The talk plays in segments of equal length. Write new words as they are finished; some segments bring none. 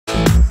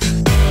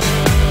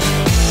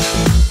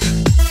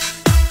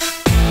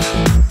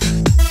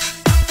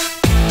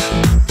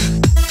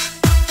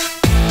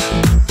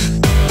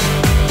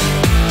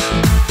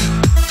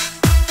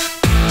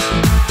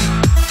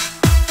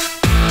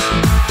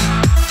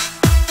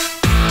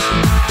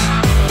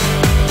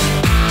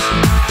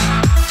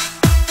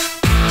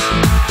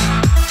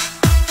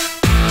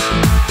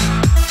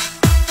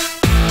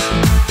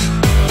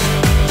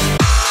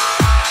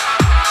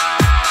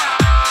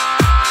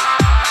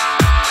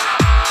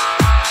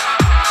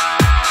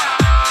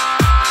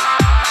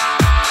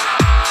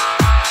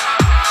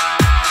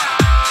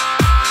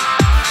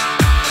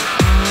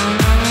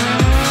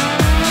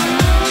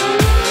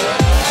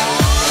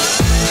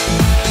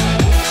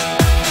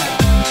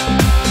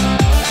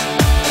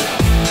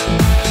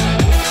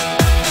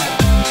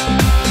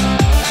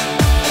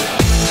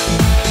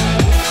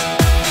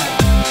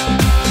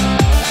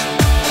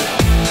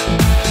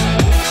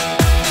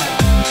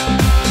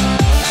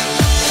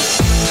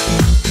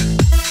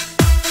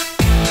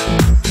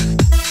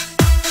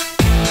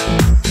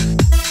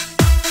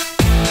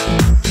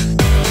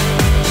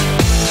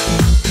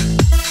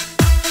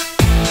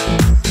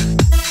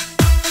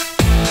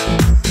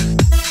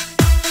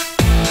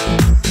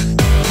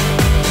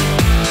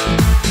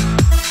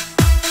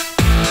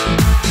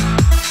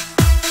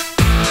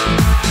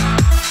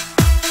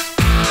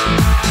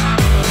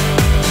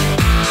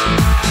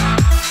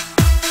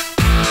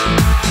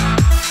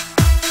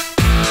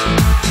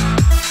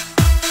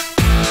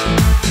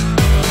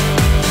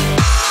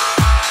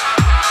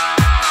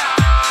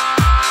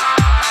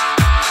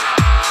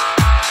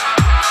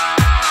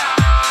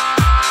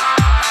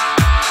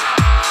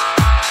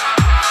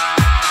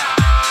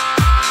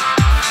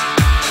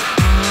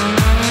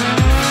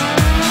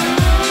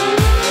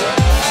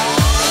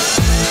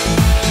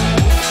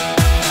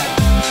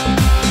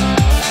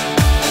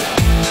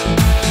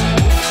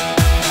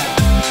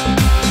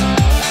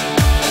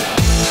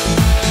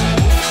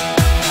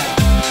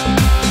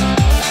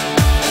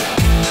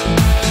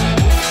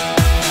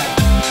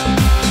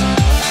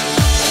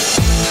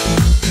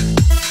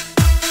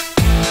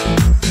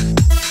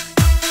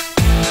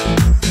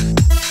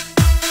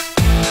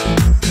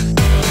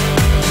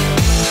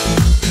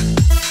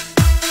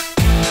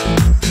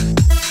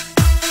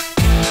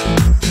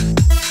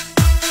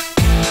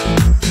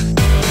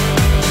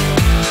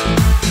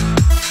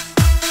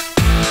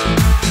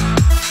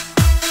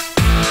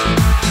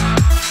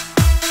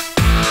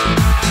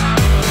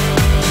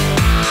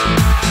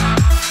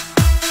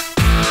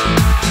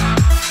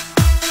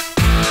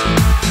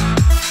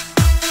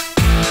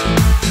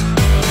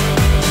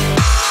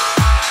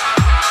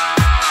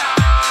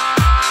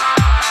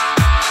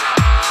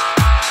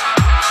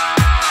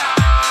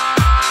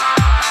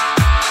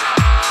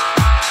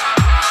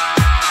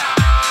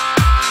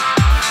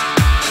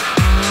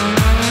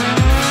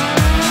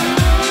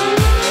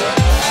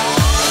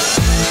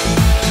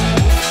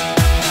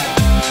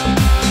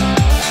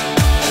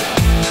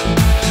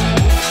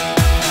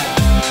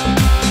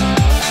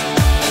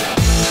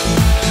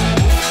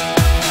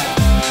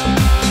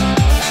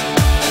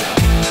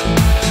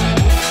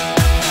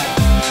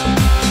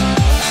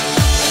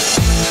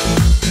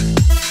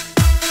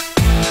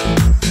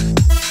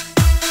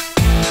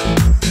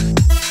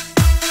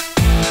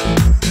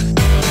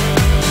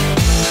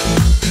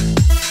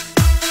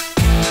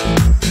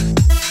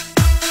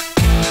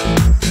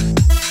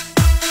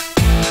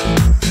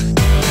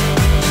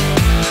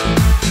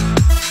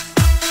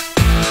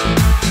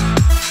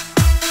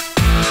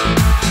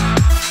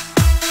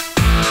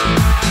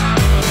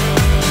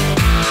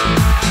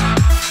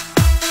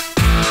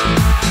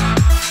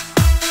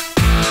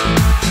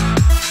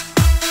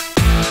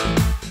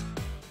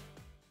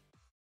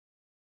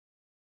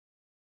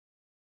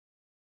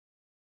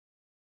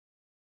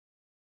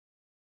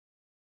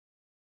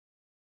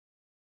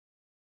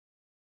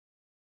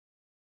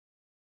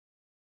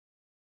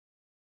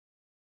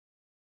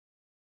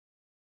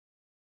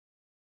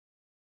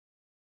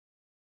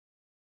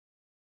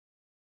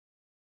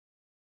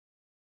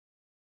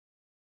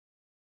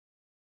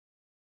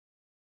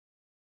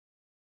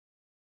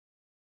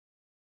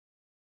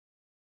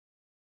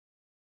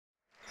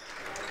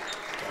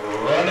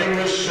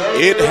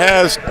It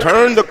has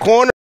turned the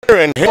corner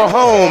and hit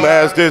home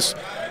as this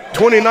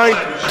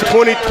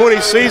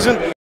 2019-2020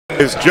 season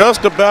is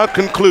just about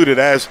concluded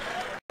as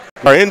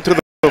we're into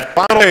the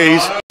final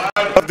days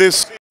of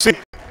this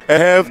season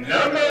and have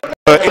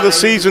in the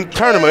season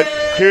tournament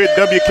here at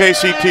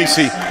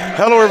WKCTC.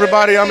 Hello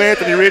everybody, I'm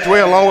Anthony Ridgway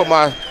along with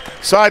my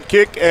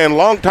sidekick and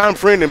longtime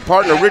friend and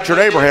partner Richard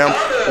Abraham,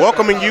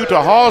 welcoming you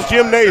to Hall's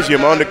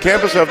Gymnasium on the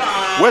campus of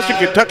Western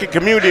Kentucky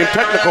Community and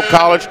Technical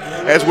College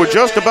as we're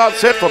just about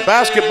set for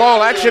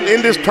basketball action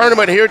in this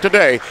tournament here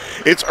today.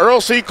 It's Earl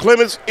C.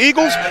 Clements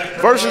Eagles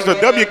versus the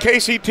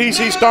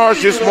WKCTC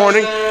Stars this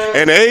morning.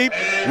 And Abe,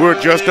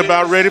 we're just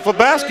about ready for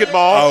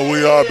basketball. Oh,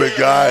 we are, big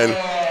guy. And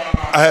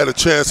I had a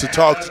chance to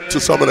talk to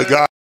some of the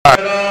guys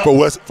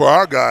for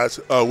our guys,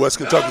 West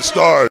Kentucky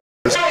Stars,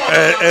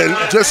 and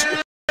just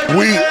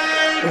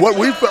what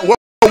we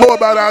know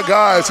about our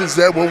guys is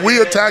that when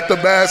we attack the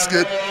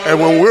basket and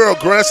when we're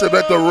aggressive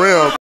at the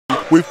rim,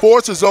 we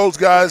forces those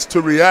guys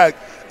to react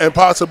and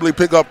possibly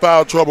pick up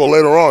foul trouble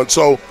later on.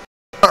 So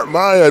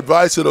my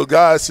advice to the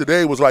guys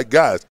today was like,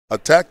 guys,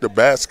 attack the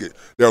basket.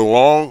 They're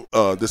long.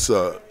 This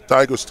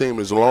Tigers team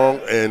is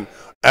long and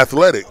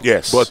athletic.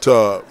 Yes. But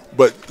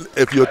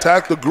if you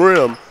attack the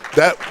rim,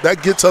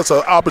 that gets us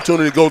an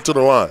opportunity to go to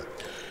the line.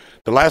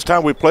 The last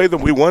time we played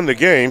them, we won the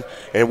game,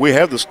 and we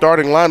have the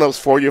starting lineups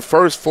for you.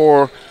 First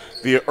for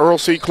the Earl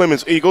C.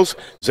 Clements Eagles,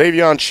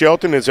 Xavion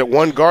Shelton is at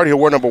one guard. He'll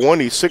wear number 1.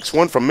 He's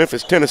 6'1" from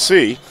Memphis,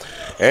 Tennessee.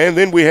 And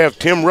then we have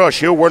Tim Rush.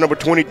 He'll wear number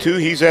 22.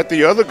 He's at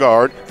the other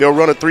guard. They'll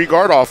run a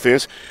 3-guard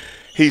offense.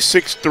 He's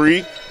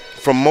 6'3"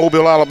 from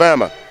Mobile,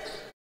 Alabama.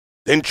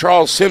 Then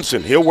Charles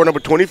Simpson. He'll wear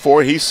number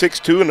 24. He's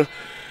 6'2"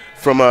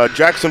 from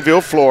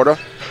Jacksonville, Florida.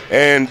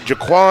 And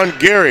Jaquan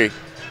Gary,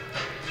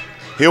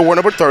 he'll wear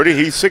number 30.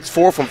 He's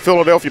 6'4" from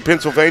Philadelphia,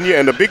 Pennsylvania.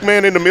 And the big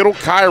man in the middle,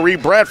 Kyrie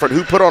Bradford,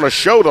 who put on a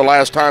show the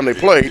last time they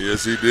played.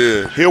 Yes, he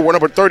did. He'll wear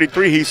number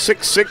 33. He's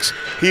 6'6".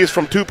 He is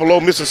from Tupelo,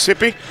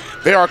 Mississippi.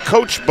 They are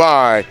coached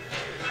by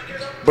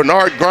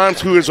Bernard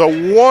Grimes, who is a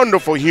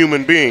wonderful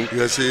human being.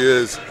 Yes, he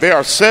is. They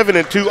are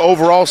 7-2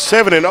 overall,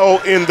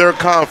 7-0 in their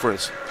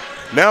conference.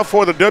 Now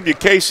for the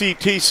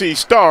WKCTC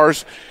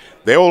Stars,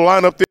 they will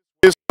line up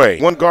this way.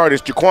 One guard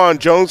is Jaquan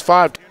Jones,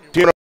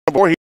 5'10",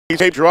 he's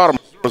Cape Girardeau.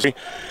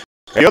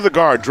 The other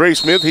guard, Dre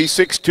Smith, he's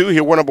 6'2",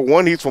 he'll wear number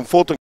 1. He's from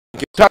Fulton,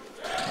 Kentucky.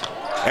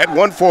 At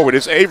one forward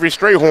is Avery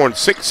Strayhorn,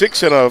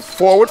 6'6", and a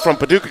forward from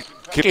Paducah,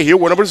 Kentucky. He'll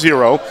wear number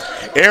 0.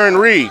 Aaron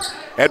Reed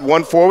at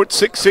one forward,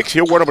 6'6",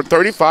 he'll wear number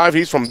 35.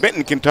 He's from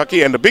Benton,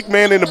 Kentucky. And the big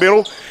man in the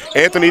middle,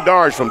 Anthony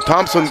Darge from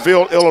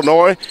Thompsonville,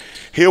 Illinois.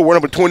 He'll wear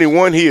number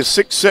 21. He is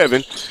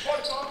 6'7".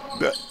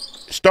 The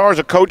Stars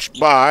are coached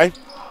by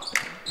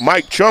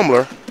Mike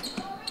Chumler.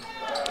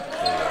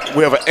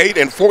 We have an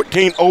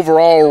 8-14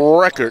 overall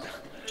record.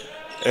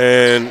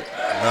 And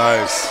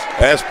nice.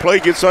 As play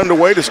gets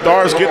underway, the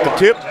Stars get the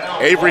tip.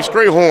 Avery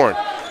Strayhorn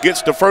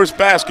gets the first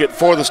basket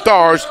for the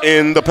Stars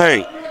in the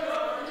paint.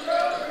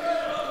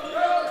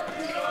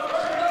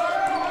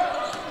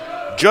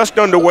 Just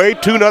underway,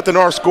 2-0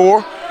 our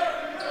score.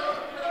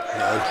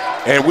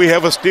 And we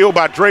have a steal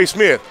by Dre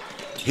Smith.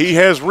 He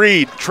has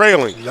Reed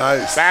trailing.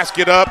 Nice.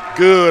 Basket up,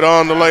 good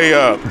on the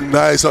layup.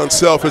 Nice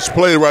unselfish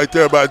play right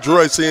there by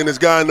Dre, seeing this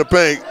guy in the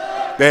paint.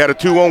 They had a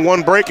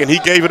 2-on-1 break, and he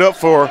gave it up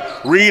for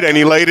Reed, and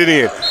he laid it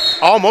in.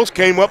 Almost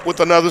came up with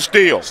another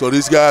steal. So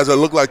these guys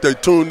look like they're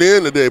tuned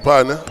in today,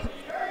 partner.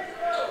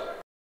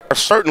 Are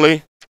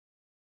certainly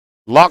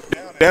locked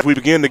down as we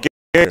begin to get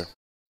here.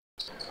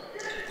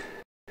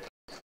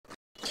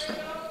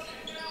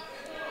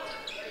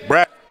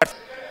 Brad,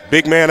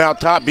 big man out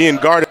top, being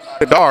guarded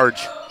by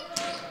Darge.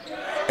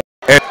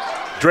 And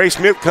Dre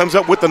Smith comes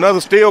up with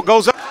another steal,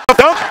 goes up,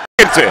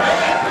 dunks it.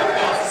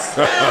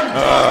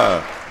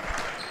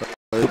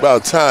 It's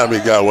about time he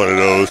got one of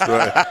those,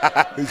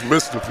 right? He's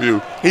missed a few.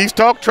 He's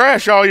talked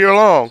trash all year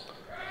long.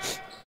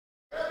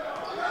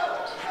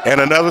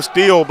 And another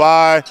steal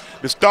by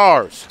the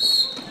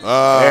Stars.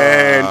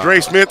 And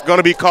Dre Smith going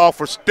to be called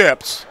for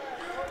steps.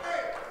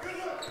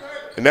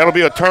 And that'll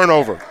be a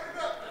turnover.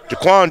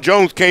 Jaquan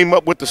Jones came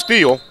up with the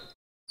steal.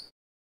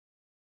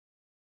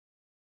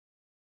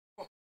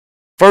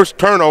 First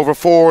turnover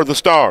for the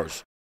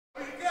Stars.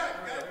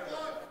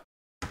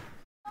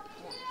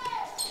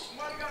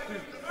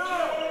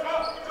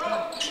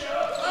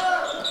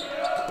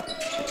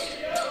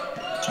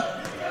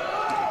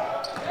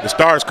 The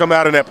Stars come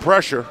out in that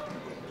pressure,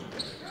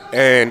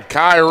 and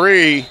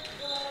Kyrie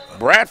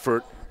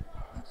Bradford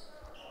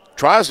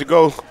tries to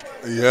go.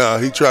 Yeah,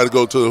 he tried to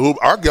go to the hoop.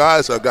 Our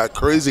guys have got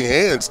crazy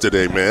hands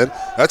today, man.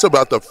 That's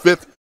about the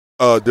 5th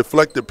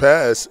deflected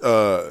pass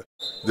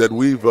that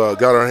we've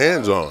got our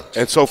hands on.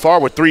 And so far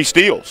with 3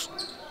 steals.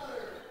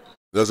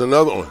 There's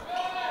another one.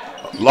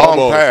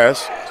 Long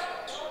pass.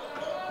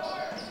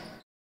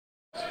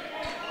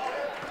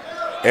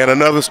 And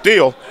another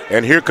steal.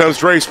 And here comes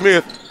Dre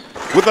Smith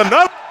with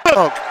another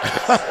dunk.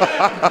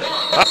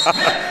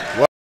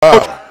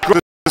 Wow.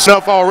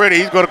 Himself already.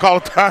 He's going to call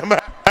a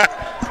timeout.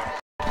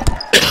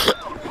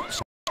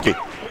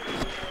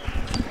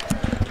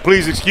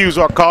 Please excuse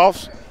our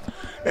coughs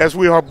as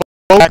we are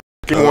both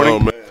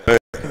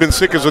been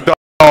sick as a dog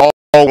all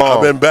along.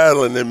 I've been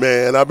battling it,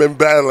 man. I've been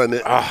battling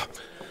it.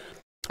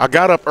 I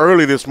got up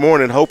early this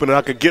morning hoping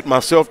I could get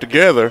myself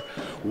together,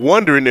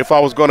 wondering if I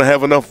was going to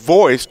have enough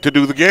voice to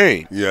do the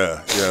game.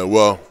 Yeah.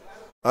 Well,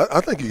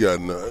 I think you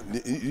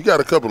got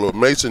a couple of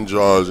mason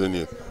jars in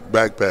your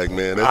backpack,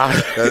 man.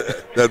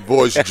 That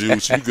voice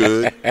juice, you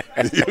good.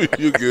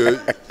 You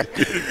good.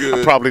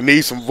 I probably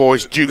need some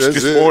voice juice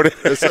this morning.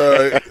 That's all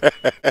right.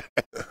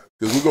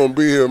 Because we're going to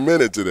be here a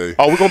minute today.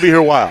 Oh, we're going to be here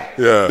a while.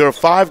 Yeah. There are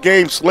 5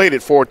 games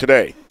slated for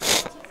today.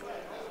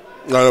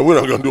 No, we're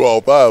not going to do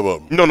all 5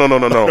 of them. No.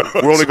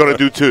 We're only going to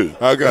do 2.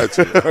 I got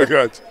you.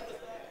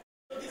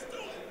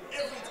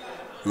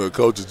 Look,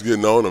 coach is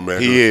getting on them,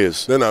 man. He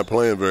is. They're not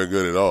playing very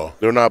good at all.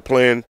 They're not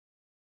playing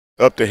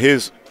up to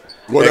his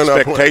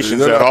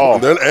expectations at all.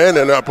 And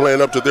they're not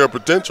playing up to their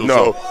potential.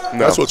 No.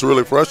 That's what's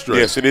really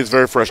frustrating. Yes, it is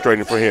very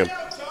frustrating for him.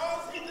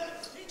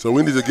 So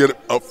we need to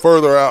get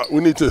further out. We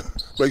need to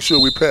make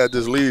sure we pad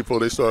this lead before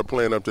they start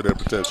playing up to their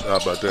potential. How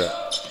about that?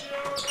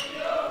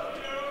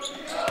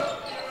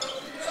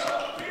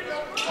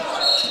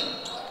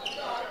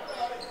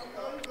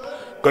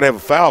 Going to have a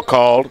foul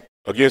called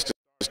against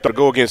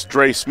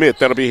Dre Smith.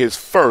 That'll be his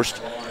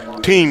first,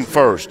 team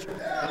first.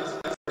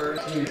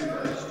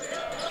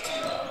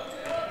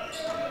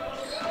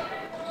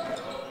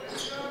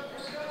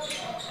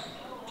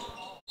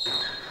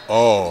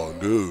 Oh,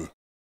 dude.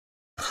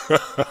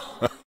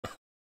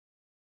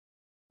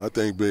 I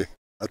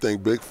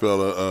think big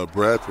fella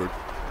Bradford.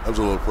 That was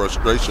a little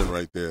frustration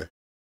right there.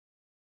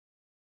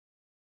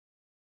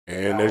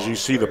 And as you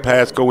see the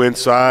pass go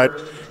inside,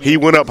 he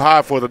went up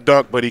high for the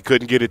dunk, but he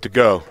couldn't get it to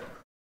go.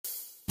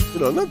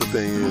 Another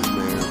thing is,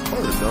 man,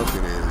 part of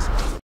dunking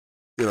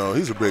is,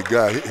 he's a big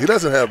guy. He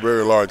doesn't have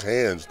very large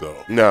hands,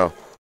 though. No.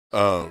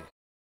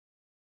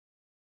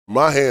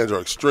 My hands are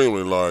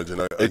extremely large,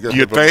 and I guess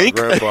you think?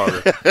 My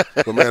grandfather.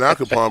 But man, I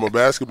could palm a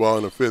basketball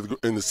in the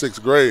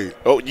 6th grade.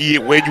 Oh, yeah,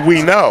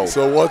 we know.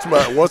 So once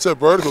that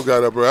vertical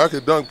got up there, I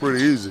could dunk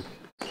pretty easy.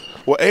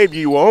 Well, Abe,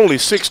 you were only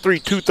 6'3",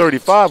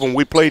 235 when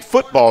we played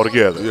football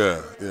together.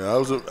 Yeah,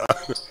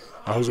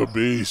 I was a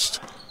beast.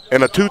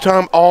 And a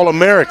 2-time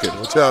All-American.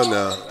 Watch out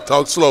now.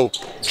 Talk slow.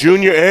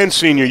 Junior and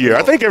senior year.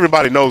 I think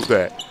everybody knows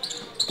that.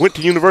 Went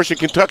to University of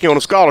Kentucky on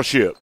a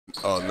scholarship.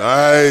 Oh,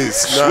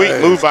 nice. Sweet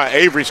move by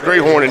Avery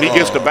Strayhorn, and he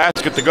gets the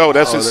basket to go.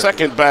 That's his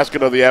second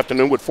basket of the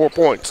afternoon with 4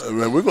 points.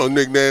 Man, we're going to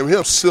nickname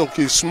him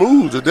Silky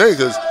Smooth today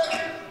because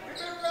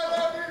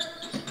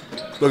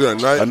look at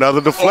that.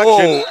 Another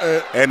deflection,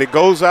 and it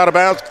goes out of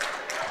bounds.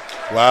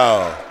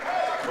 Wow.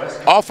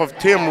 Off of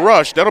Tim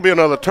Rush. That'll be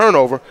another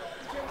turnover.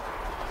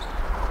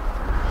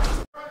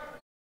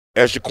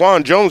 As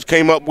Jaquan Jones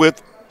came up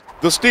with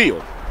the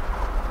steal.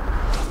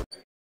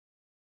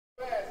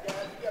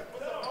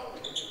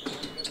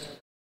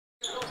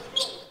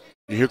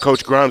 You hear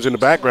Coach Grimes in the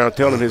background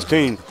telling his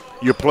team,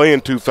 you're playing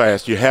too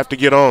fast. You have to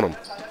get on them.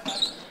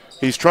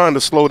 He's trying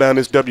to slow down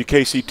this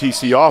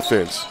WKCTC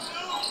offense.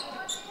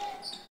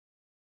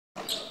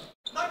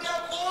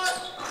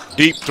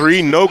 Deep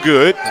 3, no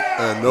good.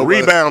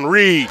 Rebound,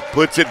 Reed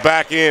puts it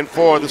back in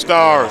for the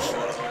Stars.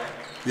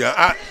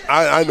 Yeah,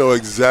 I know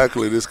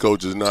exactly this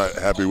coach is not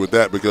happy with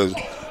that because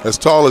as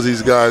tall as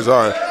these guys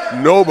are,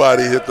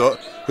 nobody hit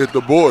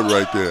the board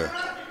right there.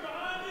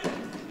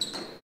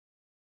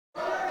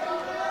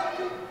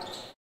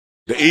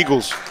 The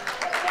Eagles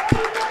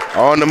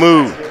on the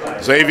move.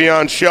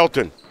 Xavion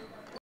Shelton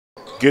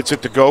gets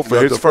it to go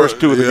for his first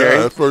 2 of the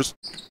game. First.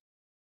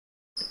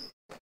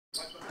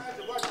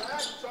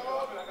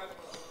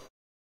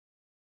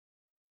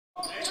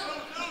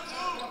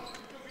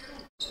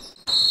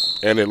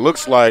 And it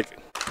looks like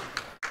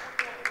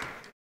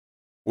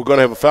we're going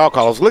to have a foul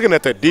call. I was looking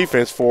at that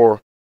defense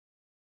for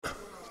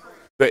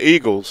the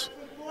Eagles,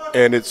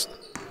 and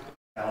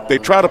they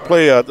try to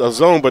play a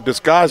zone but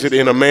disguise it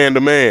in a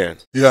man-to-man.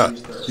 Yeah.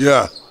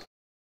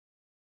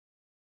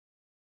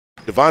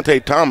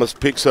 Devontae Thomas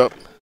picks up.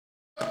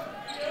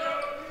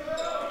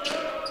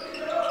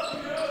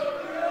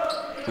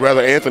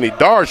 Rather, Anthony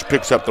Darge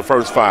picks up the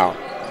first foul.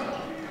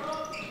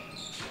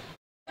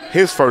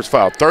 His first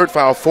foul, third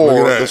foul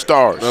for the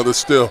Stars. Another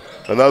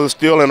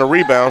steal and a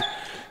rebound.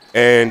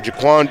 And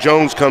Jaquan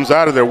Jones comes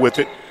out of there with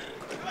it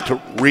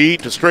to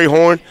Reed, to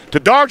Strayhorn, to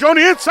Darge on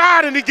the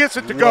inside, and he gets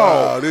it to go.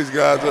 Wow, these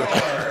guys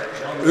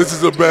this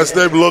is the best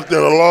they've looked in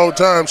a long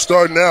time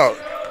starting out.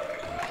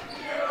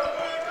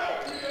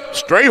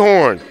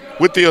 Strayhorn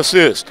with the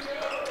assist.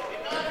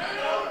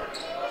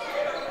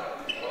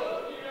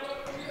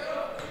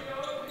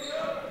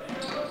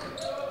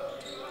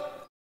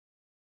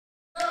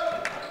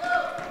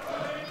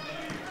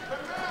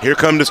 Here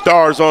come the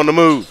Stars on the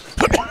move.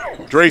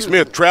 Dre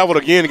Smith traveled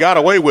again, got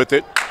away with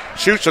it.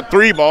 Shoots a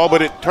 3 ball,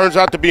 but it turns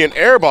out to be an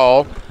air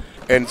ball.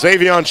 And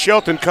Xavion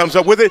Shelton comes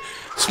up with it.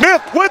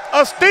 Smith with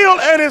a steal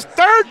and his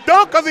 3rd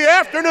dunk of the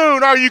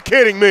afternoon. Are you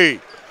kidding me?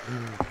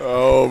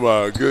 Oh,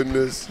 my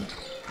goodness.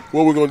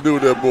 What are we going to do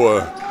with that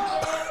boy?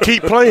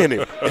 Keep playing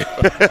him.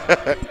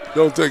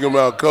 Don't take him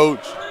out,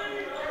 coach.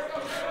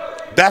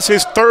 That's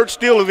his 3rd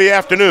steal of the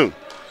afternoon.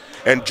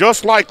 And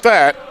just like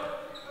that,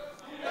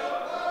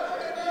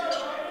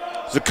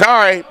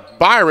 Zakai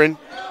Byron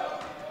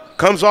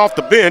comes off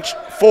the bench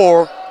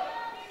for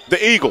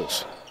the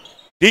Eagles.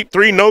 Deep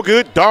three, no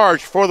good.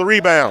 Darge for the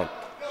rebound.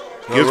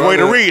 Gives way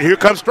to Reed. Here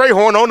comes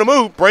Strayhorn on the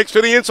move. Breaks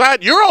to the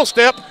inside. Euro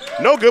step.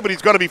 No good, but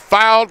he's going to be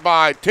fouled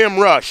by Tim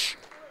Rush.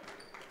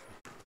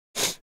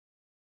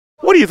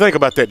 What do you think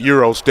about that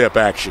Euro step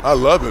action? I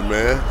love it,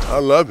 man. I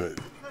love it.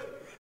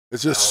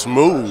 It's just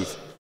smooth.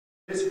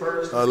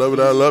 I love it.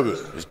 I love it.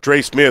 It's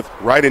Dre Smith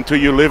right into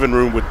your living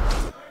room with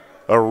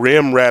a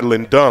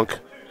rim-rattling dunk.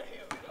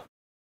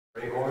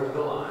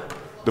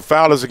 The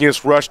foul is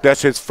against Rush.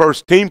 That's his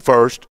first, team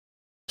first.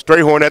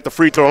 Strayhorn at the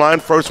free throw line.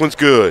 First one's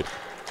good.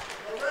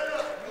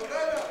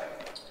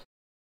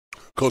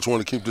 Coach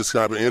want to keep this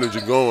type of energy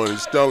going.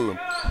 He's telling them,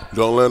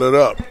 don't let it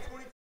up.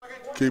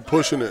 Keep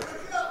pushing it.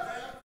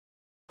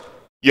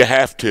 You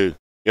have to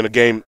in a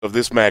game of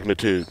this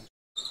magnitude.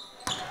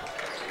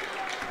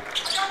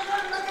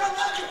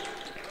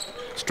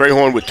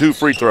 Strayhorn with 2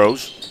 free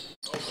throws.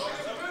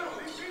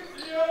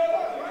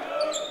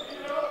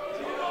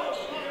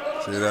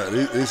 See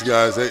that? These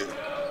guys, they.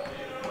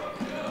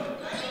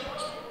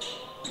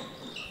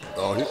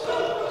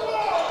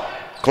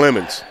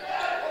 Clements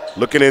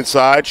looking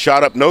inside,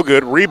 shot up, no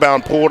good.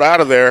 Rebound pulled out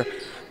of there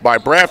by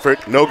Bradford,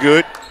 no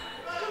good.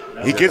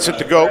 He gets it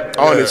to go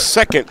on his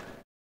second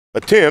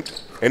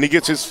attempt, and he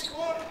gets his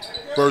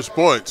first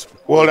points.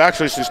 Well,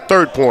 actually, it's his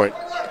third point.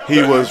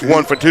 He was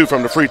 1 for 2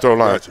 from the free throw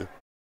line. Gotcha.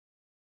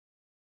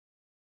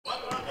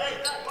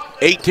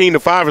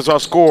 18-5 is our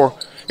score.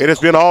 It has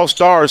been all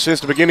stars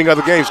since the beginning of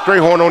the game.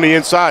 Strayhorn on the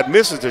inside,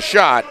 misses the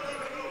shot.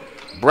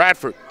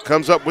 Bradford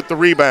comes up with the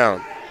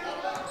rebound.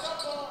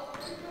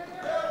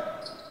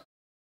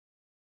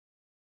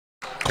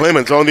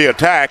 Clements on the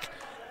attack,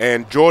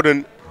 and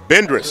Jordan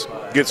Bendris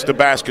gets the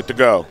basket to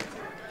go.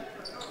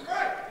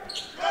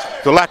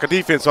 The lack of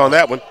defense on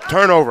that one.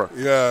 Turnover.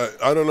 Yeah,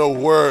 I don't know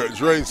where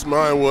Dre's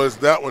mind was.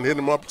 That one hit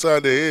him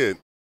upside the head.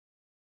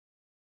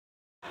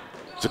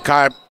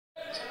 Zakai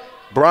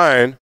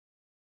Bryan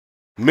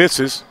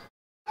misses.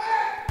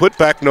 Put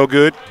back, no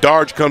good.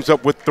 Darge comes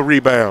up with the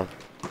rebound.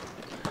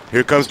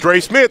 Here comes Dre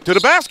Smith to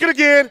the basket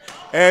again,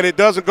 and it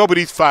doesn't go, but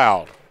he's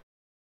fouled.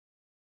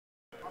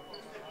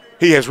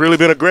 He has really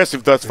been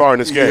aggressive thus far in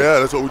this game. Yeah,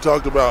 that's what we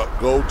talked about.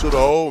 Go to the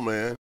hole,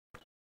 man.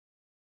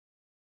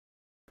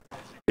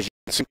 As you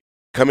can see,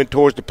 coming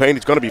towards the paint,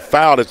 he's going to be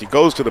fouled as he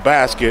goes to the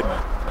basket.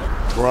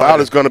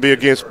 Foul is going to be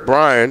against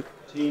Bryan.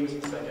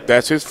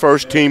 That's his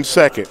first, team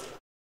second.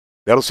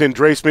 That'll send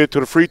Dre Smith to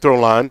the free throw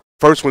line.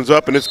 First one's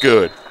up, and it's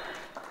good.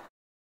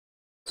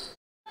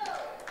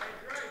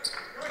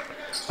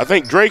 I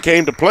think Dre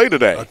came to play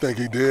today. I think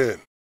he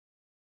did.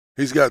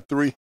 He's got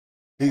three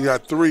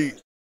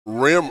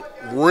rim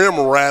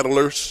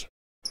rattlers.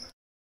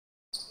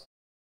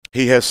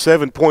 He has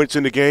 7 points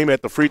in the game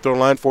at the free throw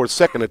line for his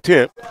second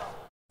attempt.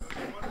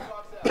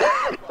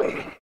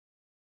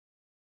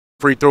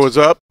 Free throw is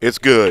up. It's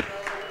good.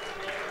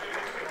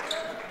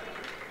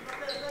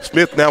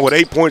 Smith now with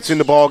 8 points in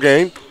the ball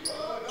game.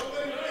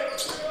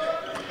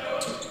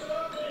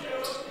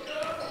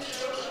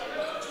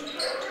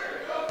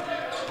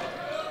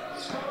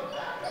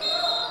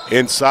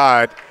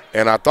 Inside,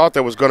 and I thought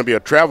there was going to be a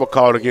travel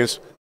call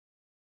against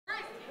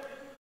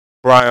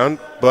Bryan,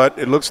 but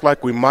it looks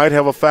like we might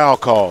have a foul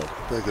call.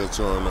 I think it's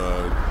on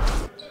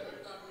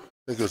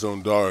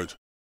Darge.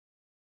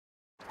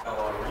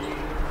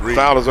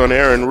 Foul is on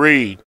Aaron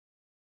Reed.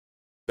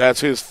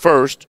 That's his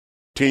first,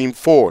 team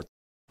fourth.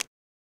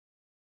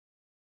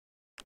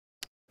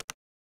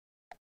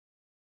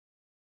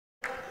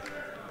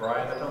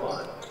 Bryan at the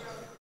line.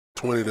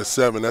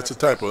 20-7. That's the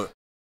type of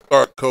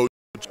start coach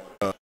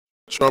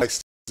Trump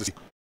likes to see.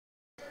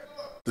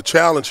 The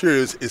challenge here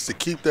is to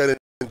keep that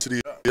into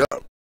the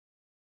up.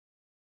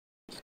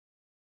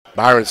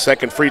 Byron's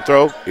second free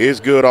throw is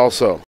good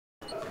also.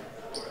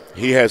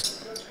 He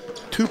has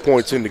 2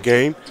 points in the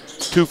game,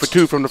 2 for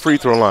 2 from the free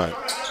throw line.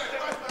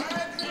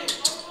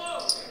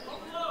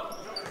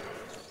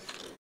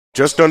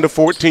 Just under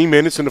 14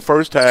 minutes in the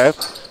first half.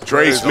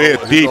 Dre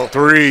Smith, deep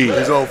three.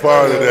 He's on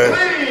fire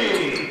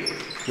today.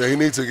 Yeah, he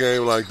needs a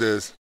game like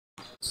this.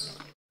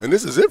 And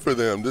this is it for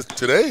them.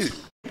 Today,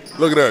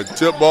 look at that.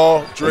 Tip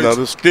ball.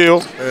 Another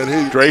steal.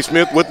 And Dre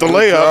Smith with the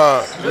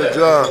layup. Good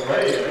job.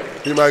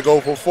 He might go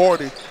for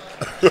 40.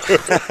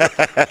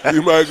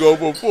 He might go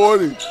for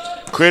 40.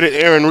 Credit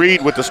Aaron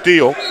Reed with the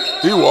steal.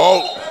 He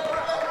won't.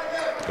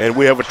 And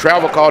we have a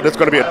travel call. That's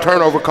going to be a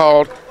turnover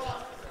called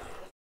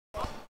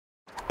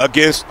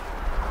against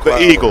the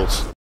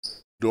Eagles.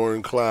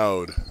 Dorian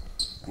Cloud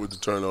with the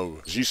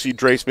turnover. As you see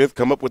Dre Smith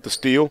come up with the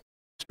steal,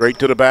 straight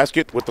to the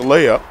basket with the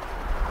layup.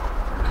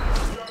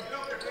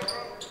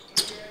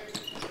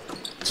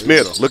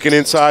 Smith looking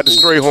inside to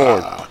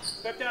Strayhorn.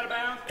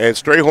 And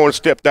Strayhorn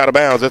stepped out of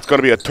bounds. That's going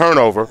to be a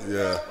turnover.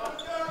 Yeah.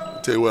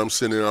 I'll tell you what, I'm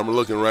sitting there, I'm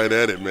looking right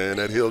at it, man.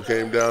 That heel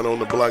came down on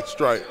the black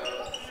stripe.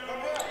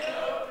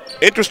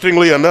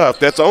 Interestingly enough,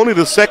 that's only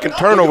the second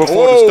turnover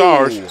for the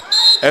Stars,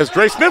 as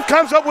Dre Smith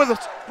comes up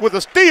with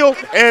a steal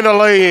and a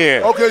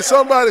lay-in. Okay,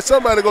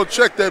 somebody go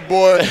check that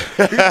boy.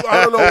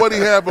 I don't know what he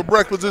had for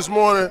breakfast this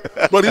morning,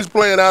 but he's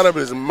playing out of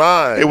his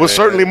mind. It was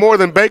certainly more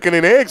than bacon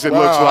and eggs, it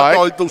looks like. I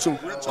thought he threw some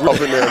grits off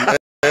in there, man.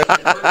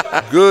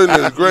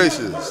 Goodness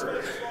gracious.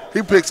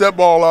 He picks that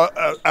ball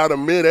out of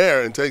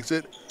midair and takes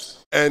it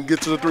and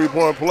gets to the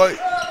three-point play.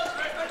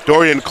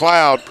 Dorian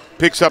Cloud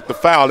picks up the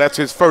foul. That's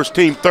his first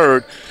team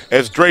third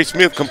as Dre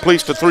Smith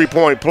completes the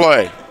three-point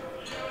play.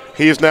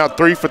 He is now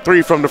 3 for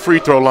 3 from the free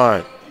throw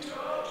line.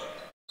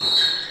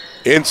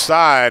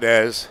 Inside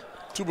as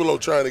Tupelo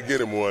trying to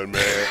get him one,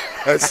 man.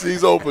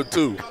 He's over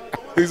 2.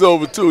 He's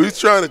over 2. He's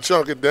trying to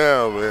chunk it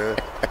down, man.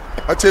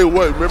 I tell you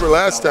what, remember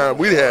last time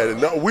we had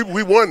it.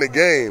 We won the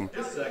game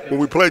when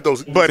we played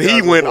those. But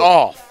he went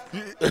off. We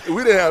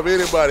didn't have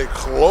anybody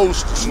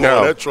close to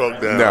slowing that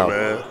truck down,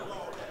 man.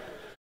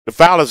 The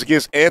foul is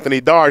against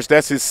Anthony Darge.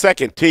 That's his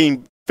second,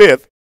 team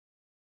 5th.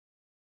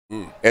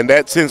 And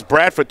that sends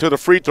Bradford to the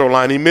free throw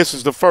line. He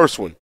misses the first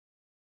one.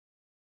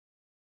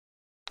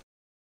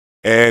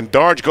 And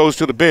Darge goes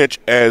to the bench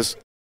as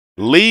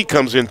Lee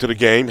comes into the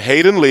game.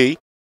 Hayden Lee,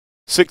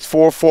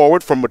 6'4"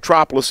 forward from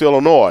Metropolis,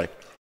 Illinois.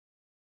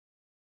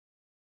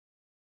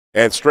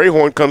 And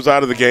Strayhorn comes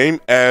out of the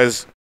game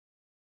as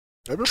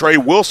Trey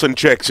Wilson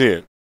checks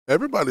in.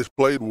 Everybody's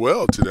played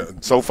well today.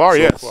 So far,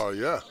 yes. So far,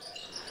 yeah.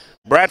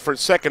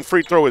 Bradford's second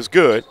free throw is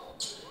good.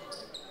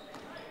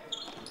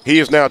 He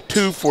is now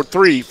 2 for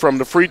 3 from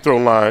the free throw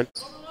line.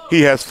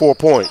 He has 4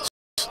 points.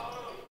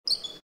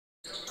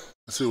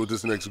 Let's see what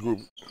this next group.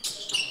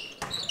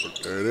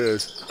 There it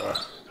is.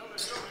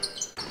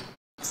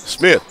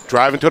 Smith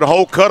driving to the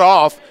hole, cut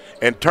off,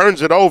 and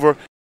turns it over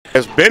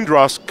as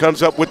Bendros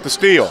comes up with the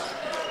steal.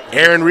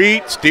 Aaron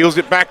Reed steals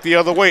it back the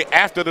other way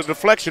after the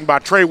deflection by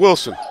Trey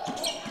Wilson.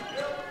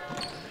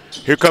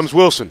 Here comes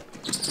Wilson.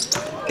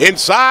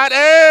 Inside,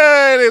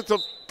 and it's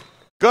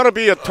going to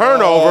be a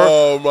turnover.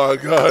 Oh, my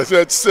gosh,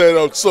 that's set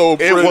up so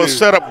pretty. It was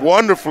set up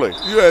wonderfully.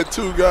 You had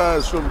 2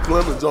 guys from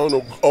Clements on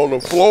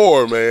the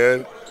floor,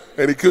 man,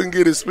 and he couldn't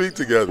get his feet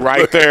together.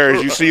 Right there,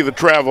 as you see the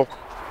travel.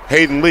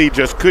 Hayden Lee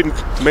just couldn't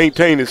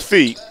maintain his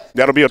feet.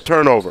 That'll be a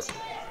turnover.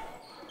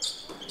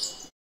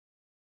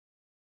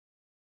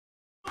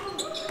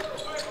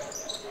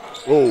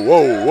 Whoa,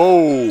 whoa,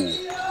 whoa.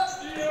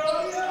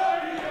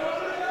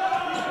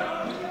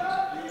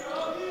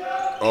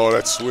 Oh,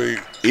 that's sweet.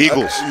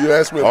 Eagles you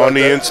asked me about on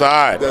the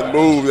inside. That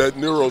move, that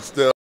neuro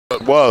step.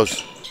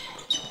 Was.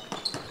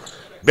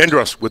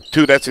 Bendros with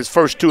 2. That's his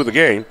first 2 of the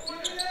game.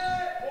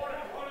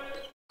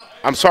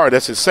 I'm sorry,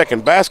 that's his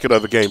second basket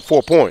of the game,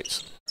 4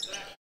 points.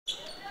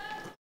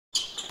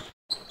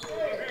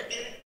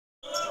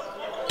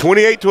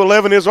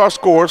 28-11 is our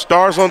score.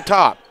 Stars on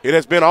top. It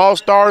has been all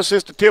Stars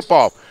since the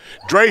tip-off.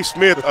 Dre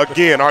Smith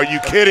again. Are you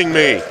kidding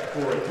me?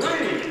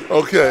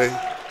 Okay,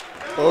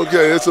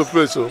 it's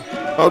official.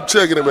 I'm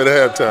checking him at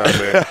halftime,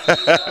 man.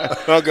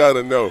 I got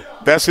to know.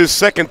 That's his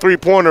second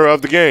three-pointer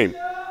of the game.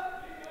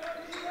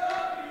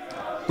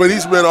 But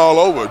he's been all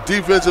over.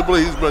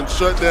 Defensively, he's been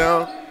shut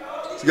down.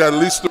 He's got at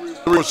least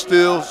 3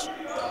 steals.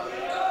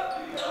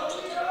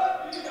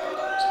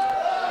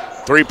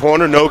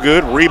 Three-pointer, no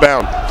good.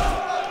 Rebound.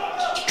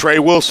 Trey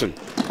Wilson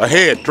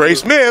ahead. Dre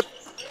Smith,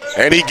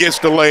 and he gets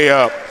the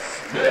layup.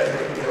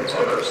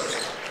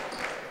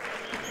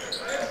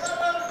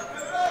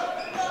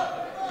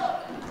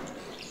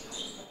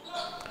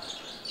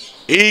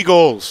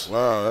 Eagles.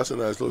 Wow, that's a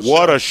nice little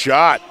What shot. a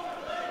shot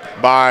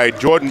by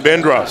Jordan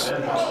Bendros.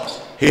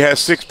 He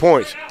has 6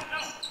 points.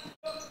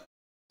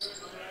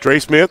 Dre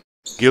Smith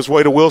gives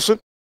way to Wilson.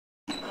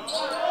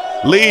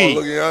 Lee,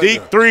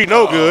 deep 3,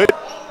 no good.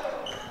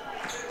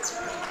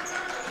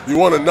 You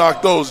want to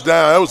knock those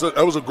down.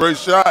 That was a great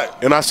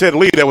shot. And I said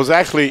Lee, that was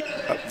actually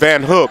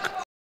Van Hook.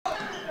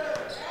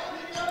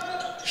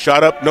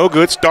 Shot up, no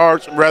good.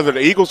 The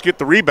Eagles get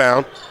the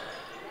rebound.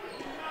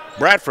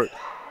 Bradford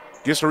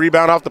gets the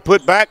rebound off the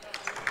putback.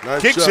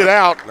 Nice kicks shot. it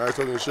out. Nice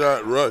looking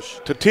shot, Rush.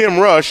 To Tim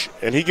Rush,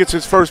 and he gets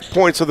his first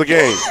points of the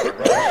game.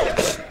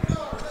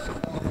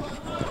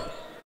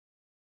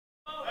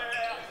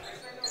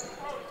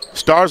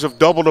 Stars have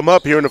doubled them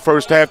up here in the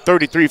first half,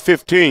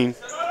 33-15.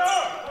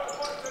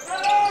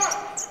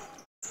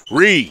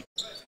 Reed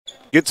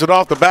gets it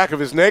off the back of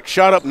his neck,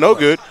 shot up, no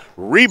good.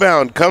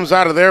 Rebound comes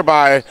out of there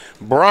by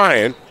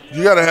Bryan.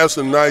 You got to have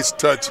some nice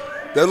touch.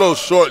 That little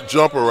short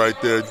jumper right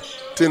there,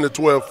 10 to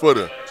 12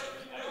 footer.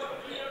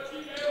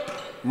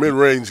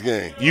 Mid-range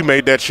game. You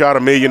made that shot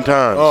 1,000,000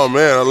 times. Oh,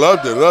 man, I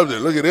loved it.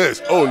 Look at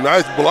this. Oh,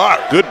 nice block.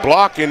 Good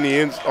block on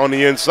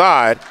the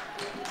inside.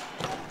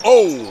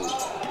 Oh.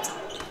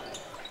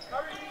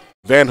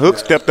 Van Hook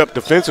stepped up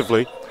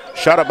defensively.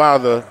 Shot up by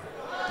the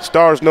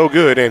Stars, no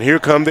good. And here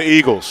come the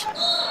Eagles.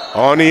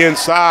 On the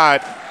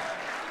inside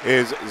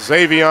is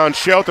Xavion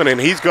Shelton, and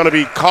he's going to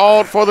be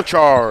called for the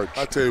charge.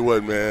 I tell you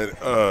what, man.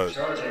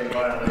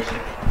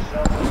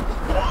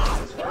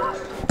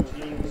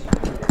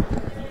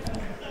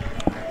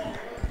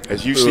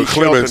 As you see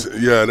Clements,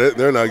 Shelton. yeah,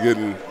 they're not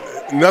getting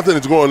 – nothing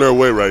is going their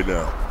way right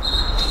now.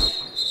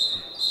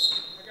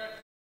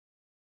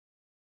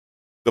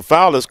 The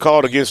foul is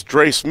called against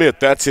Dre Smith.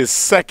 That's his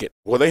second.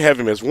 Well, they have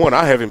him as one.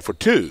 I have him for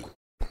two.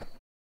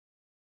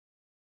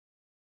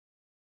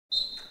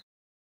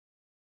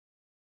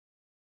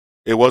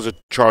 It was a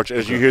charge,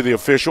 as you hear the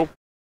official.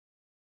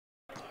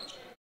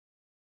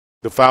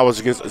 The foul was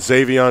against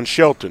Xavion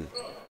Shelton.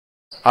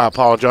 I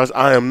apologize.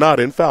 I am not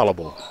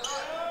infallible.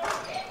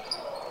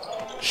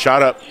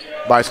 Shot up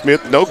by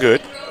Smith. No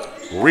good.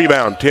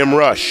 Rebound, Tim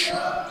Rush.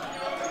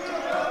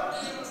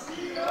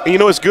 And you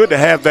know, it's good to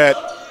have that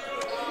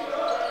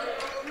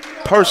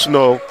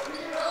personal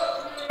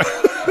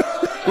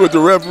with the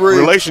referee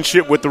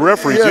relationship with the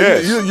referees. Yeah,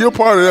 yes. you're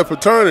part of that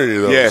fraternity,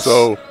 though. Yes.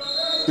 So,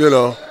 you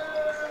know.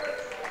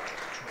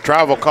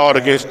 Travel called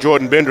against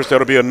Jordan Benders.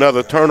 That'll be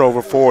another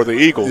turnover for the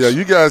Eagles. Yeah,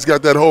 you guys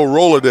got that whole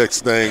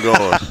Rolodex thing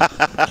going.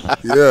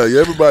 yeah,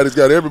 everybody's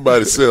got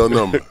everybody's cell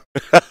number.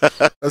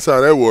 That's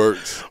how that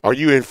works. Are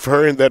you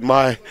inferring that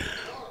my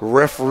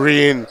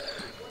refereeing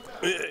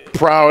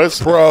prowess?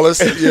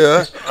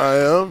 Yeah, I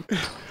am.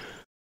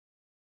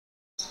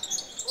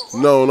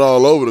 Known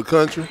all over the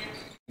country.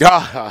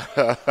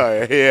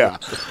 Yeah.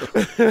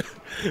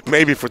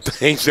 Maybe for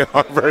things that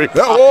aren't very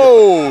popular.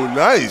 Oh,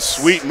 nice.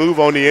 Sweet move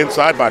on the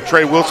inside by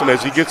Trey Wilson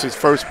as he gets his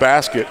first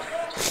basket.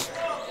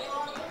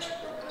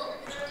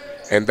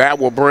 And that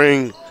will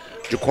bring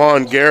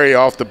Jaquan Gary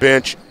off the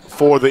bench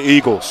for the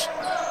Eagles.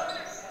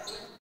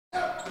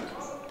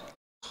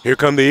 Here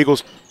come the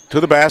Eagles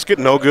to the basket.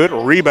 No good.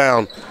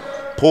 Rebound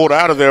pulled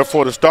out of there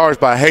for the Stars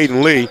by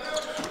Hayden Lee.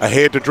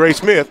 Ahead to Dre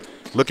Smith,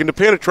 looking to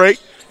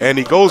penetrate. And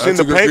he goes in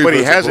the paint, but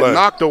he has it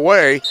knocked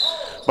away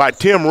by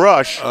Tim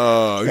Rush.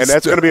 And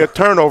that's going to be a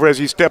turnover as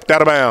he stepped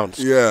out of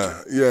bounds.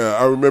 Yeah.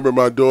 I remember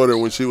my daughter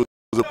when she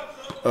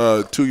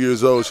was 2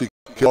 years old. She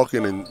kept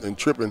walking and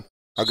tripping.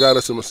 I got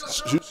her some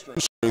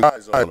shoestring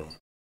eyes on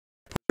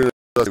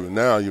her.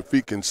 Now your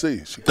feet can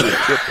see. She kept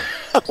tripping.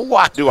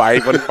 Why do I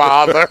even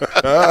bother?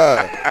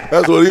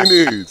 That's what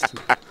he needs.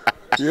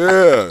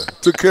 Yeah,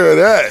 took care of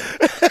that.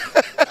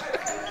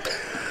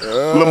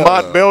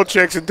 Lamont Bell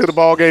checks into the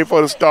ball game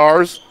for the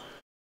Stars.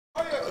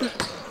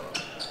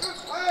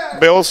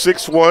 Bell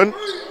 6'1".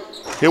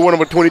 Hit one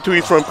number 22.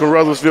 He's from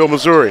Caruthersville,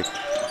 Missouri.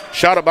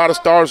 Shot up by the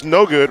Stars,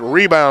 no good.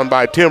 Rebound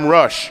by Tim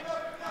Rush.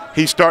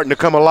 He's starting to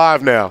come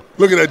alive now.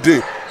 Look at that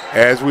D.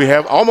 As we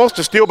have almost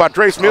a steal by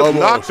Dre Smith,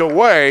 knocked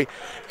away,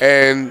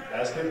 and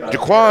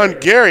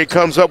Jaquan Gary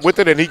comes up with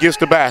it, and he gets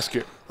the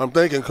basket. I'm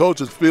thinking coach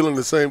is feeling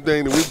the same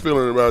thing that we're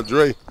feeling about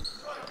Dre.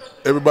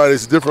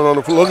 Everybody's different on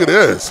the floor. Look at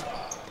this.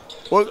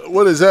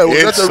 What is that?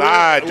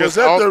 Was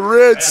that the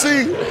Red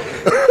Sea?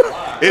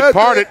 It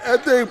parted.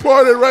 That thing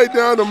parted right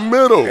down the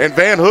middle. And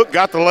Van Hook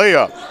got the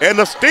layup. And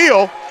the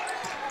steal.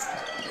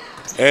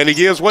 And he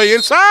gives way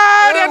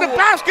inside, and the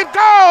basket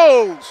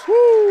goes.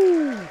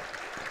 Woo.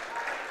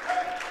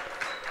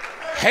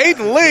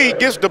 Hayden Lee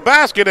gets the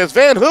basket as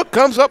Van Hook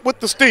comes up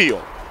with the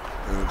steal.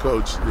 And the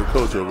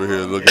coach over here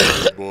looking at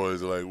his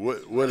boys like,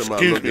 what am I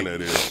looking at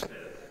here?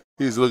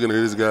 He's looking at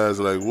his guys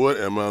like, what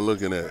am I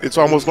looking at? It's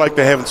almost like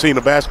they haven't seen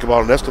the basketball,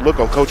 and that's the look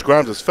on Coach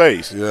Grimes'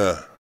 face.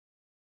 Yeah.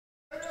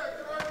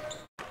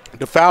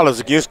 The foul is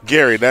against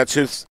Gary. That's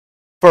his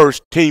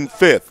first, team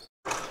fifth.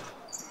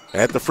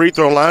 At the free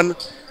throw line,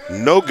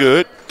 no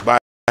good by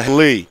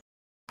Lee.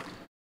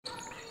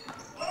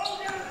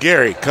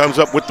 Gary comes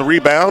up with the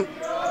rebound.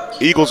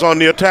 Eagles on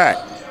the attack.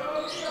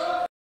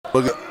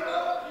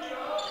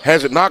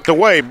 Has it knocked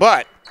away,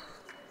 but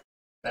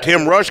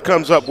Tim Rush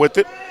comes up with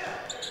it.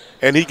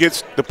 And he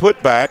gets the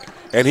putback,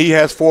 and he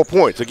has 4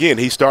 points. Again,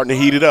 he's starting to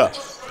heat it up.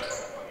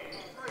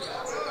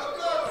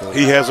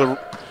 He has a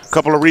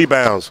couple of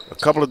rebounds, a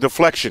couple of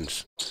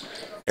deflections,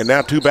 and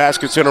now 2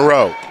 baskets in a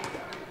row.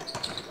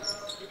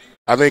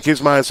 I think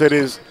his mindset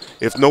is,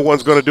 if no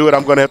one's going to do it,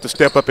 I'm going to have to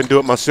step up and do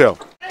it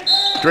myself.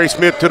 Dre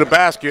Smith to the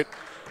basket,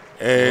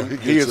 and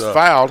he is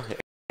fouled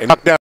and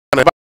knocked down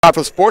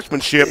for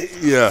sportsmanship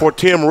for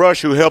Tim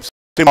Rush, who helps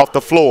him off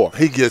the floor.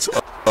 He gets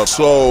up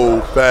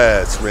so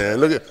fast,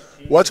 man.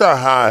 Watch how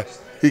high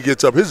he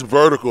gets up. His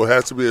vertical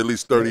has to be at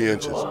least 30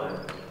 inches.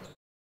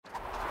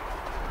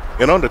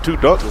 And on the 2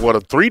 dunks,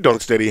 the 3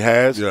 dunks that he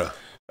has,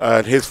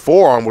 his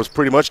forearm was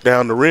pretty much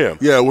down the rim.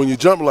 Yeah, when you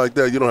jump like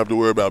that, you don't have to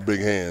worry about big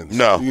hands.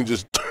 No. You can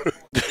just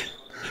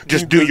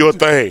just do your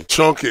thing.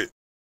 Chunk it.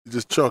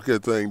 Just chunk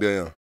that thing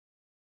down.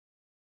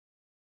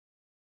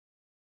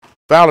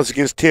 Foul is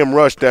against Tim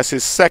Rush. That's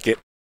his second,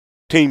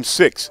 team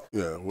 6.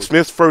 Yeah.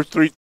 Smith's first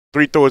three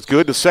throw is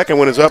good. The second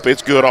one is up.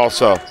 It's good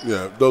also.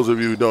 Yeah, those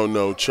of you who don't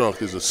know,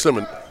 chunk is a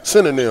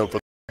synonym for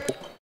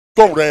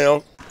throw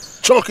down,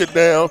 chunk it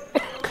down.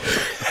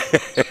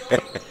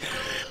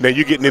 Now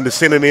you're getting into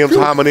synonyms,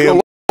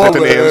 homonyms,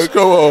 antonyms.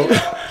 Come on.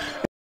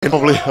 And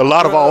probably a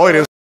lot of our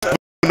audience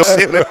know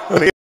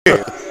synonyms.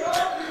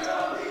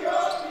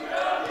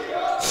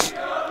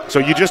 So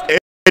you just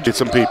edged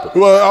some people.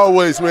 Well,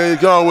 always, man. You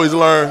can always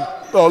learn.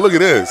 Oh, look at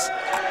this.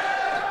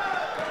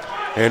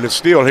 And it's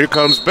still, here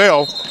comes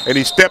Bell, and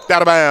he stepped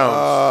out of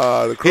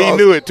bounds. He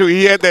knew it, too.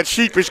 He had that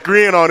sheepish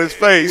grin on his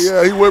face.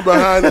 Yeah, he went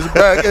behind his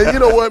back. And you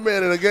know what,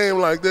 man, in a game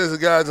like this, the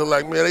guys are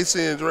like, man, they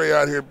seeing Dre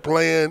out here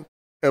playing,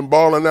 and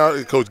balling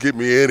out. Coach, get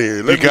me in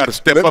here. You got to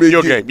step up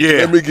your game. Yeah.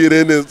 Let me get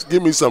in this.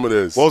 Give me some of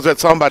this. What was that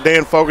song by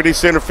Dan Fogerty,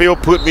 center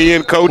field? Put me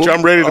in, Coach.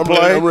 I'm ready to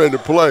play. I'm ready to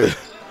play.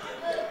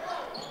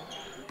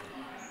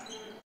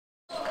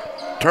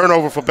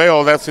 Turnover for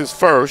Bell. That's his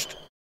first.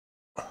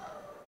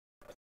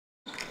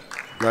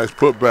 Nice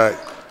putback.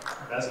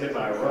 Basket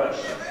by Rush.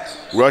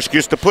 Rush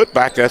gets the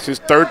putback. That's his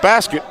third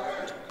basket.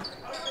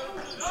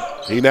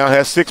 He now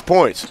has 6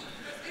 points.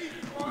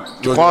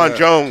 Jaquan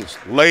Jones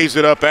lays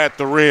it up at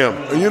the rim.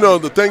 And you know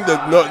the thing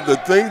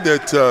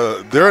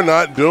that they're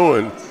not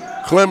doing,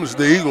 Clements,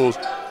 the Eagles,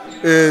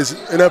 is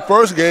in that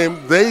first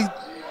game they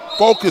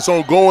focus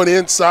on going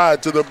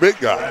inside to the big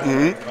guy.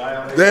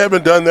 Mm-hmm. They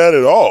haven't done that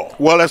at all.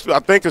 Well, I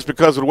think it's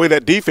because of the way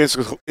that defense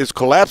is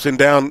collapsing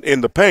down in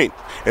the paint,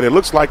 and it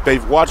looks like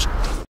they've watched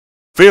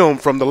film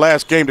from the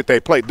last game that they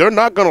played. They're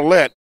not going to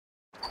let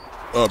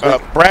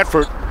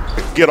Bradford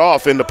get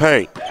off in the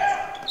paint.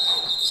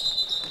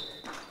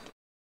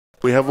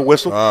 We have a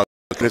whistle, and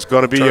it's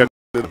going to be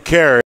a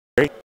carry,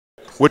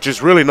 which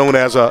is really known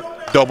as a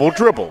double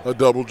dribble. A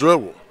double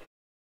dribble.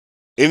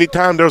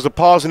 Anytime there's a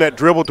pause in that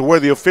dribble to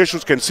where the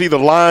officials can see the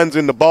lines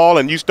in the ball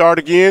and you start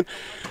again,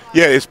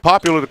 yeah, it's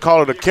popular to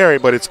call it a carry,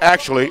 but it's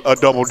actually a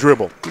double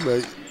dribble.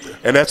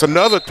 And that's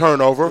another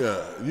turnover.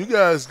 Yeah, you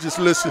guys just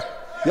listen.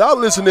 Y'all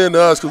listen in to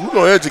us because we're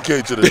going to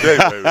educate you today,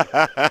 baby.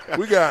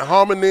 We got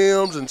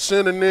homonyms and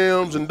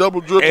synonyms and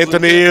double dribbles.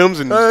 Antonyms.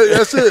 And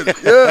that's it,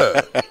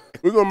 yeah.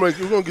 We're gonna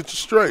get you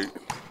straight.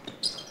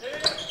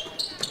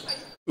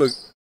 Look,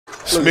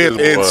 Smith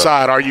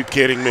inside. Are you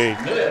kidding me?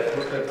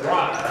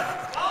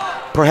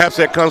 Perhaps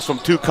that comes from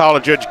two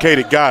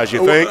college-educated guys.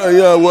 You think?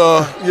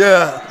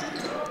 Yeah.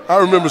 I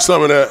remember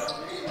some of that.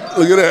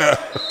 Look at that.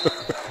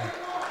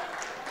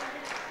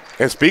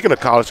 And speaking of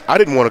college, I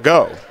didn't want to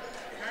go.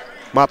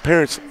 My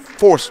parents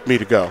forced me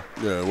to go.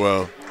 Yeah,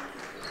 well,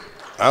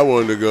 I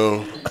wanted to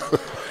go.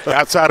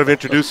 Outside of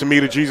introducing me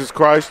to Jesus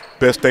Christ,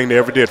 best thing they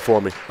ever did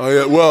for me. Oh,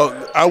 yeah.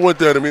 Well, I went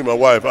there to meet my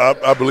wife.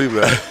 I believe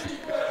that.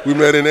 We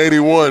met in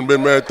 '81,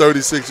 been married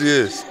 36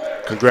 years.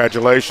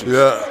 Congratulations.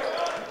 Yeah.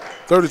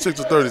 36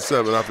 or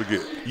 37, I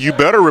forget. You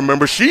better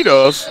remember she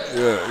does.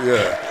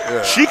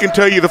 Yeah. She can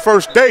tell you the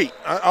first date.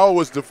 I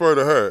always defer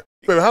to her.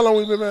 Baby, how long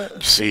we been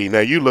married? See,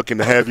 now you looking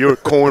to have your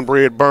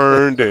cornbread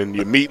burned and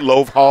your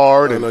meatloaf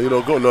hard. No, you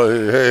don't go. No,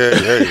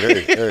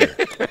 hey.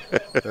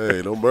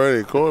 Hey, don't burn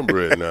any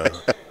cornbread now.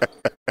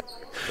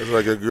 It's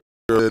like a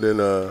girl in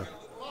the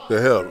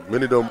hell.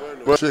 Many don't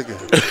burn chicken.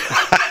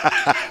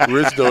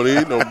 Rich don't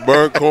eat no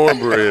burnt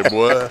cornbread,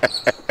 boy.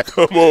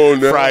 Come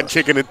on now. Fried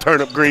chicken and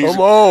turnip greens.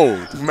 Come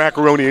on.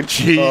 Macaroni and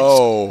cheese.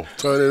 Oh,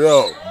 turn it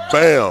up.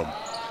 Bam.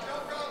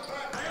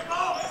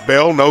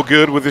 Bell no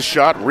good with his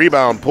shot.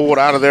 Rebound pulled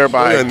out of there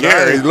by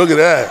Gary. Nice. Look at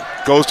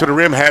that. Goes to the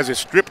rim, has it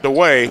stripped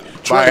away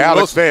by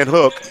Alex Van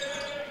Hook.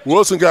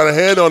 Wilson got a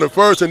hand on it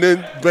first, and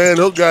then Van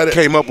Hook got it.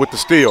 Came up with the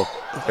steal.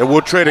 And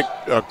we'll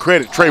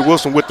credit Trey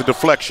Wilson with the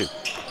deflection.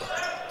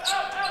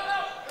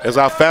 As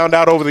I found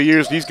out over the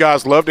years, these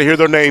guys love to hear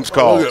their names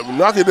called.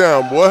 Knock it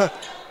down, boy.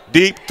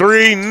 Deep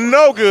three,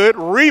 no good.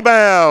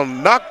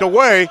 Rebound, knocked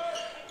away.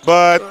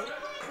 But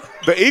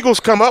the Eagles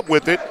come up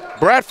with it.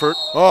 Bradford.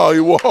 Oh, he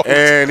walked.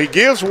 And he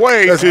gives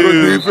way That's to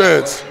good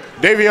defense.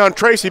 Davion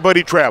Tracy, but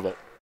he traveled.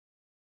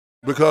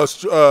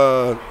 Because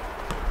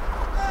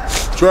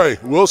Trey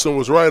Wilson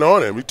was right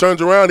on him. He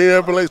turns around, he had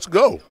a place to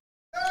go.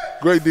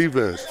 Great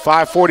defense.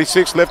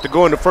 5:46 left to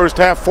go in the first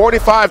half.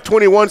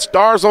 45-21,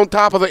 Stars on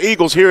top of the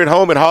Eagles here at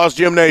home at Haas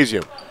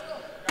Gymnasium.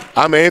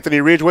 I'm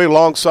Anthony Ridgway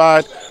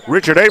alongside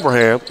Richard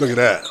Abraham. Look at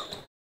that.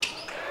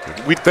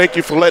 We thank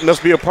you for letting us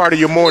be a part of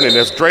your morning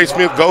as Dre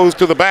Smith goes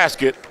to the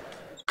basket.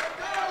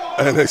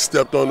 And they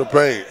stepped on the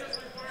paint.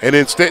 And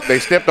instead they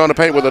stepped on the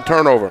paint with a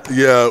turnover.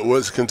 Yeah, it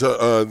was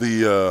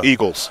the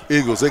Eagles.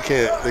 Eagles, they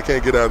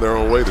can't get out of their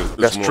own way this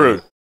That's morning.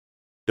 true.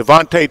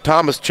 Devontae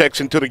Thomas checks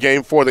into the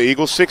game for the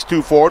Eagles,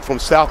 6'2" forward from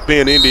South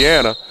Bend,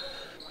 Indiana,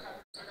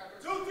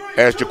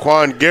 as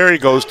Jaquan Gary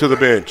goes to the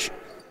bench.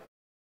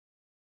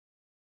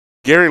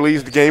 Gary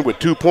leads the game with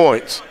 2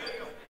 points.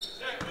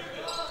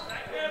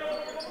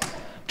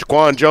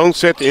 Jaquan Jones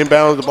set to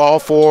inbound the ball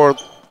for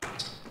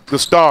the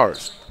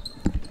Stars.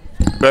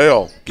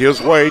 Bell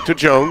gives way to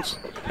Jones,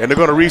 and they're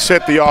going to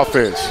reset the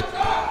offense.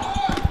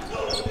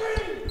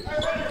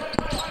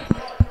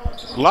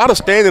 A lot of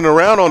standing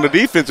around on the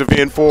defensive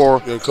end for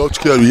Coach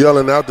kept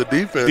yelling out the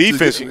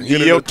defense.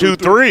 He yelled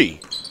 2-3.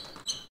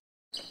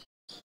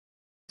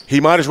 He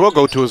might as well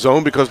go to his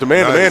zone because the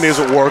man-to-man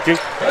isn't working.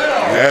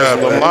 As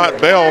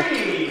Lamont Bell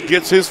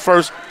gets his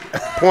first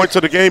points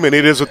of the game, and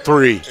it is a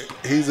 3.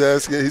 He's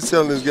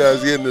telling his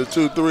guys getting the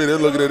 2-3. They're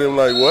looking at him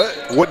like,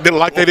 what?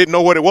 Like they didn't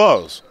know what it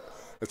was.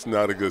 That's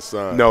not a good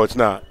sign. No, it's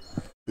not.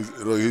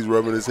 He's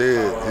rubbing his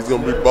head. He's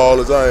going to be bald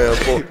as I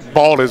am.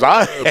 Bald as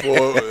I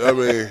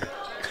am.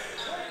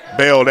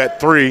 Bell, that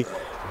 3,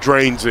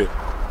 drains it.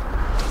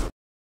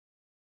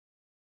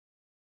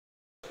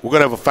 We're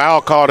going to have a foul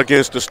called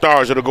against the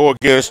Stars. It'll go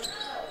against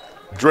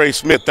Dre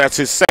Smith. That's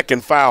his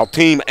second foul,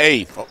 team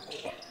 8th.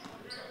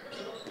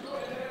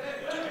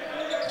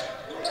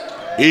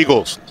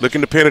 Eagles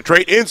looking to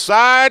penetrate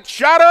inside.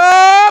 Shot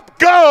up.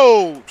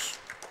 Goes.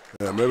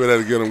 Yeah, maybe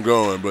that'll get them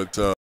going, but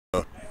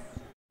I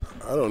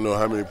don't know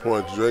how many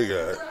points Dre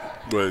got.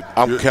 But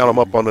I'll count them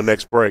up on the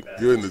next break.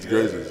 Goodness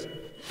gracious.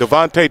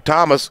 Devontae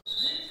Thomas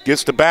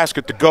gets the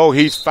basket to go.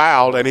 He's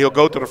fouled, and he'll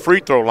go to the free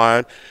throw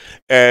line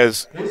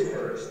as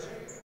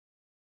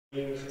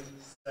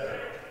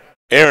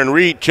Aaron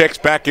Reed checks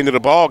back into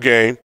the ball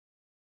game,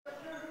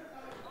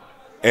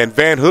 and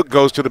Van Hook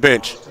goes to the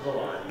bench.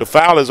 The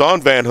foul is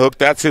on Van Hook.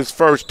 That's his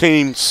first,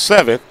 team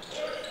 7th,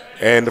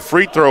 and the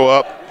free throw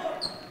up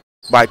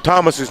by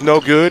Thomas is no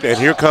good, and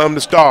here come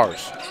the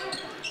Stars.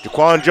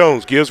 Jaquan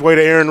Jones gives way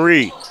to Aaron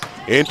Reed.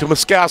 Into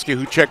Muskowski,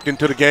 who checked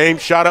into the game.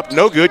 Shot up,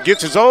 no good.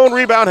 Gets his own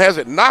rebound, has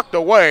it knocked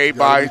away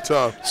by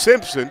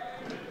Simpson.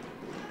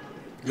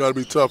 You got to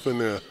be tough in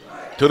there.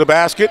 To the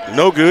basket,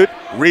 no good.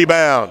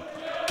 Rebound.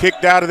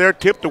 Kicked out of there,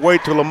 tipped away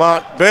to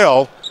Lamont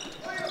Bell.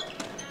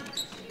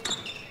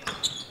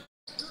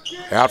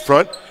 Out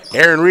front,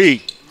 Aaron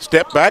Reed.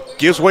 Step back,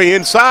 gives way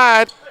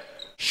inside.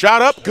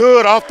 Shot up,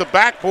 good off the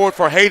backboard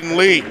for Hayden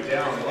Lee.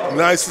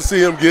 Nice to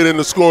see him get in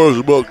the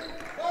scorer's book.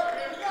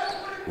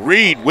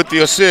 Reed with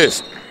the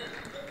assist.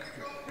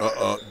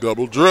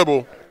 Double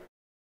dribble.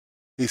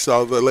 He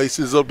saw the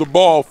laces of the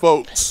ball,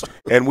 folks.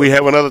 And we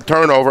have another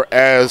turnover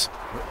as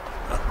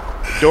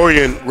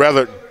Jordan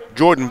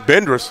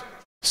Bendress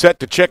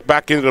set to check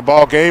back into the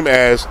ball game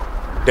as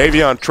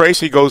Davion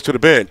Tracy goes to the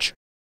bench.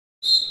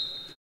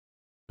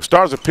 The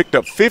Stars have picked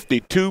up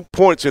 52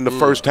 points in the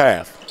first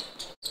half.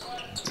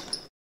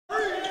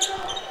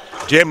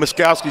 Jed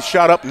Muskowski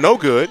shot up, no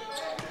good.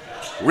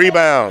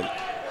 Rebound.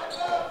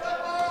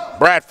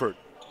 Bradford.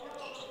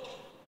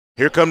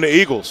 Here come the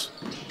Eagles.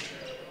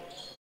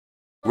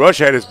 Rush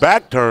had his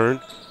back turned,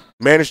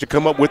 managed to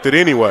come up with it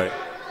anyway.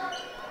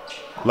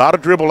 A lot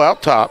of dribble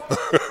out top.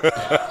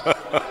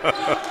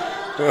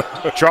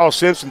 Charles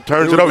Simpson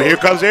turns it over. Here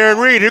comes Aaron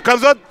Reed. Here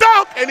comes a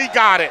dunk, and he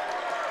got it.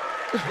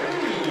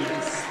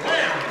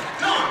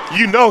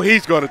 You know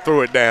he's going to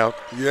throw it down.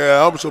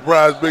 Yeah, I'm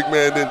surprised big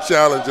man didn't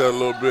challenge that a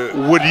little bit.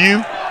 Would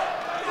you?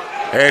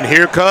 And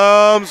here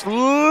comes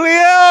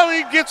Leo.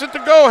 He gets it to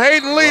go.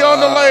 Hayden Lee on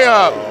the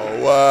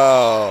layup.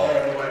 Wow.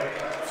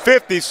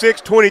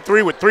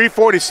 56-23 with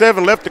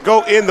 3:47 left to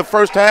go in the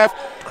first half.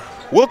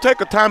 We'll take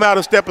a timeout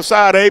and step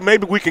aside, Abe.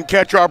 Maybe we can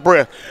catch our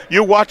breath.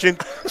 You're watching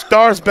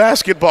Stars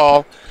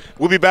basketball.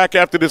 We'll be back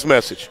after this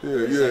message. Yeah.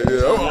 I'm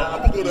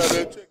going to go down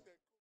there and check that.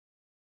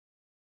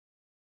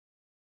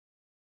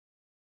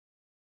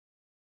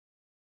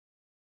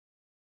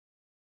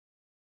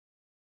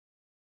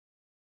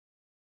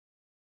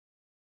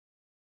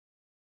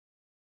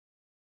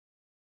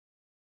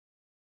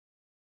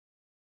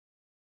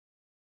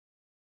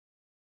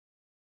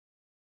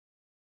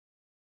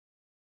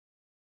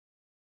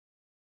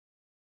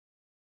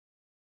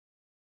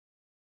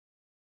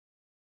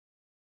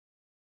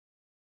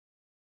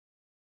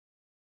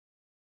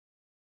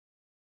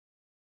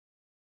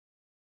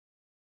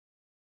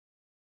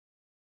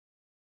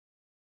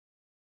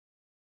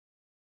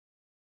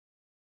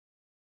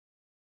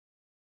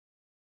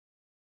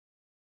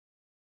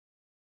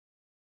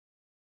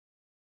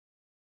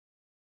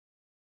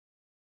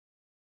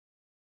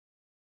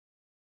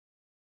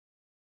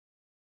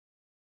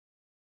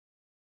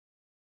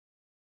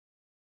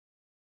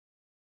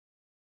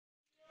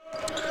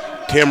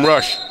 Tim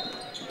Rush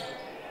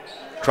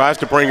tries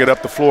to bring it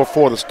up the floor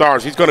for the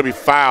Stars. He's going to be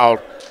fouled.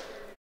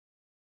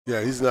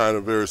 Yeah, he's not a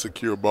very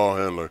secure ball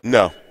handler.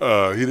 No.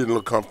 He didn't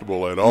look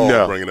comfortable at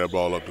all bringing that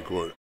ball up the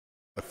court.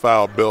 The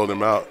foul bailed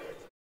him out.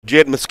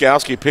 Jed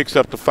Muskowski picks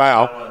up the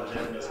foul.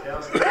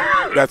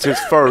 That's his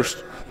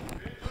first.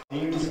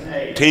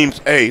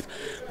 Team's 8th.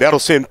 That'll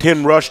send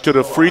Tim Rush to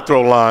the free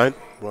throw line.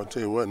 Well, I'll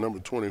tell you what, number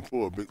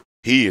 24.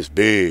 He is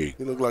big.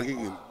 He looked like he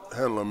can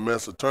handle a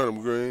mess of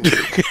turnip greens.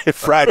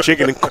 Fried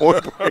chicken and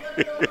cornbread.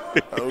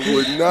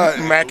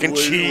 Mac and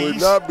cheese.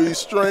 Would not be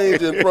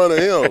strange in front of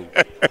him.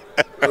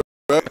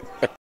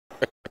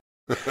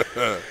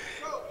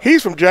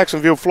 He's from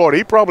Jacksonville, Florida.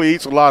 He probably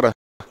eats a lot of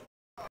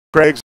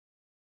Craig's.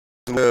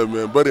 Yeah,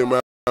 man. Buddy of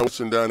mine was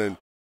down in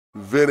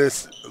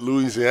Venice,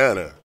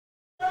 Louisiana.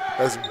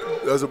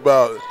 That's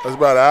about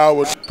an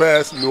hour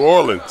past New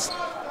Orleans.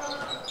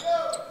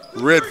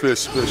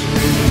 Redfish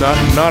fishing.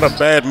 Not a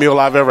bad meal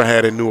I've ever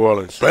had in New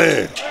Orleans.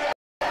 Bang.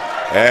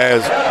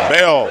 As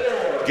Bell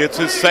gets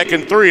his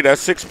second 3.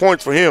 That's 6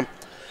 points for him.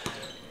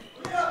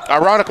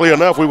 Ironically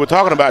enough, we were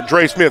talking about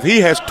Dre Smith.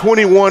 He has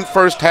 21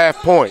 first-half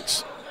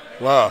points.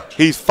 Wow.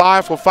 He's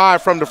 5 for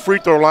 5 from the free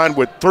throw line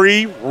with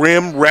 3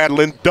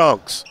 rim-rattling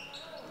dunks.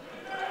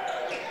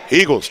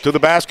 Eagles to the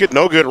basket.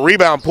 No good.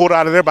 Rebound pulled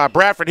out of there by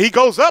Bradford. He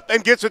goes up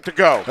and gets it to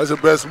go. That's the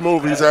best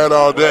move he's had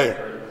all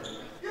day.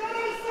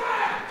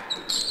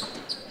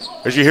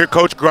 As you hear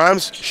Coach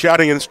Grimes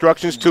shouting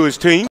instructions to his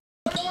team.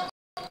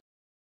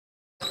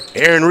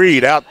 Aaron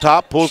Reed out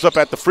top, pulls up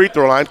at the free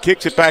throw line,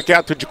 kicks it back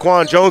out to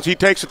Jaquan Jones. He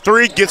takes a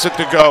 3, gets it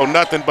to go.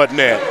 Nothing but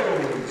net.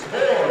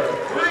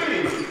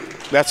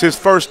 That's his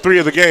first 3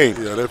 of the game.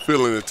 Yeah, they're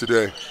feeling it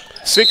today.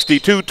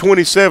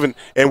 62-27,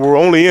 and we're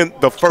only in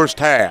the first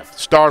half.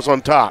 Stars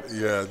on top.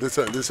 Yeah, this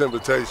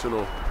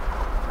invitational,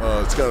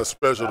 it's kind of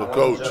special to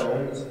coach,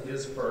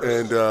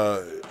 and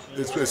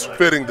it's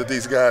fitting that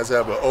these guys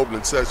have an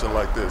opening session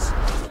like this.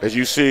 As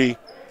you see,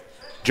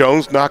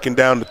 Jones knocking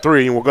down the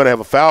three, and we're going to have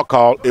a foul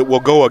call. It will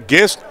go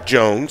against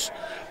Jones.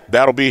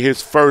 That'll be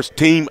his first,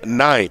 team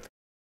 9th.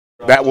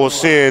 That will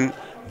send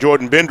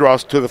Jordan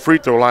Bendros to the free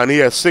throw line. He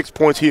has 6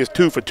 points. He is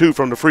 2 for 2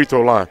 from the free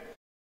throw line.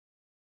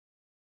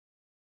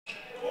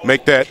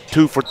 Make that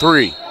 2 for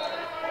 3.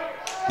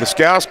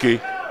 Miskowski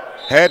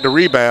had the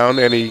rebound,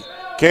 and he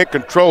can't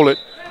control it.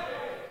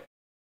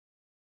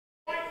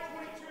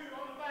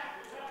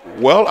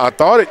 Well, I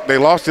thought they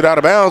lost it out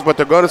of bounds, but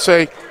they're going to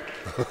say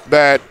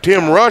that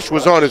Tim Rush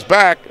was on his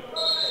back,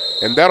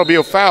 and that'll be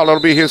a foul.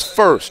 That'll be his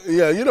first.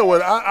 Yeah, you know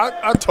what?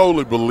 I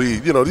totally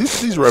believe,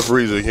 these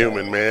referees are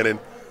human, man. And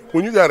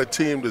when you got a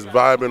team that's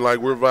vibing like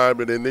we're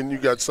vibing, and then you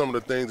got some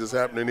of the things that's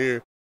happening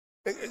here,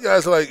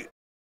 guys like,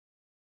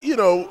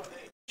 no,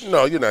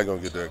 you're not going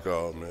to get that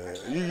call, man.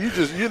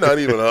 You're not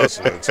even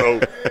hustling.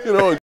 So,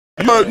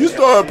 you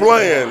start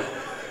playing,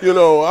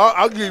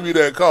 I'll give you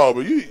that call,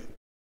 but you.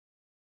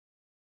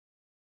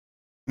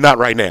 Not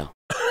right now.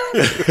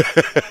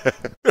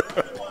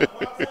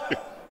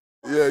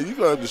 Yeah, you're going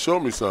to have to show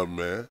me something,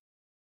 man.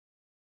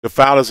 The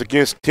foul is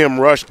against Tim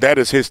Rush. That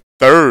is his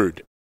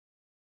third.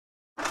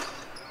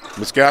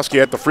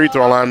 Miskowski at the free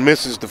throw line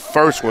misses the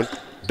first one,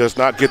 does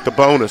not get the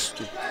bonus.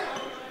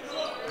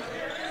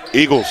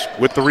 Eagles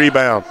with the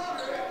rebound.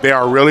 They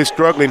are really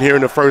struggling here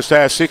in the first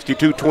half,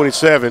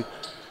 62-27,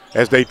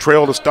 as they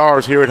trail the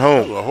Stars here at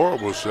home. A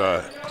horrible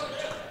shot.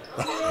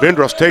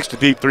 Bendros takes the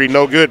deep three,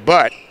 no good,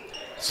 but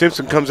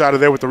Simpson comes out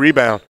of there with the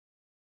rebound.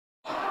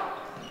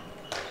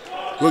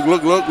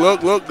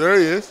 Look, there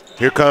he is.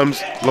 Here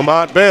comes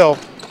Lamont Bell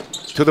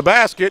to the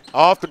basket,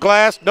 off the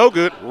glass, no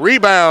good.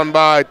 Rebound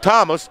by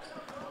Thomas.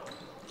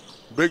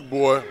 Big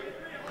boy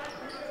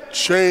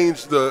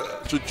changed the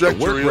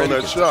trajectory on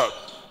that shot.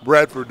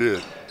 Bradford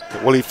did.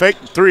 Well, he faked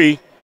the three,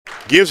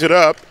 gives it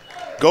up,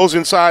 goes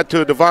inside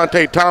to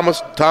Devontae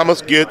Thomas.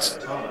 Thomas gets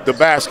the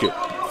basket.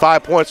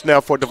 5 points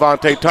now for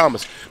Devontae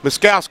Thomas.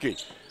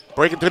 Miskowski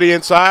breaking to the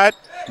inside,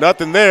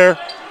 nothing there.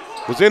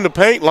 Was in the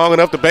paint long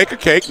enough to bake a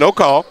cake, no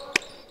call.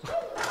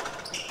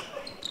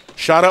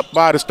 Shot up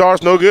by the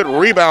Stars, no good.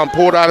 Rebound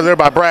pulled out of there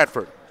by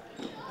Bradford.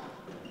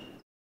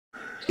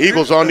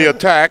 Eagles on the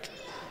attack.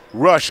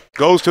 Rush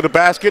goes to the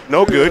basket,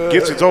 no good.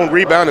 Gets his own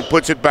rebound and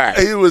puts it back.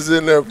 He was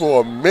in there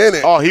for a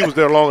minute. Oh, he was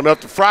there long enough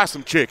to fry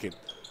some chicken.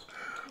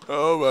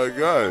 Oh, my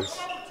gosh.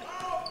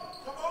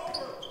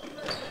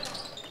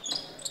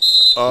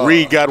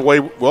 Reed got away.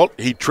 Well,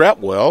 he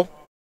trapped well.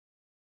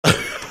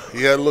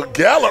 He had a little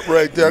gallop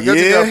right there. I guess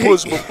he got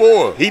pushed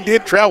before. He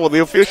did travel. The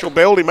official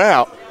bailed him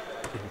out.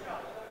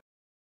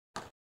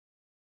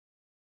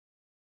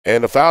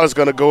 And the foul is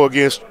going to go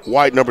against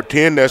White, number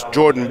 10. That's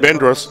Jordan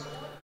Bendros.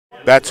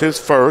 That's his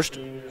first,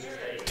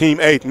 team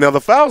 8th. Now, the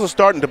fouls are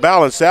starting to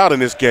balance out in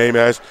this game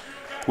as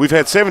we've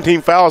had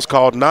 17 fouls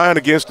called, 9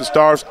 against the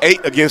Stars, 8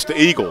 against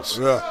the Eagles.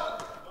 Yeah.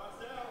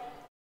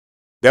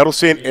 That'll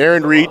send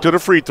Aaron Reed to the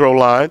free throw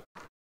line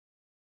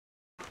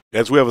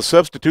as we have a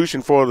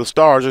substitution for the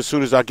Stars as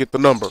soon as I get the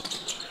number.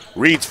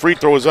 Reed's free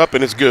throw is up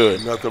and it's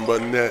good. Nothing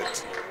but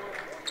net.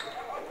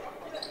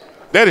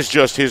 That is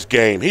just his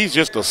game. He's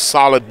just a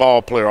solid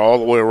ball player all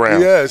the way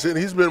around. Yes, and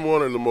he's been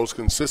one of the most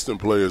consistent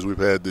players we've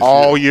had this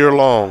all year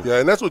long. Yeah,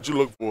 and that's what you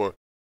look for,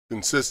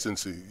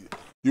 consistency.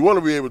 You want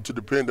to be able to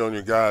depend on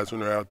your guys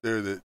when they're out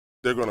there that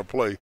they're going to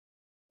play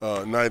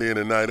night in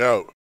and night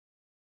out.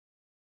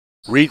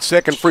 Reed's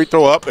second free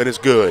throw up, and it's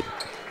good.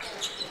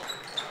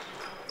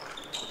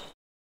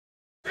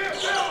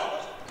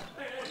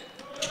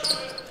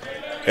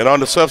 And on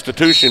the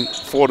substitution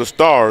for the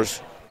Stars,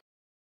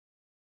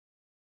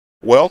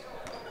 well,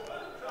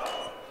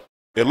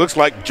 it looks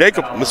like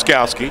Jacob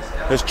Miskowski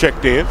has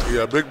checked in.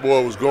 Yeah, big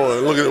boy was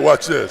going. Look at it.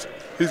 Watch this.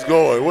 He's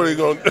going. What are you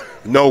going to do?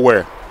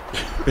 Nowhere.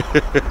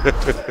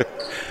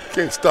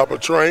 Can't stop a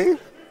train.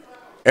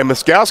 And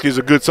Miskowski's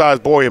a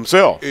good-sized boy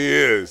himself. He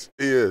is.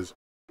 He is.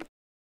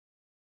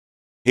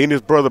 He and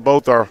his brother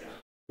both are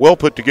well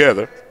put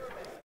together.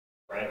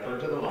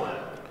 Bradford to the line.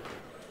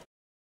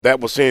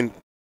 That will send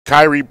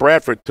Kyrie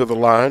Bradford to the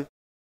line.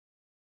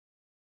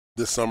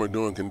 This summer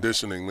doing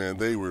conditioning, man,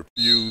 they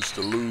refuse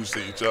to lose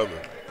to each other.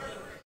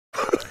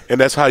 And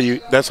that's how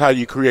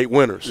you create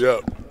winners.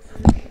 Yep.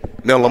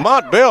 Now,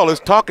 Lamont Bell is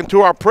talking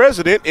to our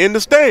president in the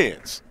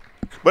stands.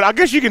 But I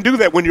guess you can do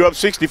that when you're up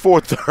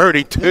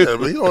 64-32. Yeah,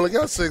 but he only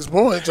got 6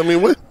 points. I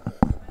mean, what?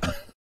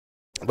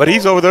 But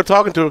he's over there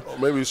talking to –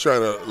 maybe he's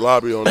trying to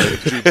lobby on the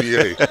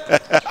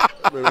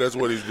GPA. Maybe that's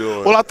what he's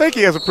doing. Well, I think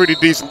he has a pretty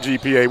decent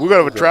GPA. We're going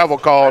to have a travel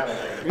call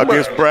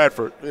against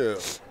Bradford. Yeah.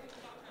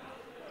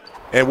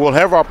 And we'll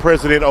have our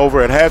president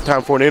over at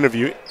halftime for an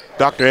interview,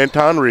 Dr.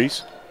 Anton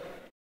Reese,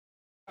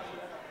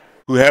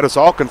 who had us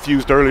all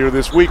confused earlier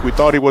this week. We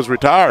thought he was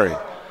retiring.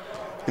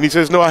 And he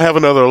says, no, I have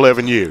another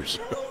 11 years.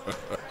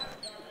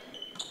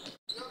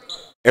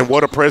 And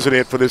what a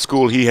president for this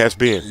school he has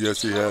been.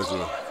 Yes, he has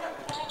been.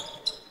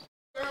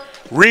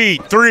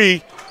 Reed,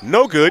 three,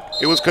 no good.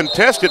 It was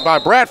contested by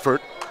Bradford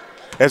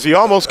as he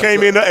almost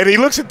came in, and he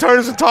looks and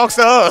turns and talks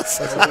to us.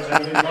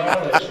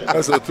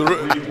 That's a three.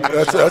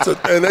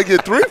 And they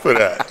get 3 for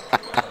that.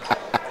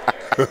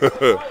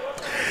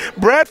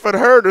 Bradford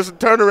heard us and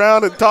turned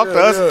around and talked to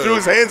us and threw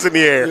his hands in the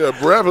air. Yeah,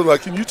 Bradford's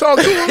like, can you talk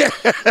to him?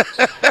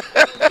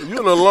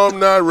 You're an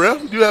alumni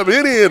ref. Do you have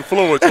any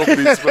influence over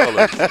these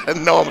fellas?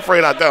 No, I'm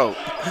afraid I don't.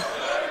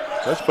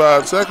 That's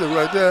 5 seconds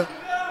right there.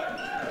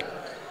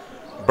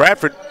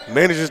 Bradford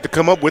manages to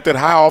come up with it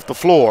high off the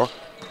floor.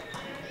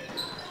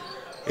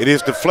 It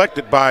is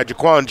deflected by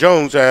Jaquan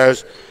Jones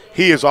as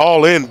he is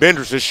all in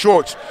Benders'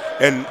 shorts,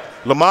 and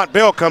Lamont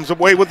Bell comes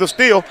away with the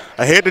steal.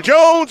 Ahead to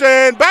Jones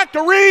and back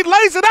to Reed,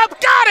 lays it up,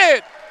 got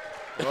it!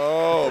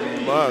 Oh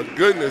my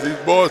goodness, these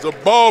boys are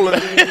balling.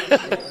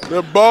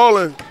 They're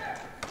balling.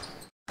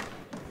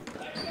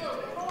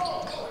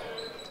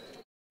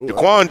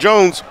 Jaquan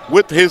Jones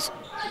with his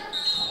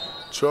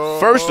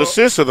first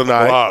assist of the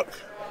night. Block.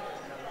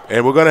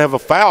 And we're going to have a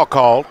foul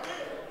called.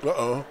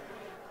 Uh-oh.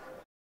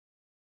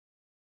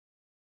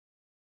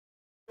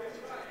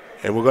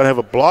 And we're going to have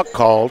a block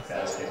called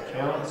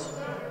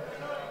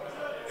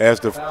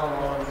as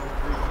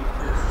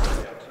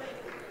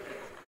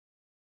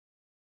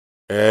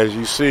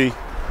you see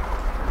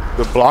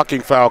the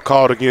blocking foul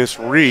called against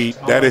Reed.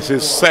 That is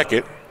his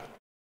second.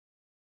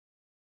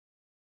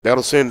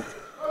 That'll send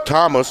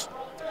Thomas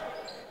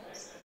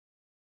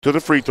to the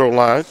free throw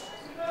line.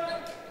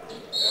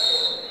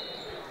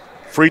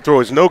 Free throw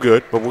is no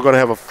good, but we're going to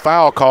have a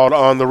foul called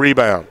on the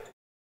rebound.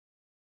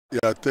 Yeah,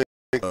 I think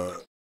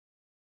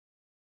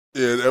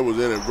that was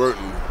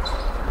inadvertent.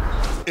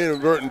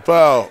 Inadvertent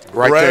foul.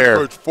 Right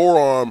Bradford's there.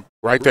 Forearm.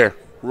 Right there.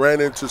 Ran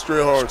into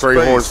Strayhorn's face.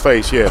 Strayhorn's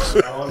face, yes.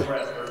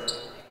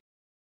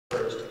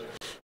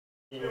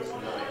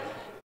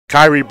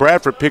 Kyrie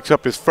Bradford picks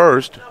up his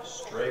first.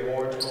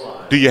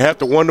 Do you have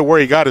to wonder where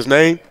he got his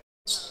name?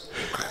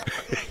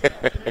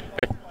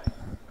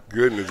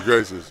 Goodness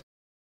gracious.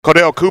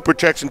 Cordell Cooper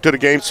checks into the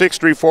game,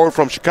 6'3" forward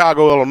from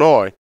Chicago,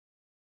 Illinois.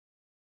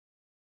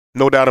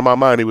 No doubt in my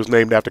mind he was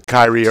named after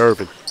Kyrie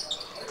Irving.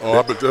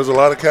 Oh, but there's a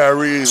lot of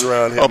Kyries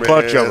around here, A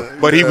bunch of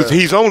them. But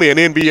he's only an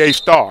NBA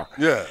star.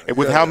 Yeah. And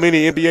with how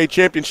many NBA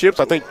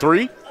championships? I think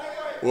 3?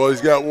 Well, he's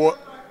got one.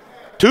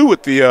 2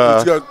 with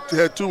the he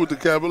had 2 with the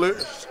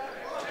Cavaliers.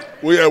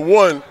 We had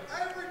 1.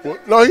 Well,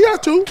 no, he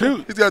got 2.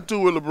 2. He's got 2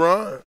 with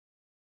LeBron.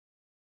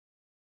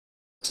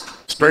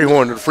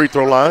 Strayhorn to the free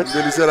throw line.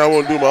 Then he said, I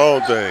want to do my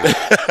own thing.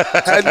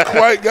 Hadn't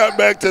quite got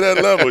back to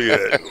that level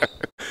yet.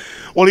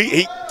 Well,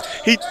 he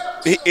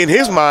in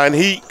his mind,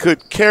 he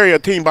could carry a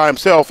team by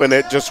himself, and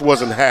it just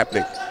wasn't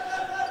happening.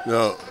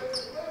 No.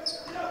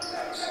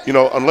 You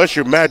know, unless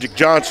you're Magic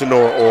Johnson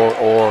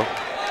or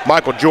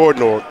Michael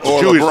Jordan or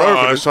Julius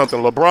Irving or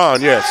something. LeBron,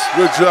 yes.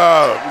 Good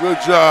job.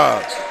 Good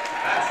job.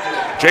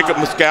 Jacob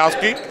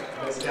Muskowski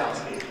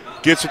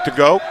gets it to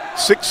go.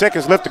 6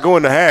 seconds left to go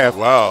in the half.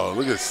 Wow,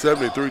 look at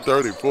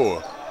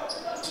 73-34.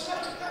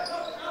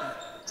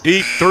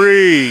 Deep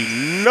three,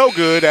 no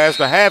good as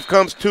the half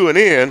comes to an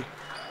end.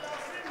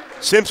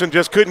 Simpson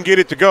just couldn't get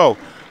it to go.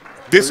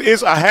 This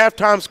is a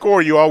halftime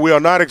score, you all. We are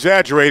not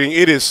exaggerating.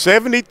 It is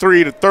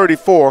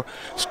 73-34.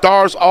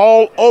 Stars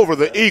all over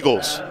the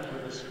Eagles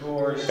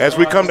as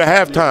we come to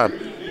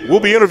halftime. We'll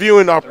be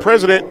interviewing our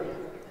president,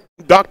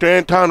 Dr.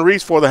 Anton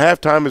Reese, for the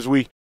halftime. As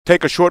we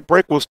take a short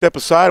break, we'll step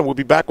aside and we'll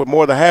be back with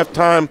more of the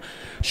halftime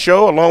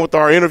show along with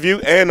our interview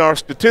and our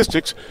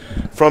statistics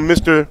from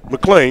Mr.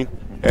 McLean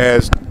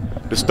as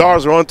the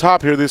Stars are on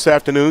top here this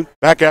afternoon.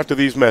 Back after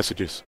these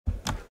messages.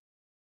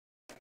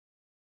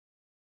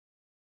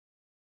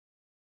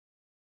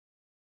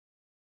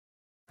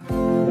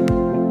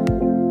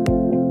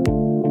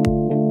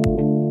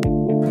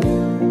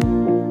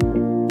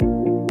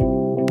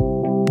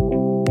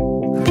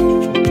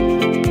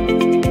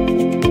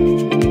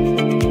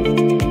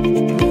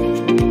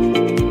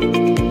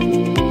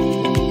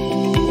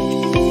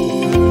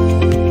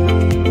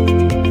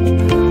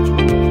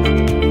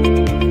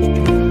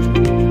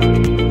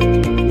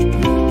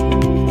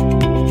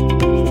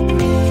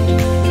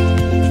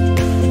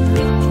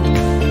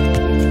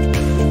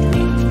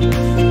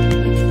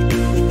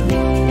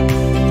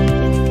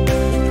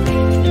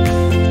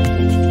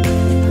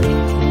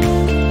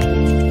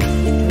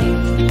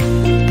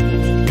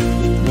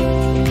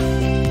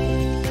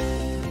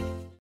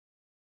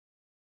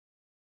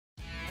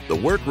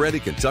 Work Ready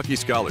Kentucky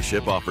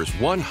Scholarship offers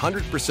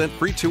 100%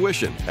 free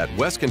tuition at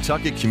West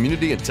Kentucky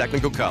Community and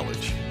Technical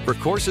College for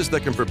courses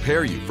that can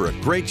prepare you for a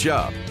great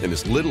job in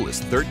as little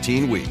as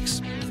 13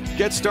 weeks.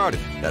 Get started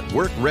at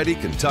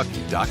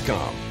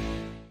workreadykentucky.com.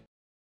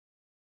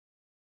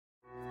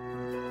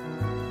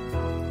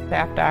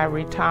 After I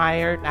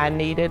retired, I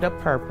needed a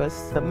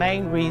purpose. The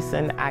main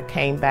reason I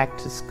came back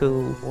to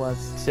school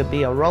was to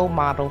be a role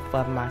model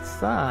for my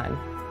son.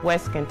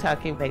 West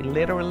Kentucky, they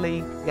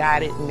literally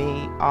guided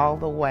me all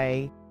the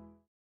way.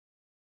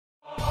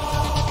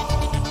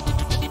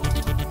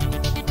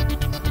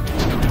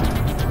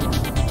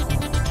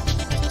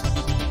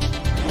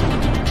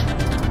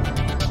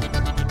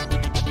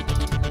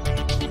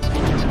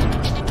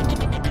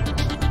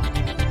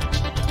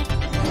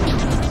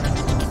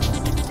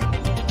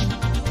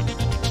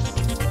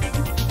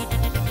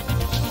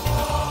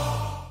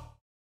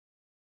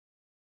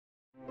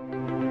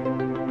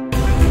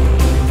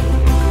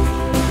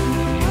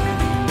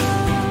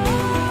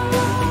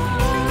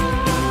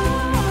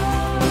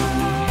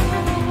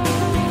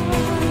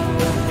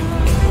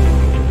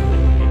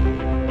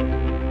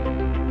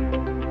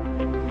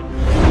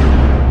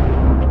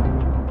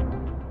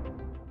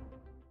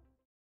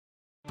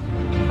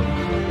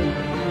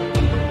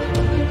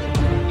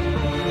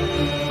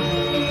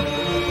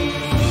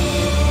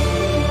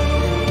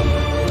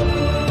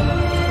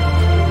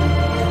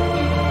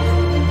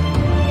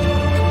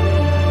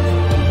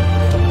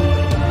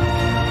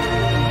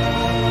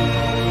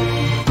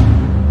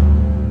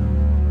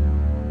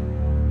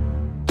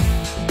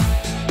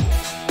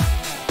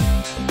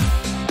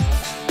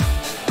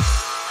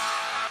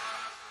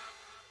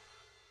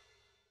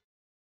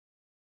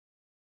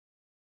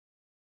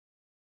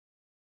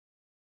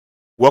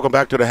 Welcome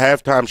back to the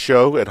halftime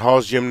show at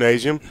Hall's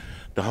Gymnasium,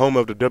 the home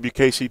of the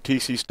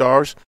WKCTC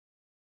Stars.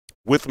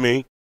 With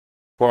me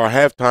for our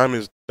halftime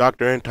is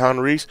Dr. Anton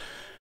Reese,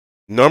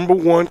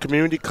 #1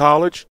 community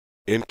college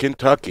in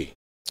Kentucky.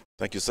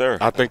 Thank you, sir.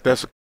 I think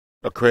that's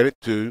a credit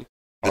to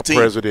our team,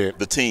 president.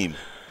 The team.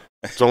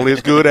 It's only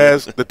as good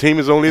as the team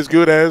is only as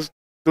good as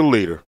the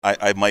leader.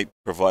 I might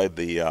provide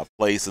the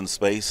place and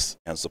space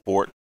and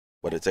support,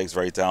 but it takes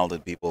very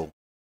talented people,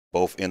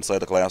 both inside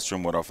the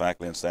classroom with our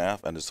faculty and staff,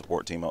 and the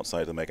support team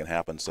outside to make it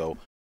happen. So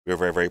we're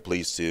very, very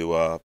pleased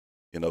to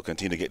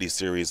continue to get these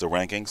series of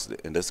rankings.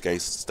 In this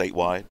case,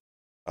 statewide.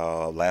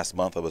 Last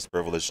month, I was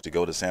privileged to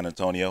go to San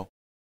Antonio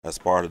as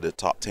part of the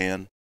top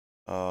 10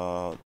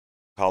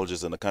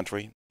 colleges in the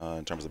country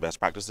in terms of best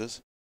practices,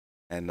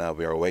 and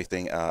we are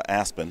awaiting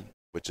Aspen,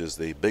 which is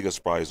the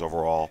biggest prize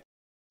overall.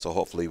 So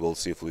hopefully we'll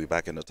see if we'll be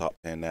back in the top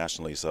 10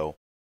 nationally. So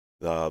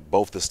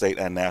both the state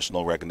and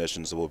national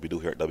recognitions of what we do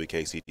here at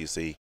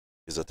WKCTC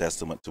is a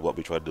testament to what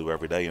we try to do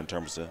every day in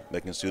terms of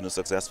making students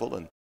successful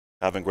and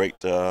having great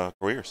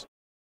careers.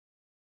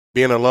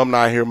 Being an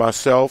alumni here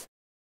myself,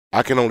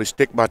 I can only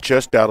stick my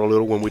chest out a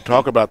little when we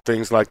talk about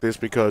things like this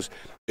because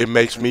it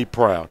makes me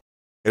proud.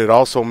 And it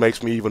also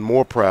makes me even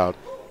more proud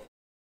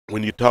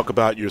when you talk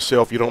about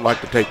yourself. You don't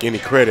like to take any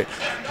credit,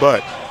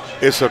 but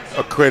it's a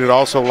credit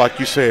also, like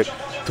you said,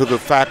 to the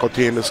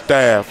faculty and the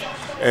staff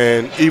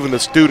and even the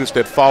students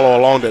that follow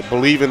along that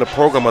believe in the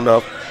program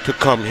enough to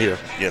come here.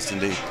 Yes,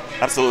 indeed.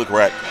 Absolutely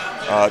correct.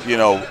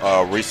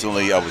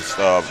 Recently I was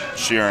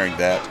sharing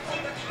that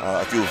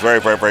I feel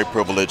very, very, very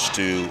privileged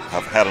to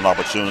have had an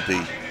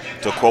opportunity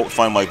to, quote,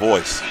 find my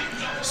voice.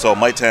 So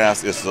my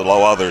task is to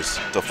allow others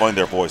to find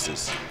their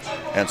voices.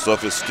 And so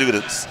if it's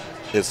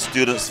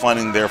students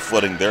finding their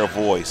footing, their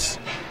voice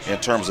in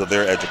terms of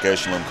their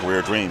educational and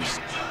career dreams.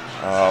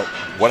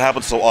 What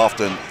happens so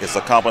often is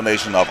a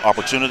combination of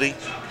opportunity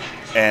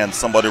and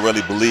somebody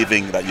really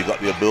believing that you've got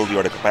the ability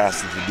or the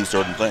capacity to do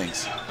certain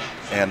things.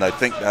 And I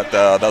think that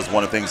that's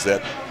one of the things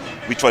that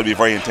we try to be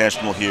very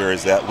intentional here,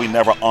 is that we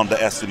never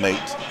underestimate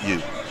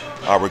you,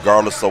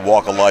 regardless of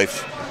walk of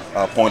life,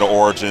 point of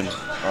origin,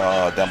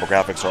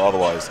 demographics or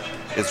otherwise.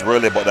 It's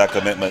really about that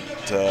commitment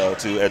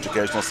to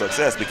educational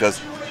success, because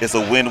it's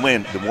a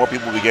win-win. The more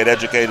people we get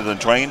educated and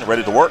trained,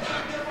 ready to work,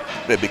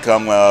 they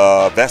become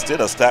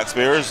vested as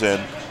taxpayers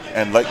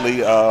and likely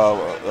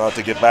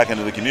to get back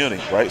into the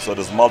community, right? So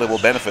there's multiple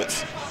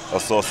benefits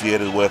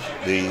associated with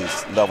the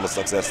level of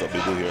success that we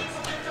do here.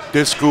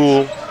 This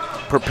school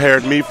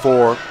prepared me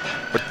for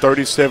a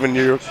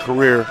 37-year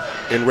career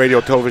in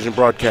radio, television,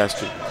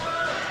 broadcasting.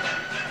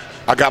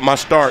 I got my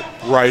start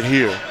right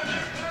here.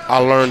 I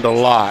learned a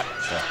lot,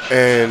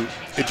 and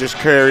it just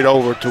carried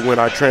over to when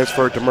I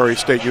transferred to Murray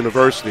State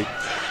University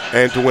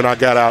and to when I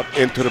got out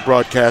into the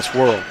broadcast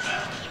world.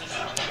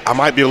 I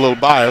might be a little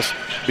biased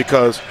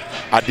because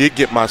I did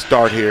get my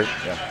start here,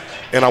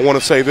 and I want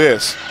to say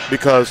this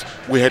because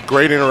we had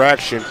great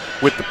interaction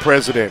with the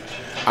president.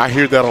 I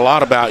hear that a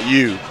lot about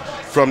you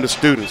from the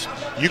students.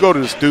 You go to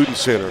the student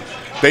center,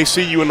 they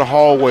see you in the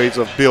hallways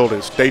of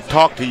buildings, they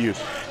talk to you,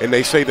 and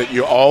they say that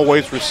you're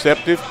always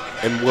receptive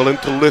and willing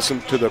to listen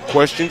to the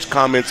questions,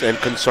 comments, and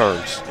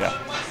concerns. Yeah.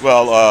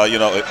 Well,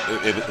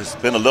 it's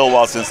been a little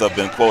while since I've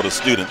been, quote, a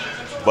student,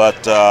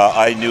 but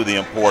I knew the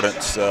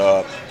importance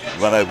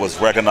when I was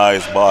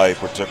recognized by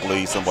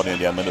particularly somebody in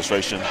the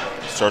administration.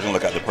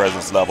 Certainly at the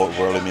president's level, it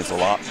really means a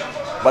lot.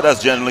 But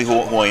that's generally who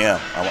I am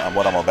and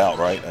what I'm about,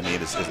 right? I mean,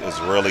 it's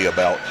really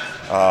about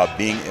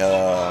being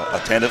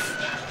attentive,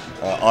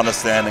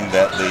 understanding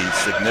that the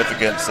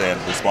significance and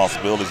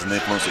responsibilities and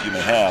influence that you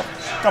may have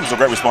comes with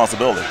great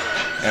responsibility.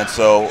 And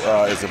so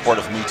it's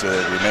important for me to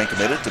remain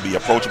committed, to be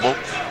approachable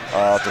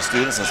to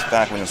students and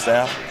faculty and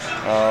staff,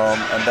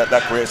 and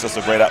that creates just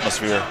a great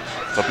atmosphere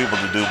for people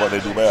to do what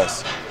they do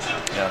best.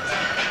 Yeah.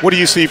 What do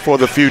you see for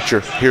the future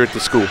here at the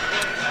school?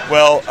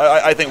 Well,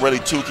 I think really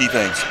two key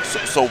things.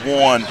 So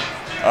one,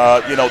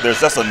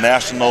 there's just a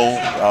national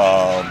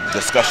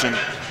discussion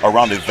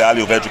around the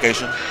value of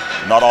education.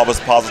 Not always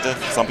positive.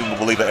 Some people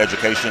believe that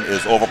education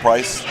is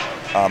overpriced,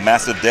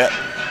 massive debt.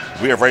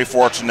 We are very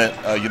fortunate.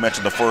 You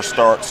mentioned the first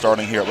start,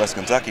 starting here at West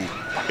Kentucky.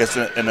 It's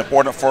an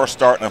important first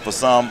start, and for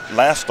some,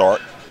 last start,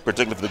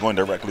 particularly if they're going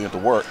directly into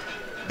work.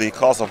 The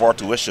cost of our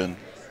tuition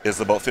is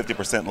about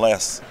 50%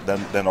 less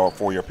than our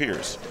four-year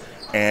peers,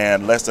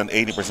 and less than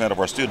 80% of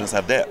our students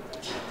have debt.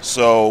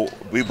 So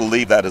we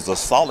believe that is a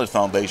solid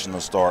foundation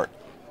to start,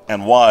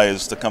 and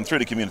wise to come through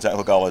the community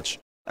technical college,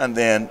 and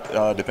then,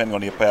 depending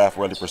on your path,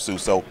 really pursue.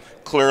 So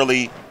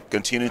clearly,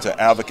 continue to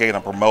advocate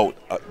and promote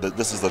that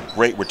this is a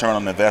great return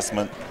on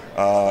investment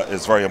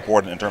is very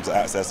important in terms of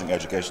accessing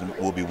education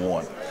will be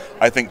one.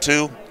 I think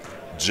two,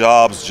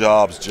 jobs.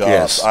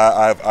 Yes.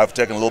 I've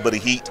taken a little bit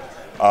of heat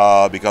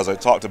because I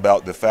talked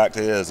about the fact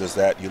is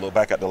that you look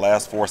back at the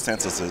last 4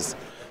 censuses,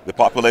 the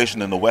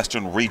population in the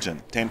western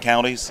region, 10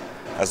 counties,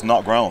 has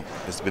not grown.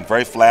 It's been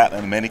very flat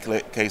and in many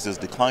cases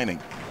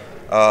declining.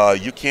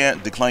 You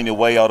can't decline your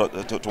way out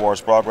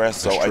towards progress,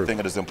 so I think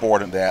it is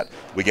important that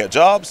we get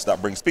jobs.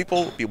 That brings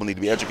people. People need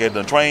to be educated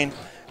and trained,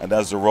 and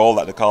that's the role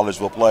that the college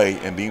will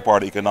play in being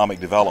part of economic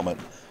development.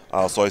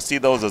 So I see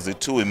those as the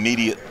two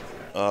immediate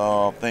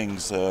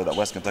things that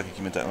West Kentucky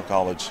Community Technical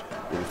College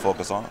will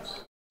focus on.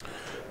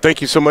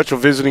 Thank you so much for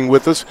visiting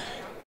with us.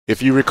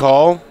 If you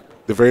recall,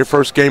 the very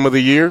first game of the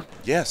year,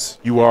 Yes.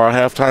 you are our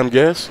halftime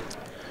guest.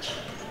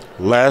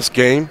 Last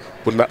game,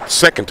 well, not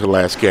second to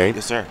last game,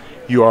 Yes, sir.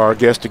 you are our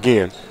guest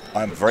again.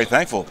 I'm very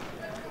thankful,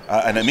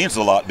 and it means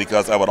a lot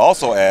because I would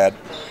also add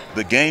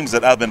the games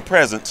that I've been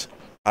present,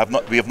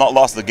 we have not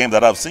lost the game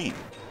that I've seen.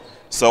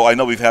 So I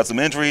know we've had some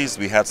injuries,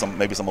 we had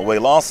maybe some away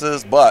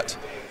losses, but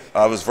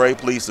I was very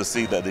pleased to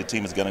see that the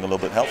team is getting a little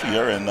bit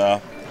healthier,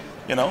 and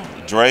you know,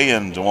 Dre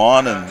and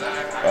Juwan, and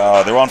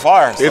they're on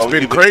fire. It's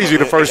been crazy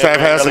the first half,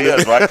 hasn't it?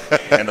 Is, right?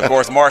 And of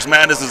course, March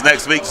Madness is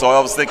next week, so I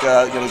always think you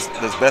know,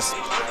 it's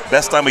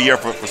best time of year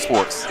for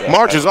sports.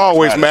 March is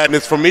always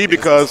madness for me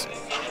because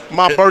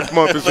my birth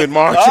month is in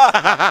March.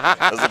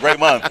 That's a great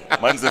month.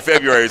 Mine's in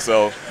February,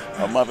 so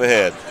a month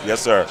ahead.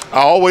 Yes, sir.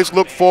 I always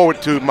look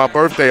forward to my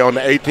birthday on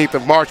the 18th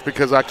of March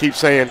because I keep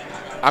saying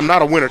I'm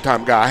not a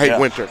wintertime guy. I hate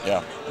winter.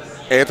 Yeah.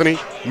 Anthony,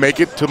 make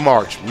it to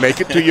March.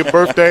 Make it to your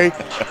birthday.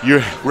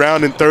 You're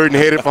rounding third and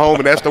headed for home,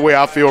 and that's the way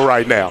I feel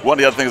right now. One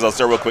of the other things I'll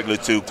say real quickly,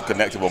 too, to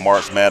connect with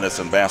March Madness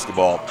and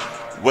basketball,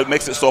 what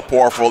makes it so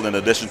powerful, in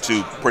addition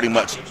to pretty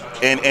much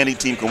any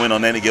team can win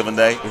on any given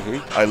day,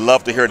 I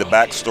love to hear the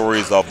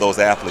backstories of those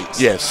athletes.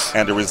 Yes.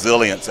 And the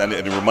resilience. And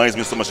it reminds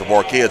me so much of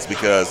our kids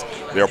because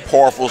they're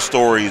powerful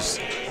stories,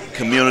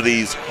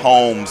 communities,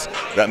 homes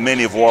that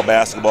many of our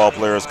basketball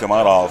players come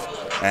out of.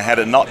 And had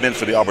it not been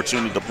for the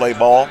opportunity to play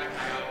ball,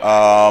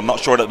 I'm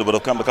not sure that they would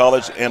have come to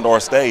college and or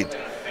stayed.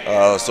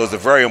 So it's a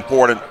very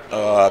important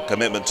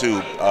commitment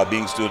to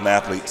being student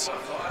athletes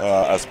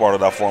as part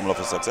of that formula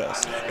for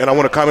success. And I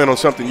want to comment on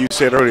something you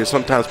said earlier.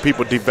 Sometimes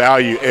people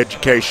devalue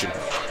education.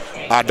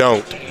 I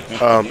don't.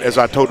 As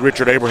I told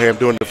Richard Abraham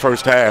during the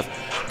first half,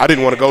 I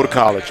didn't want to go to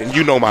college, and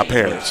you know my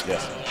parents.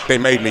 Yes. They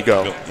made me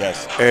go.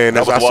 Yes. And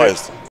that as was I wise.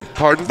 said,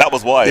 pardon? That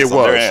was wise. It on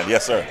was. Their end.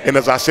 Yes, sir. And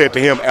as I said to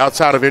him,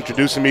 outside of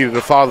introducing me to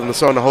the Father and the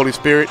Son and the Holy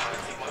Spirit,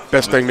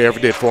 best thing they ever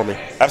did for me.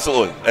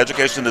 Absolutely.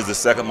 Education is the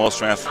second most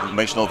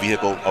transformational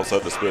vehicle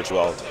outside of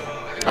spirituality.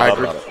 I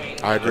agree.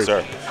 I agree. Yes,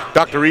 sir.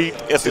 Dr. Reed.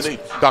 Yes, indeed.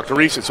 Dr.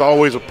 Reese, it's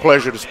always a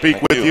pleasure to speak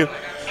with you.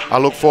 I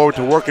look forward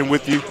to working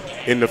with you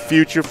in the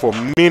future for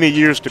many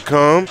years to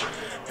come.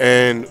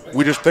 And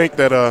we just think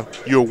that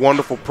you're a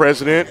wonderful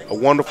president, a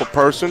wonderful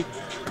person.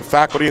 The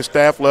faculty and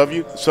staff love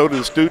you. So do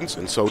the students,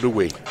 and so do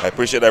we. I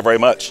appreciate that very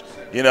much.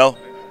 You know,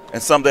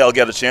 and someday I'll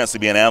get a chance to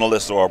be an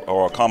analyst or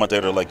a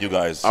commentator like you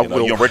guys. You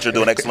know, you and Richard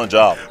do an excellent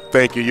job.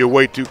 Thank you. You're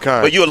way too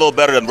kind. But you're a little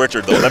better than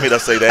Richard, though. Let me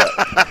just say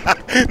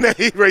that. Now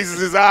he raises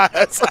his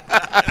eyes.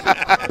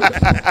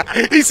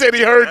 He said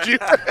he heard you.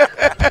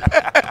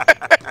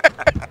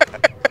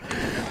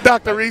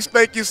 Dr. Reese,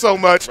 thank you so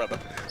much.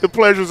 The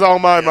pleasure's all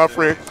mine, my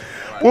friend.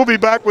 We'll be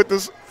back with the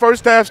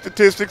first half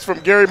statistics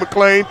from Gary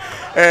McLean,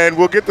 and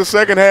we'll get the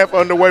second half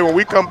underway when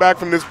we come back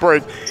from this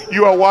break.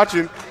 You are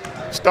watching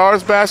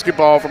Stars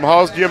Basketball from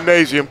Hall's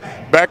Gymnasium.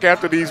 Back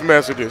after these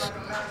messages.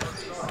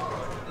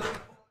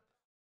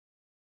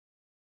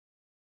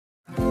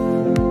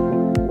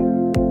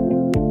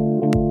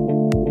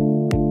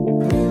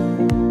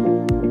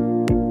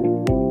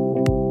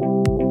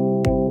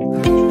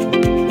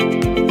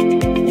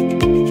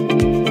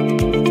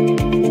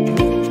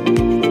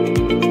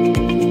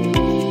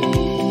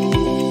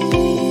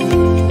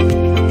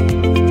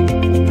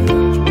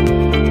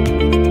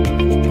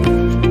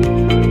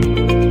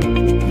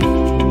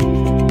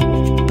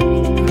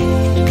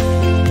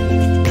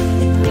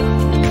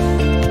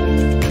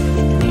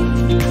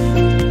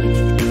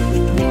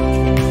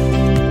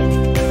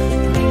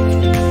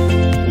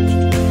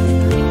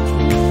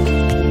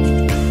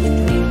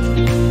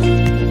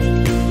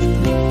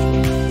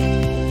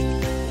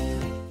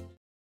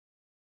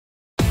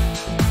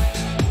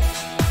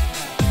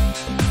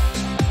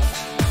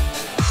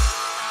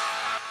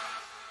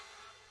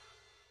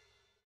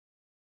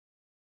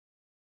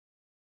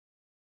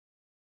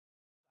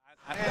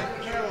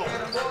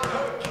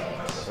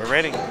 We're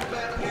ready.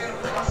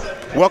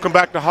 Welcome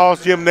back to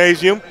Hall's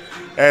Gymnasium.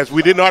 As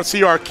we did not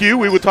see our cue,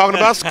 we were talking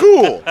about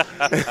school.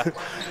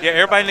 Yeah,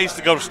 everybody needs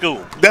to go to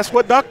school. That's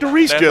what Dr.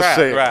 Reese just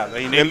said.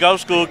 Right. You need to go to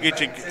school,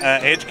 get your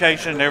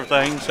education and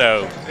everything.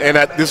 So. And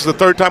this is the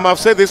third time I've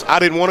said this. I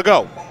didn't want to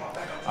go.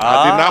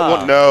 I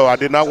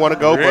did not want to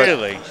go.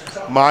 Really?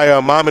 But my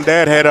mom and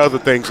dad had other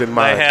things in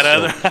mind.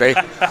 They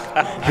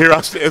had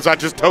as I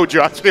just told you,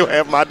 I still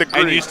have my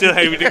degree. And you still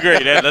have your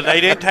degree.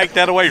 They didn't take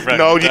that away from you.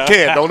 No, you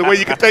can't. The only way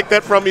you can take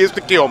that from me is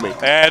to kill me.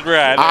 That's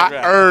right.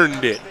 I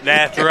earned it.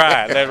 That's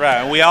right. That's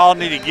right. And we all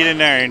need to get in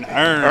there and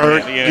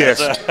earn it. Yes.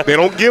 They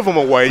don't give them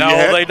away.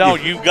 No, they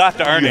don't. You've got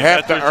to earn it. You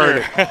have to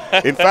earn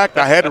it. In fact,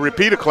 I had to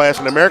repeat a class,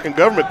 an American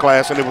government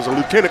class, and it was a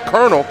lieutenant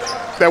colonel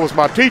that was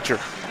my teacher.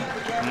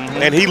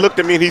 And he looked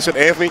at me and he said,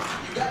 Anthony,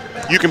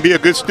 you can be a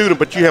good student,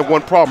 but you have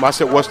one problem. I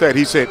said, what's that?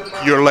 He said,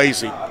 you're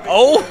lazy.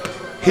 Oh.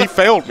 He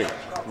failed me.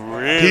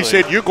 Really? He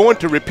said, you're going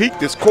to repeat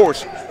this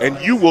course, and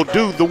you will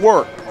do the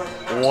work.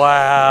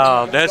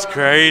 Wow, that's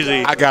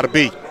crazy. I got a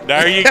B.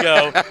 There you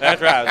go.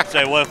 That's right.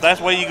 Say, well, if that's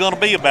the way you're going to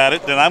be about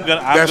it, then I'm going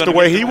to. That's the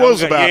way he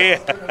was about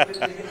it.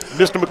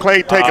 Mr.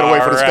 McClain, take it away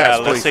for the stats,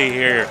 please. Let's see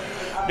here.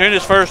 During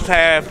this first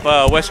half,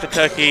 West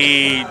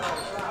Kentucky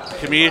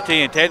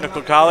Community and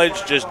Technical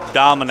College just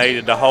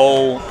dominated the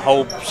whole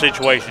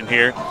situation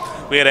here.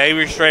 We had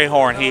Avery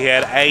Strayhorn. He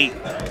had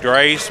 8.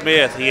 Dre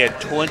Smith, he had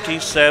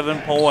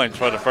 27 points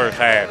for the first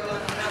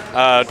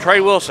half. Trey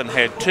Wilson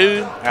had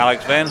 2.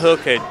 Alex Van Hook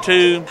had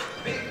 2.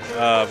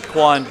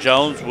 Quan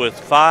Jones with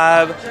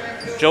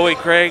 5. Joey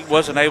Craig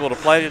wasn't able to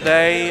play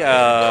today.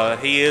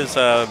 He is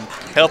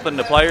helping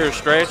the players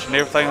stretch and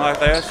everything like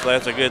that, so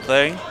that's a good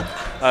thing.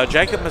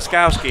 Jacob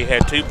Miskowski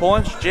had 2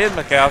 points. Jed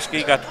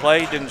Miskowski got to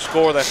play, didn't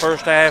score that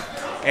first half.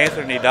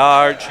 Anthony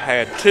Dodge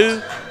had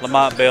 2.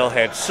 Lamont Bell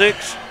had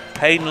 6.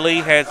 Hayden Lee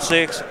had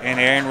 6. And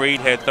Aaron Reed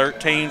had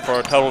 13 for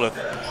a total of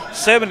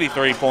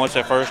 73 points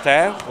that first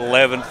half.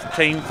 11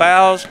 team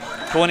fouls,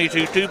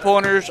 22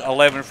 two-pointers,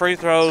 11 free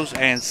throws,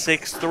 and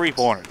 6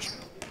 three-pointers.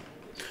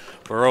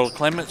 For Earl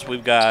Clements,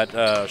 we've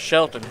got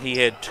Shelton. He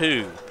had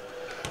 2.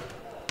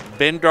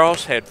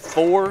 Bendross had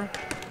 4.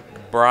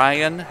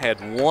 Bryan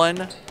had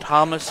 1.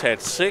 Thomas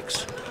had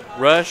 6.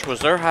 Rush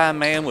was their high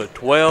man with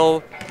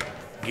 12.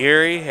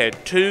 Gary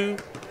had 2.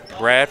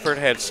 Bradford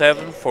had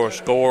 7 for a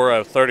score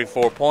of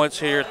 34 points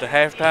here at the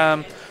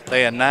halftime.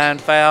 They had 9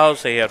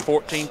 fouls. They had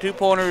 14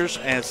 two-pointers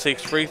and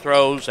 6 free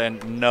throws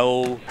and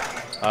no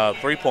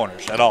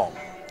three-pointers at all.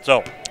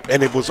 So,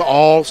 and it was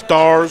all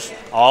stars?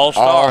 All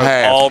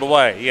stars, all the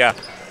way, yeah.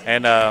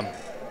 And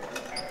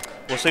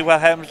we'll see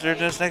what happens during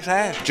this next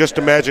half. Just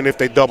imagine if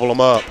they double them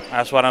up.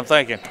 That's what I'm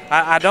thinking.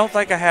 I don't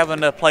think I have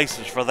enough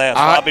places for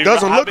that. So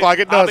doesn't look like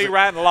it, does it? I'll be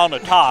riding along the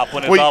top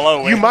when it's all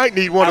over. You might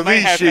need one of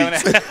these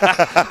sheets.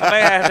 I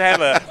may have to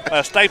have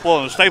a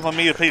staple and staple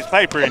me a piece of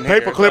paper in here.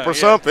 Paper clip or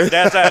something.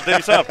 That's how to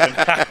do something.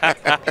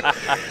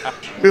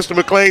 Mr.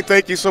 McClain,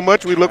 thank you so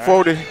much. We look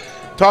forward to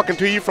talking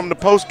to you from the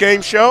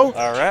post-game show.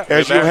 All right.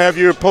 As you'll have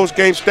your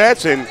post-game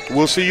stats, and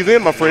we'll see you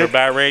then, my friend. We're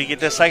about ready to get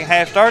this second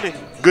half started.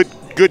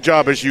 Good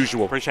job as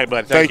usual. Appreciate it,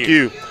 buddy. Thank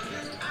you.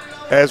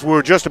 As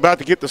we're just about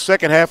to get the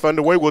second half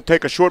underway, we'll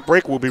take a short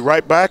break. We'll be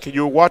right back.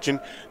 You're watching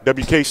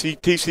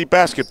WKCTC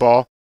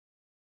basketball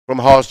from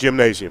Hall's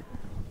Gymnasium.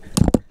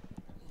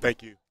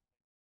 Thank you.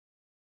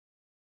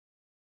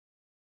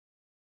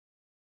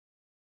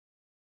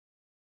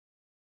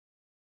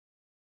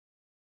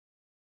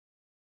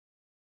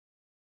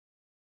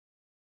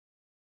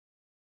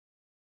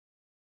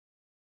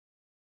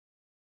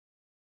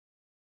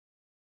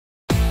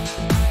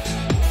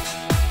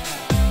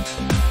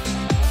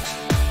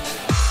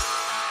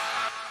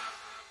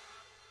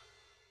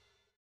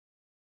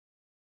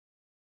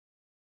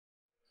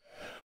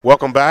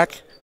 Welcome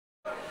back.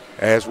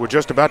 As we're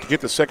just about to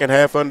get the second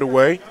half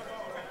underway,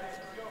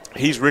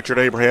 he's Richard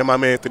Abraham.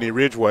 I'm Anthony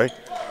Ridgway.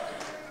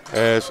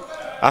 As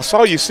I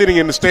saw you sitting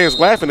in the stands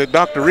laughing at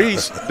Dr.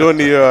 Reese during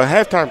the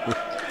halftime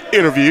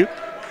interview.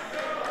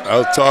 I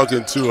was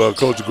talking to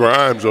Coach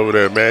Grimes over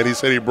there, man. He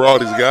said he brought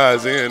his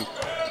guys in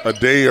a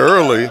day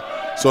early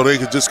so they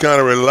could just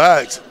kind of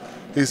relax.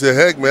 He said,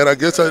 heck, man,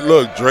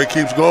 look, Drake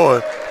keeps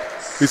going.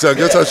 He said, I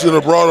guess I should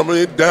have brought them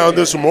in down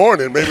this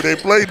morning. Maybe they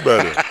played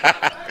better.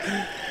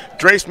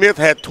 Dre Smith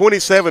had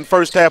 27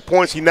 first-half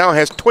points. He now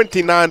has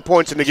 29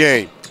 points in the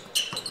game.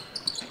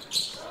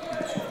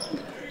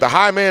 The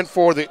high man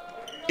for the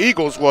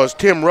Eagles was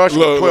Tim Rush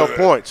with 12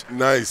 points.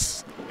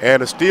 Nice.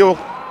 And a steal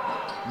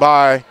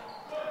by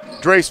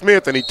Dre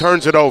Smith, and he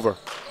turns it over.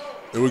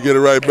 And we get it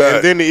right back.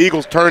 And then the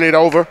Eagles turn it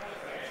over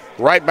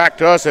right back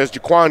to us as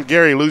Jaquan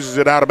Gary loses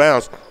it out of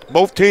bounds.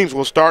 Both teams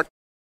will start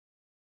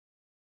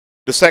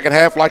the second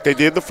half like they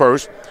did the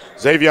first.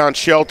 Xavion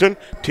Shelton,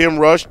 Tim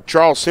Rush,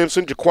 Charles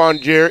Simpson,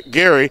 Jaquan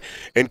Gary,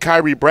 and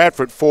Kyrie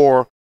Bradford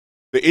for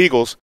the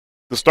Eagles.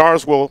 The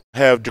Stars will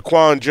have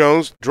Jaquan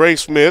Jones, Dre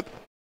Smith,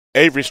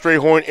 Avery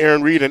Strayhorn,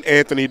 Aaron Reed, and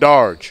Anthony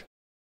Darge.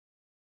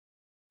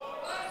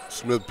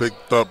 Smith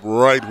picked up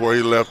right where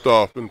he left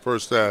off in the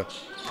first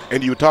half.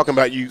 And you were talking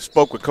about, you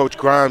spoke with Coach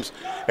Grimes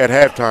at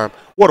halftime.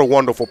 What a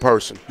wonderful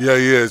person. Yeah,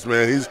 he is,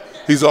 man.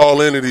 He's all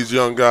into these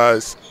young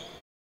guys.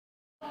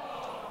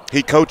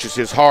 He coaches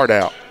his heart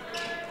out.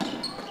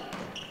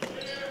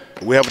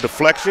 We have a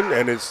deflection,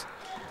 and it's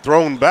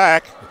thrown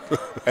back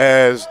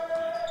as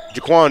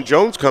Jaquan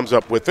Jones comes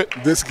up with it.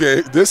 This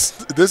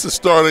is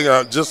starting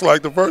out just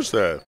like the first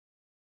half.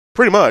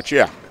 Pretty much,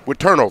 yeah, with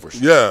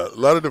turnovers. Yeah, a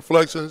lot of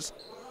deflections.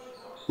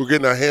 We're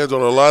getting our hands on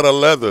a lot of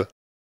leather.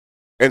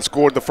 And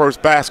scored the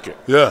first basket.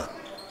 Yeah.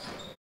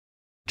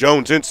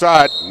 Jones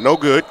inside, no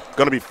good.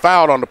 Going to be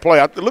fouled on the play.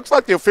 It looks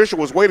like the official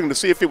was waiting to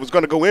see if it was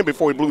going to go in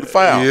before he blew the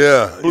foul.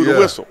 Yeah. Blew the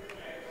whistle.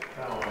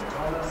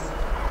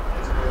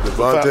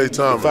 Devontae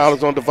Thomas. The foul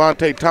is on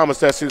Devontae Thomas.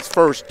 That's his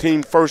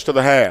team first of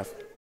the half.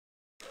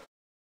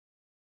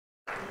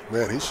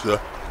 Man, he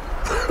shoved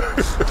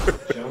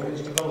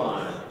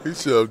he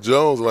shoved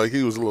Jones like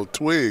he was a little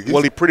twig.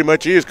 Well, he pretty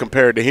much is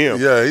compared to him.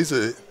 Yeah,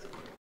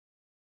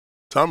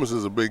 Thomas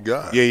is a big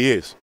guy. Yeah, he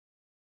is.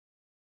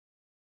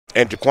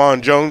 And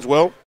Jaquan Jones,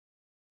 well,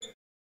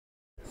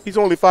 He's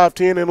only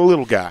 5'10" and a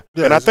little guy.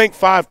 Yeah, and I think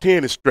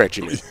 5'10" is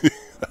stretching it.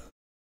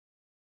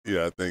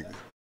 Yeah, I think.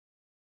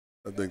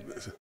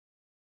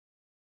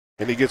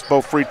 And he gets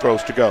both free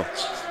throws to go.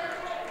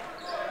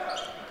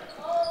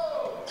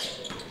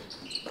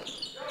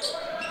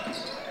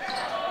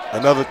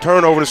 Another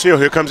turnover to seal.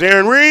 Here comes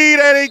Aaron Reed,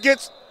 and he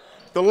gets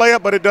the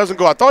layup, but it doesn't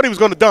go. I thought he was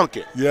going to dunk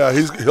it. Yeah,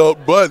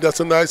 but that's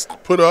a nice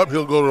put up.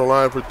 He'll go to the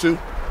line for 2.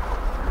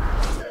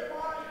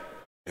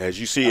 As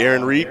you see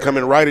Aaron Reed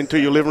coming right into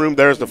your living room,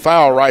 there's the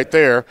foul right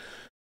there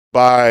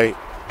by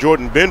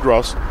Jordan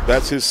Bendros.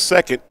 That's his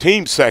second,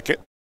 team second.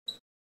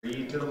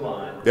 Reed to the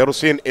line. That'll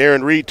send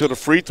Aaron Reed to the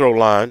free throw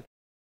line.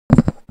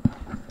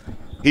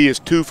 He is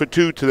 2 for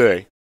 2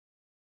 today.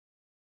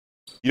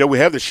 You know, we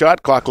have the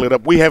shot clock lit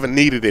up. We haven't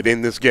needed it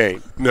in this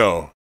game.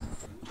 No,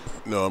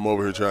 I'm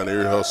over here trying to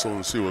ear hustle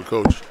and see what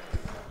Coach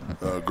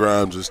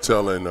Grimes is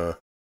telling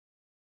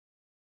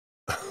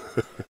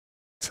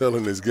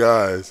telling his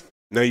guys.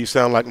 Now you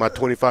sound like my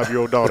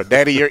 25-year-old daughter.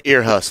 Daddy, you're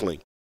ear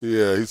hustling.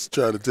 Yeah, he's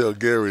trying to tell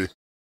Gary,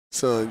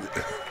 son,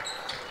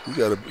 you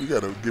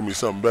gotta give me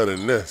something better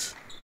than this.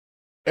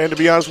 And to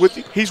be honest with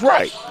you, he's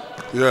right.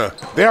 Yeah.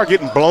 They are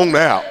getting blown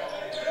out.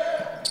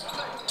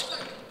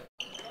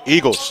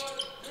 Eagles.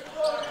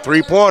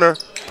 3-pointer.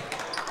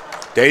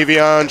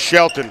 Davion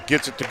Shelton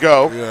gets it to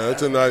go. Yeah,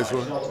 that's a nice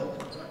one.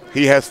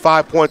 He has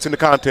 5 points in the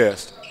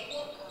contest.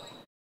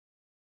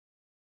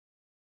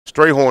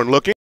 Strayhorn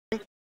looking.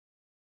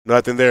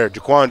 Nothing there.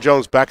 Jaquan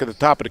Jones back at the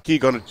top of the key,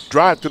 going to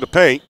drive to the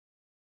paint.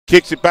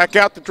 Kicks it back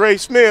out to Dre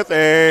Smith,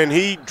 and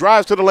he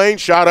drives to the lane.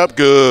 Shot up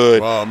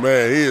good. Oh,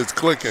 man, he is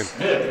clicking.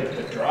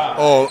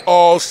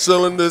 All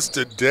cylinders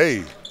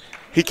today.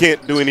 He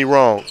can't do any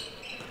wrong.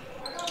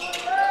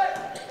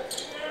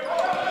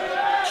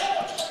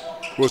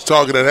 Was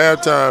talking at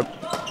halftime.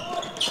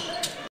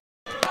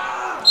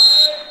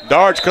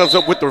 Darge comes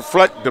up with the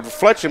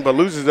deflection, but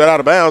loses it out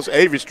of bounds.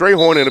 Avery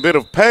Strayhorn in a bit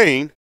of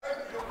pain.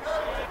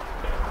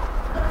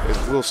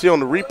 As we'll see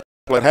on the replay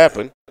what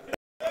happened.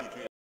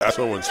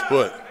 Someone's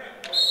foot.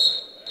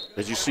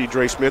 As you see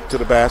Dre Smith to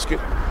the basket.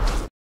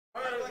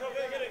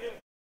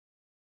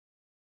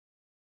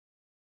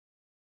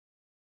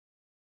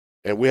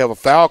 And we have a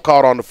foul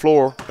caught on the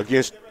floor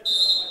against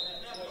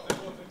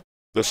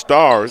the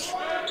Stars.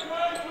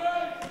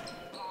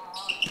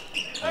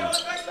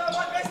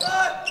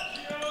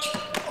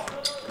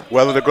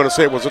 Whether they're going to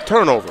say it was a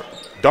turnover.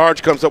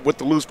 Darge comes up with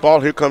the loose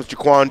ball. Here comes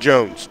Jaquan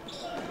Jones.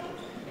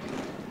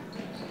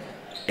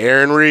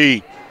 Aaron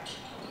Reed.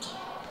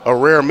 A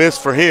rare miss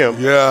for him.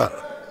 Yeah.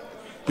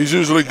 He's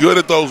usually good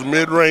at those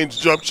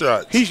mid-range jump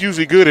shots. He's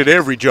usually good at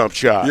every jump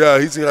shot. Yeah,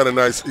 he's got a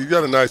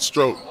nice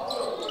stroke.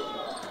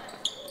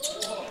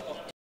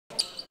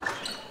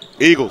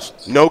 Eagles,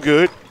 no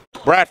good.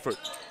 Bradford,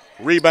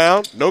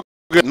 rebound, no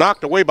good.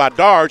 Knocked away by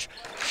Darge.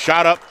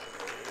 Shot up.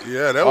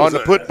 Yeah, that was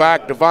on the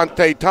putback,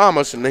 Devontae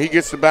Thomas, and he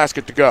gets the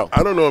basket to go.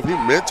 I don't know if he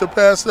meant to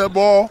pass that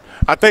ball.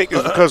 I think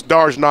it's because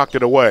Darge knocked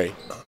it away.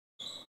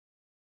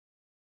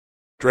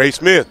 Dre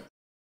Smith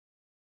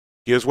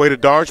gives way to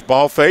Darge,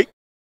 ball fake.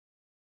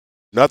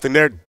 Nothing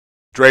there.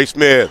 Dre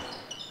Smith.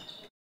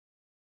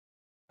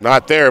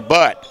 Not there,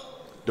 but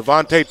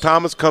Devontae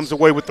Thomas comes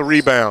away with the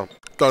rebound.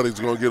 Thought he was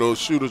going to get those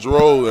shooters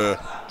roll there.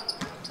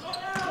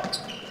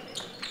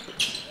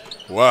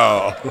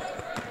 Wow.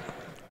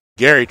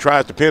 Gary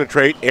tries to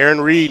penetrate.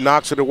 Aaron Reed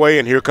knocks it away,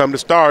 and here come the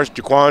Stars.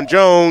 Jaquan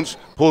Jones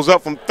pulls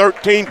up from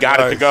 13, got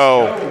it to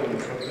go.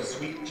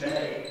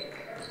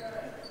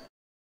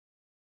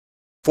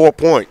 4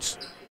 points.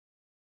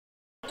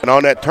 And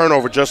on that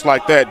turnover, just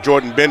like that,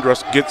 Jordan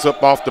Bendros gets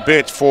up off the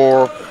bench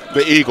for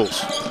the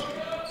Eagles.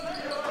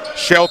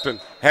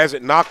 Shelton has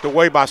it knocked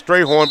away by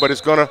Strayhorn, but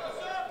it's going to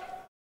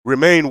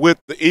remain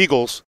with the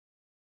Eagles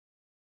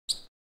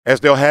as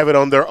they'll have it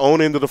on their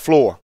own end of the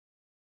floor.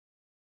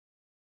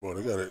 Well,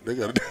 they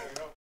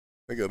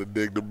got to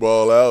dig the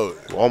ball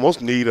out.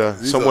 Almost need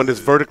someone that's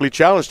vertically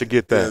challenged to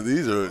get that.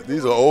 Yeah,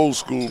 these are old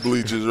school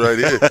bleachers right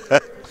here.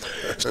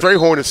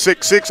 Strayhorn is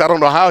 6'6". I don't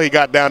know how he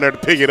got down there to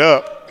pick it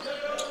up.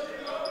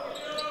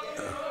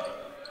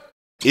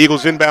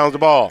 Eagles inbounds the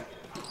ball.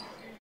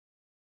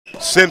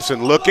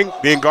 Simpson looking,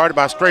 being guarded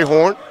by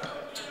Strayhorn.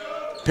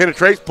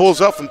 Penetrates,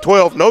 pulls up from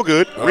 12, no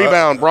good.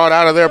 Rebound brought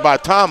out of there by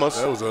Thomas.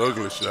 That was an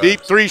ugly shot.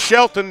 Deep three,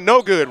 Shelton,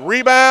 no good.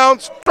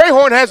 Rebounds,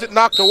 Strayhorn has it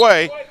knocked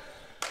away.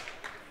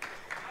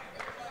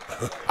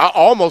 I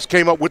almost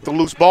came up with the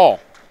loose ball.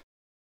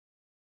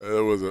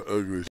 That was an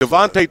ugly shot.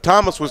 Devontae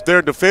Thomas was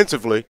there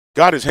defensively,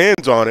 got his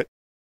hands on it,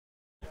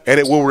 and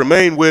it will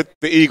remain with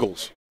the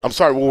Eagles. I'm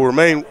sorry, will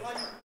remain,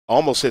 I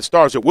almost said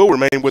Stars, it will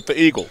remain with the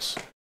Eagles.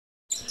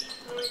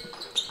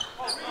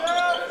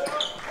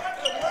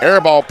 Air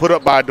ball put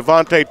up by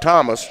Devontae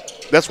Thomas.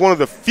 That's one of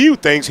the few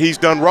things he's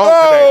done wrong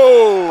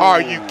today.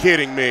 Are you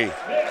kidding me?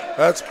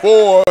 That's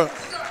 4.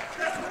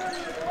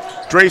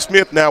 Dre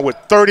Smith now with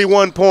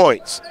 31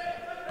 points.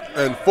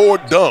 And 4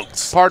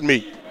 dunks. Pardon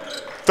me,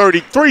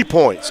 33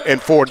 points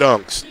and 4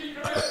 dunks.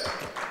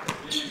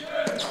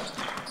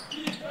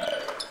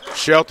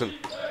 Shelton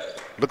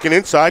looking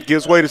inside,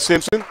 gives way to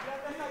Simpson.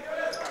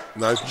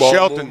 Nice ball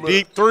Shelton, movement.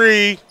 deep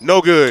three,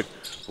 no good.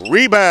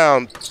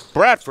 Rebound,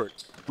 Bradford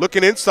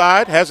looking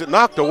inside, has it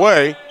knocked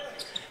away,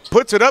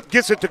 puts it up,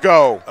 gets it to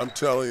go. I'm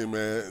telling you,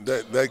 man,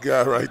 that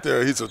guy right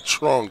there, he's a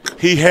trunk.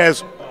 He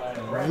has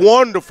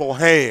wonderful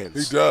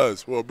hands. He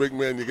does. Well, big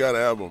man, you got to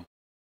have him.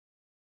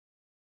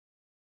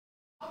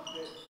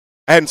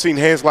 I hadn't seen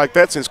hands like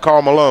that since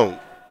Karl Malone.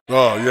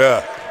 Oh,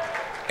 yeah.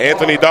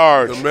 Anthony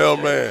Darge. The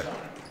mailman.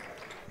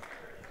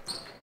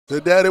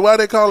 Said, Daddy, why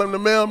they call him the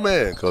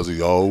mailman? Because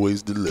he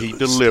always delivers. He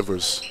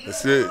delivers.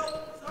 That's it.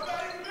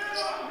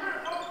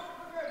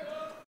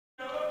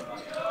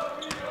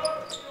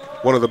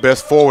 One of the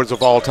best forwards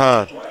of all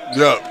time.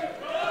 Yep.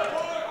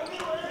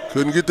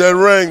 Couldn't get that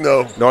ring,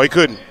 though. No, he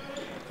couldn't.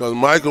 Because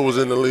Michael was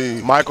in the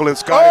lead. Michael and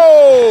Scotty.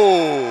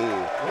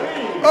 Oh!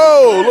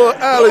 Oh, little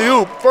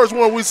alley-oop. First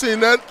one we seen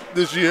that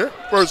this year.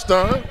 First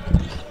time.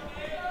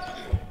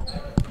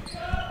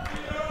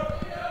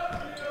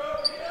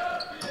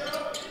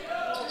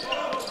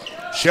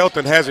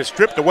 Shelton has it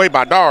stripped away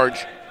by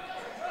Darge.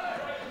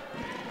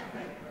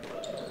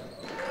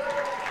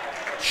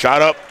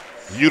 Shot up.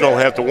 You don't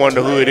have to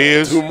wonder who it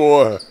is. Two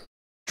more.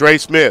 Dre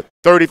Smith,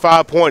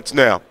 35 points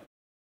now.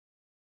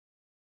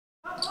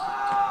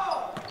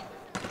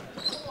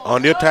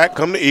 On the attack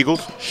come the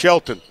Eagles.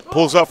 Shelton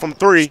pulls up from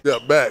three.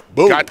 Step back.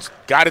 Boom.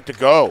 Got it to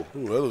go.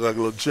 Ooh, that looks like a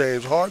little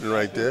James Harden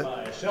right there.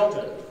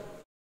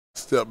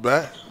 Step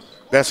back.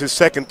 That's his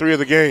second three of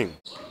the game.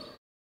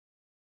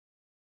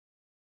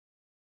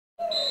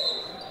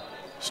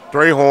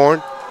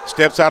 Strayhorn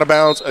steps out of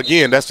bounds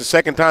again. That's the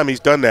second time he's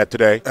done that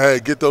today.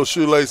 Hey, get those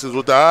shoelaces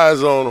with the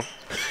eyes on them.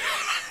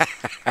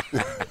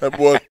 That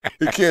boy,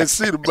 he can't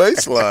see the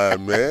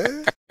baseline,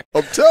 man.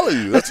 I'm telling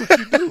you, that's what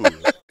you do.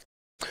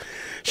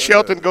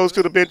 Shelton goes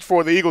to the bench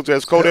for the Eagles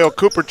as Cordell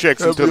Cooper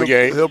checks into the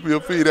game. Help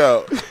your feet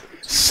out.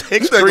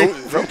 6'3"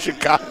 from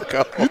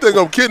Chicago. You think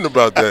I'm kidding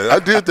about that? I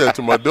did that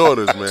to my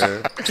daughters,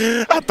 man.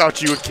 I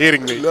thought you were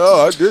kidding me. No,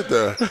 I did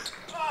that.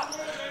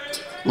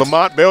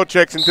 Lamont Bell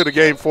checks into the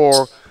game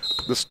for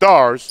the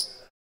Stars.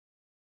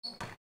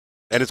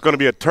 And it's going to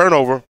be a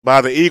turnover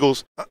by the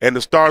Eagles, and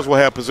the Stars will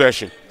have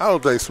possession. I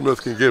don't think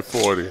Smith can get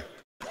 40.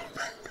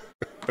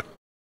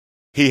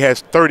 He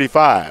has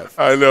 35.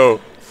 I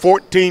know.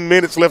 14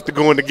 minutes left to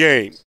go in the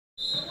game.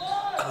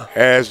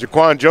 As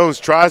Jaquan Jones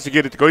tries to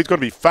get it to go, he's going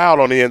to be fouled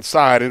on the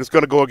inside, and it's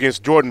going to go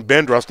against Jordan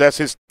Bendros. That's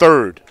his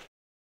third.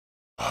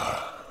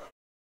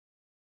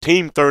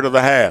 Team third of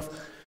the half.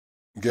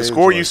 The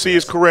score you see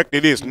is correct.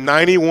 It is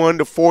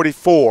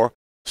 91-44.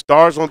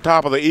 Stars on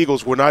top of the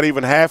Eagles. We're not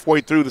even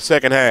halfway through the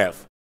second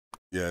half.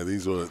 Yeah,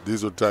 these are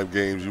the type of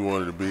games you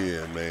wanted to be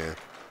in, man.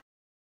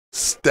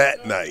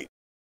 Stat night.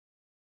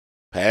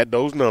 Pad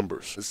those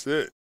numbers. That's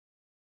it.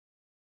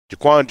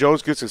 Jaquan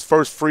Jones gets his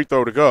first free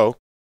throw to go.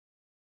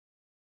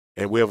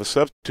 And we have a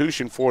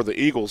substitution for the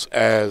Eagles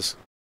as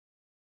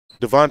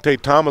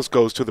Devontae Thomas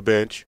goes to the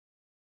bench.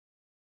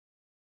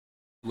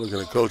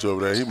 Looking at Coach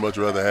over there, he'd much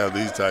rather have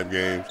these type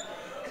games.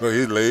 So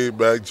he's laid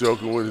back,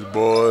 joking with his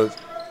boys.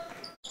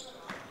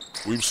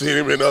 We've seen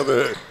him in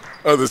other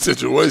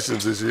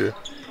situations this year.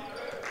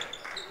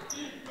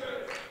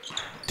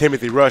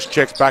 Timothy Rush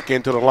checks back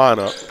into the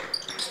lineup.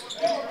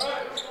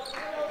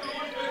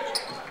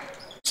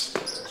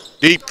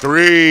 Deep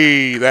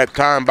three, that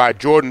time by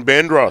Jordan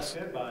Bendros.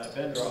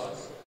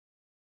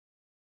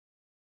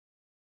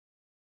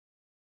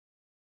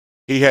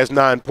 He has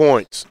 9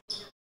 points.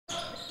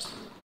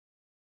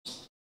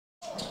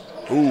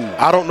 Ooh.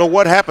 I don't know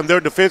what happened there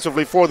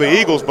defensively for the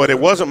Eagles, but it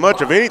wasn't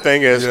much of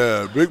anything as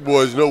Yeah, big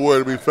boys nowhere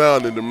to be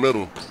found in the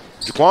middle.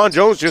 Jaquan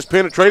Jones just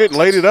penetrated and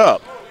laid it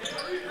up.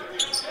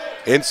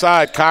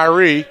 Inside,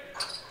 Kyrie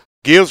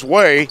gives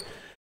way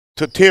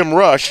to Tim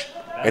Rush,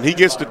 and he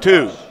gets the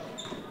two.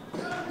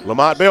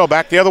 Lamont Bell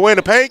back the other way in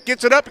the paint,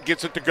 gets it up and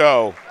gets it to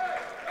go.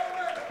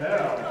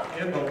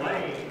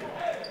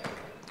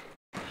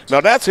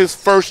 Now that's his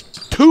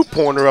first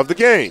two-pointer of the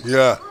game.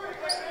 Yeah.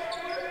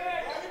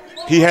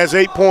 He has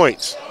 8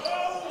 points.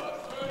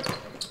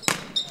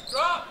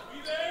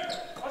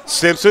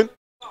 Simpson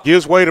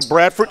gives way to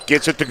Bradford,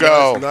 gets it to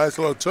go. Nice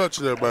little touch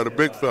there by the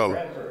big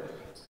fella.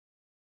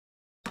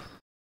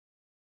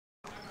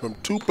 From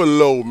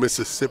Tupelo,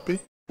 Mississippi.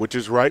 Which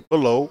is right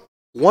below,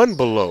 one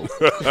below. Look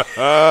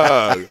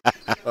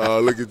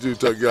at you,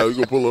 Tuck. You're going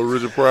to pull a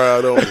Richard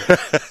Pride on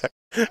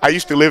me. I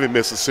used to live in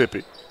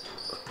Mississippi.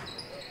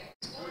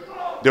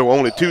 There were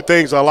only two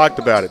things I liked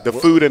about it, the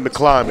food and the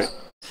climate.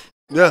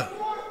 Yeah.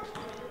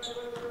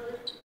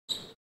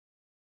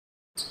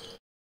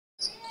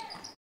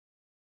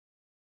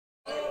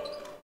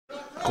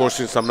 Of course,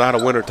 since I'm not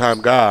a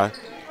wintertime guy.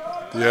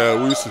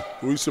 Yeah,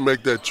 we used to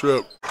make that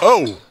trip.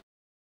 Oh.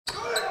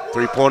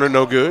 Three-pointer,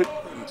 no good.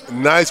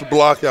 Nice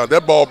block out.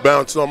 That ball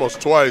bounced almost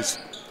twice.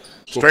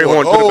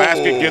 Strayhorn to the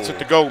basket, gets it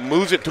to go,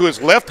 moves it to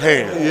his left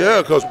hand.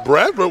 Yeah, because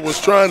Bradford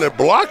was trying to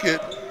block it.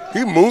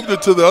 He moved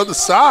it to the other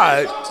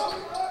side.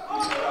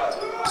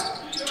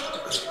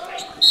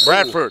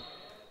 Bradford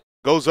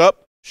goes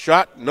up,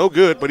 shot, no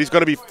good, but he's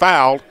going to be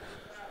fouled.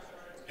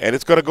 And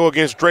it's going to go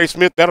against Dre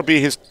Smith. That'll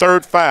be his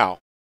third foul.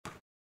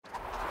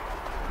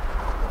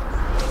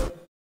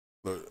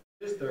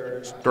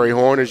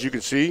 Strayhorn, as you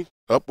can see,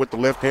 up with the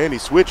left hand. He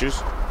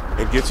switches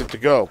and gets it to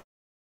go.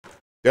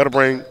 That'll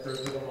bring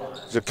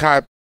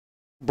Zakai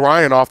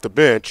Bryant off the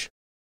bench.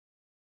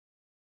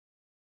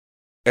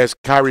 As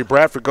Kyrie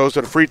Bradford goes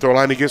to the free throw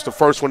line, he gets the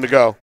first one to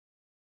go.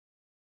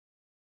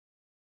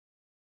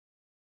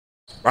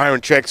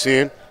 Byron checks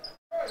in.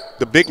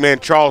 The big man,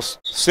 Charles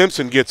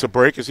Simpson, gets a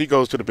break as he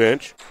goes to the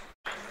bench.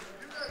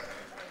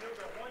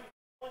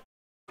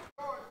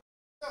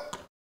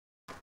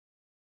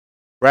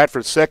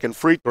 Bradford's second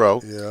free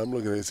throw. Yeah, I'm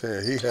looking at his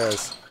hand. He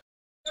has.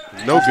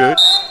 No good.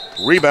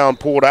 Rebound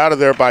pulled out of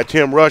there by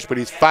Tim Rush, but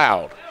he's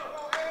fouled.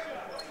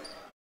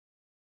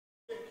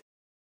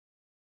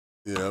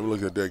 Yeah, I'm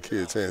looking at that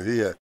kid's hand.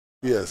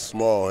 He has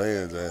small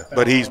hands, man.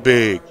 But he's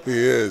big. He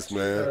is,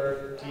 man.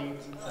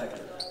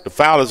 The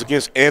foul is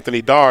against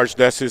Anthony Darge.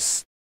 That's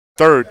his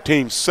third,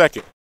 team's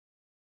second.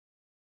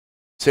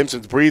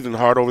 Simpson's breathing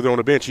hard over there on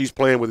the bench. He's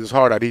playing with his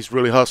heart out. He's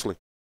really hustling.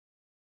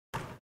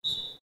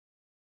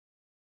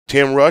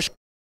 Tim Rush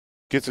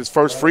gets his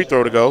first free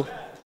throw to go.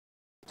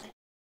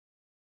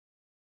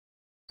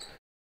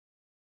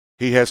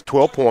 He has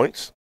 12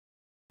 points.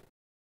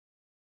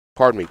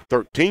 Pardon me,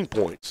 13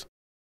 points.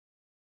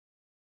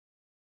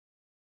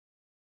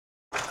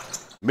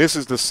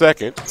 Misses the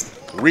second.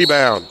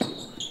 Rebound.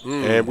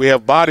 And we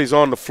have bodies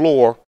on the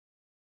floor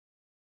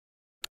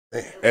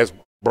as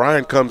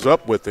Brian comes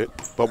up with it,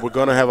 but we're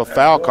going to have a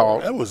foul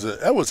call. That was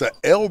an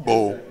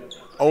elbow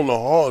on the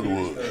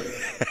hardwood.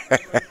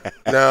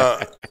 Now,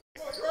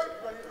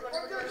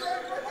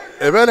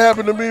 if that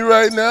happened to me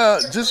right now,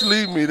 just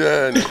leave me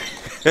there and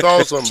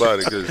call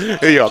somebody. Cause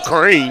you're a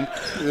crane.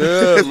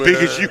 Yeah, as big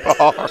as you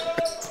are.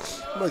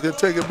 I can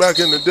take it back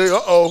in the day.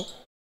 Uh-oh.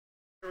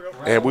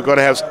 And we're going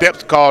to have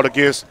steps called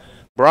against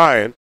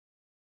Brian.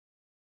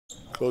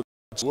 Coach,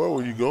 where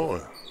were you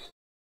going?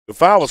 The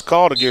foul was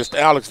called against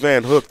Alex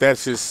Van Hook.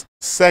 That's his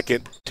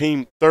second,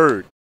 team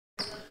third.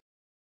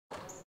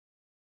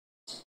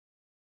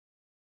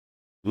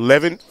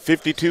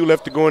 11:52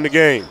 left to go in the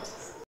game.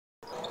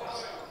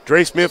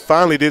 Dre Smith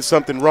finally did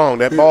something wrong.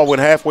 That ball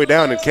went halfway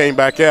down and came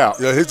back out.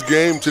 Yeah, his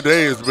game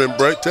today has been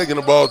taking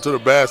the ball to the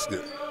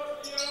basket.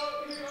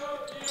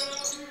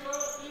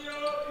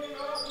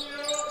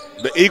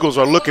 The Eagles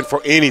are looking for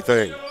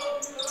anything.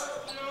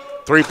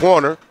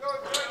 Three-pointer.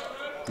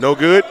 No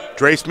good.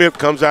 Dre Smith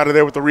comes out of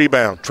there with the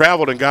rebound.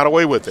 Traveled and got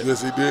away with it.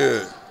 Yes, he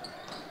did.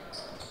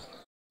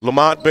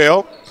 Lamont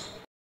Bell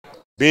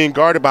being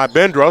guarded by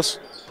Bendros.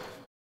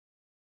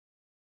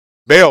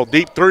 Bell,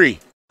 deep three.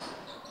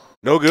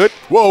 No good.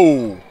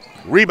 Whoa.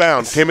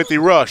 Rebound, Timothy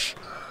Rush.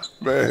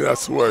 Man, I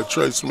swear,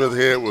 Trey Smith's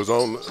head was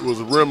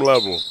rim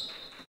level.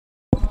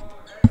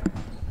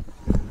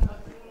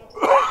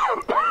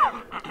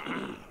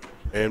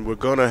 And we're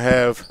going to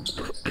have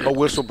a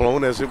whistle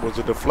blown as it was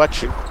a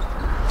deflection.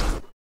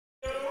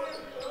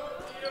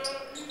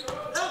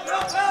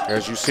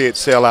 As you see it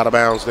sail out of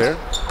bounds there.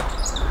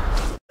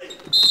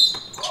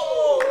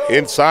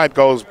 Inside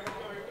goes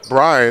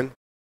Brian,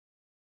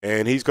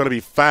 and he's going to be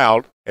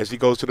fouled as he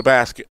goes to the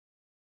basket.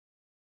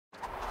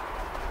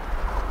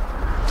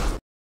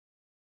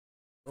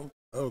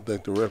 I don't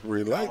think the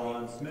referee liked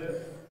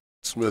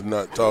Smith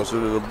not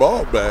tossing the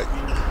ball back.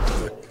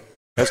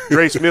 That's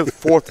Dre Smith's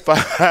fourth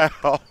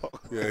foul.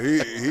 Yeah,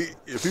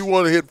 if he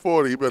want to hit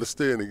 40, he better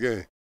stay in the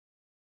game.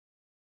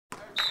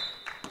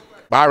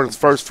 Byron's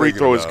first free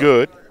throw is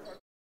good.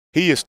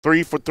 He is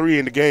 3 for 3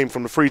 in the game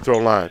from the free throw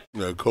line.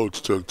 Yeah,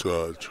 coach took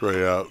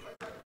Trey out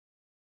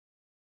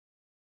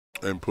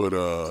and put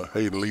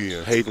Hayden Lee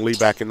in. Hayden Lee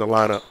back in the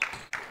lineup.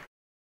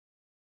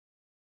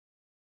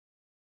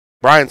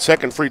 Brian's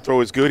second free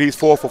throw is good. He's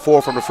 4 for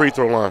 4 from the free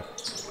throw line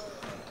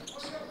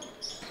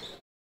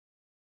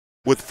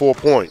with 4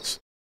 points.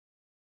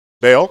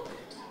 Bell.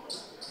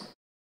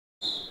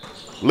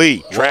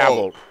 Lee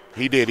traveled.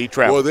 He did. He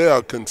traveled. Well, they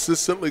are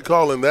consistently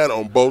calling that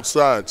on both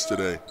sides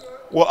today.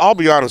 Well, I'll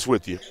be honest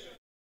with you.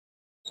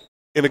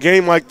 In a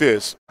game like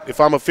this, if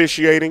I'm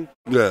officiating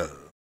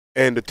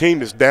and the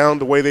team is down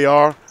the way they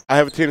are, I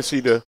have a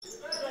tendency to,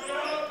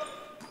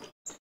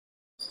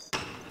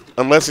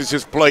 unless it's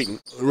just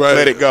blatant,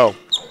 let it go.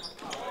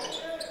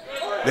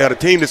 Now, the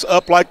team that's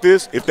up like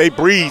this, if they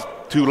breathe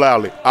too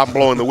loudly, I'm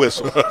blowing the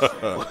whistle.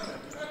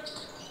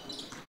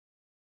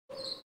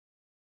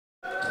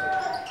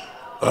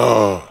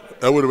 Oh,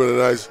 that would have been a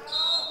nice.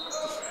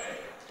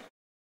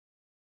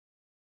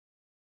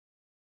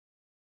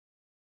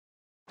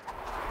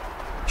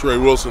 Trey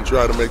Wilson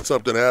tried to make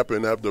something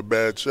happen after a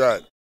bad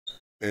shot,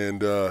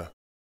 and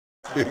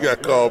he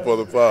got called for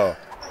the foul.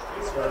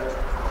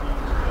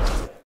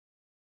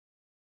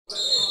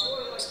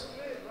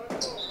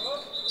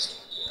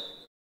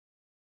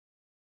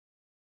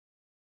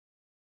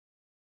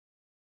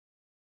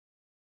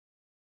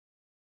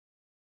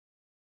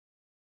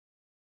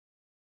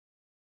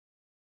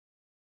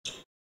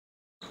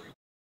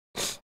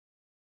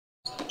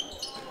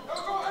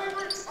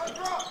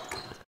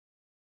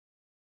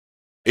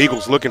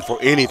 Eagles looking for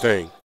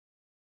anything.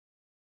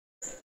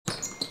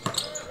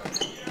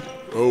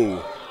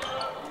 Oh.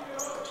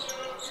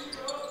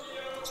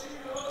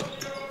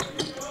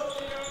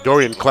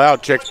 Dorian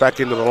Cloud checks back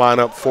into the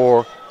lineup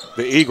for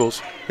the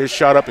Eagles. His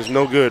shot up is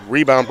no good.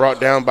 Rebound brought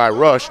down by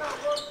Rush.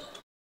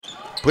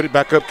 Put it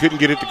back up, couldn't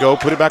get it to go.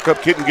 Put it back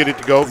up, couldn't get it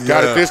to go.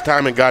 Got it this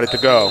time and got it to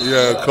go.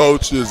 Yeah,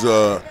 Coach is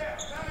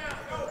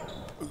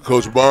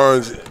Coach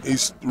Barnes. He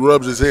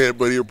rubs his head,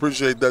 but he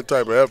appreciates that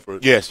type of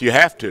effort. Yes, you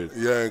have to.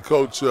 Yeah, and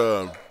Coach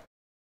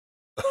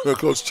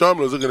Coach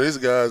Chumler's looking at his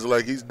guys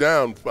like he's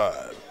down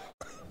 5.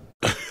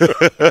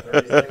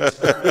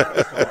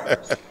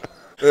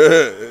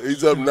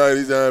 He's up 9.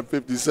 He's down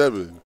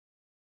 57.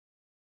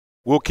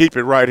 We'll keep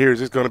it right here.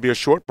 It's going to be a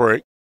short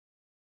break.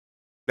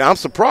 Now, I'm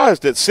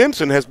surprised that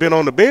Simpson has been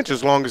on the bench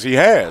as long as he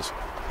has.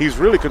 He's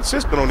really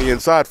consistent on the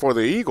inside for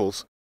the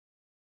Eagles.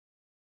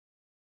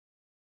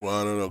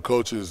 Well, I don't know.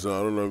 Coaches,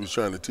 I don't know if he's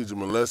trying to teach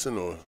them a lesson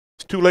or.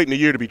 It's too late in the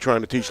year to be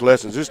trying to teach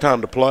lessons. It's time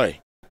to play.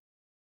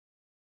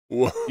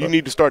 Well, you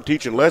need to start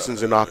teaching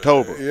lessons in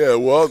October. Yeah,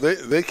 well,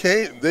 they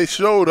can't. They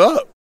showed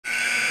up.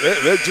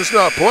 They're just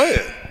not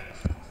playing.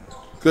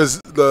 Because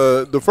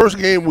the first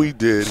game we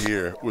did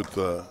here with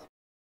the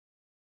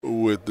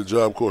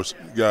Job Corps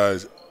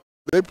guys,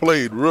 they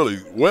played really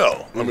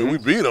well. I mean, we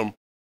beat them,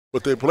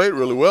 but they played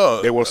really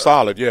well. They were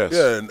solid, yes.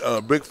 Yeah, and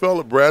big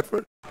fella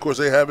Bradford. Of course,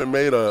 they haven't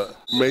made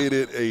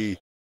it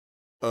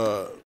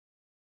a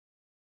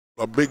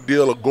big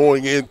deal of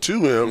going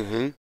into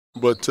him,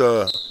 but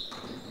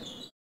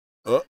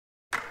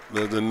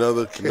there's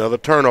another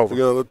turnover.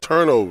 Another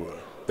turnover.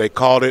 They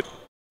called it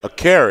a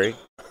carry,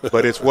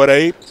 but it's what,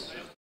 Abe?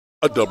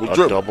 A double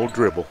dribble. A double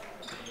dribble.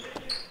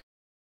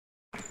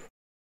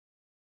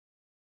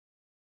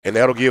 And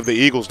that'll give the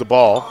Eagles the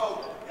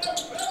ball.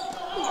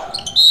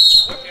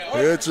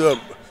 Heads up.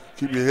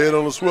 Keep your head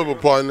on the swivel,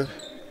 partner.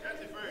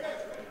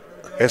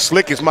 As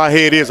slick as my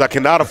head is, I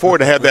cannot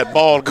afford to have that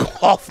ball go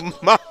off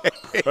my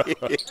head.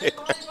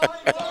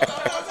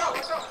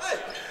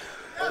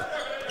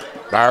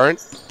 Byron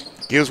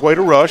gives way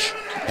to Rush.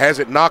 Has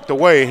it knocked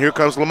away. Here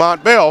comes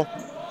Lamont Bell.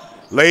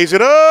 Lays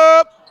it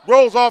up.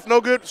 Rolls off, no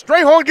good.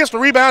 Strayhorn gets the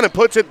rebound and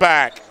puts it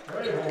back.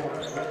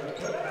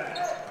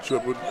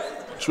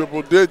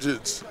 Triple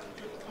digits.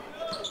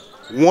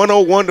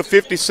 101 to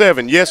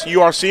 57. Yes,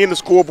 you are seeing the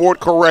scoreboard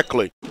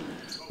correctly.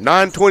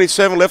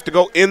 9:27 left to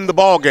go in the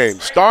ball game.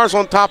 Stars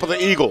on top of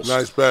the Eagles.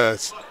 Nice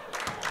pass.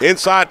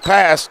 Inside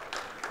pass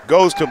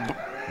goes to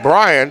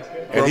Brian,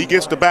 and he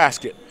gets the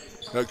basket.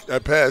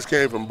 That pass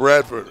came from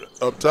Bradford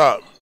up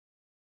top.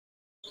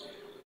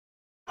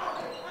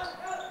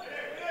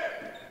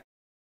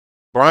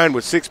 Brian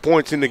with 6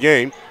 points in the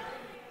game.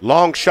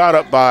 Long shot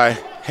up by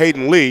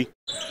Hayden Lee.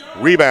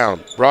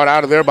 Rebound brought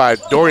out of there by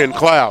Dorian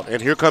Cloud.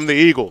 And here come the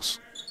Eagles.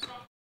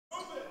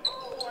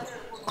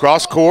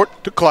 Cross court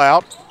to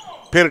Cloud.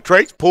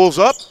 Penetrates, pulls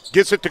up,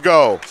 gets it to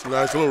go. It's a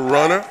nice little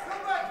runner.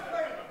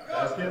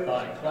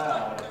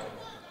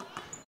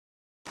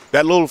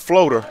 That little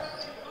floater,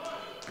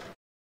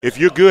 if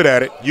you're good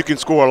at it, you can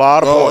score a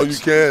lot of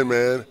points. Oh, you can,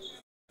 man.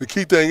 The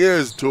key thing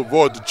is to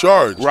avoid the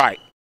charge. Right.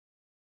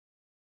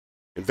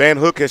 And Van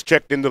Hook has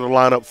checked into the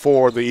lineup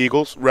for the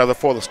Eagles, rather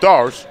for the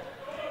Stars.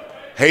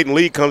 Hayden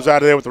Lee comes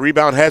out of there with the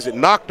rebound, has it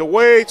knocked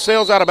away,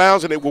 sails out of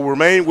bounds, and it will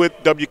remain with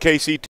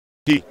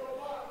WKCTC.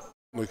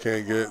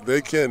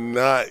 They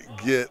cannot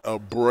get a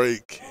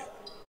break.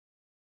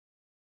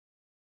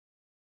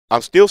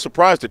 I'm still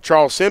surprised that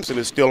Charles Simpson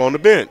is still on the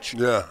bench.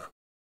 Yeah.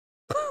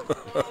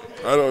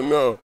 I don't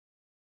know.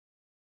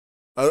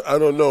 I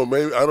don't know.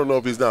 Maybe I don't know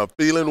if he's not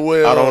feeling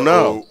well. I don't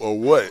know. Or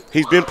what.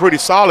 He's been pretty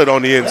solid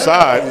on the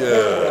inside.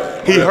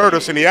 Yeah. He heard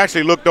us and he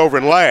actually looked over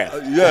and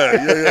laughed.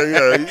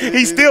 Yeah.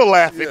 He's still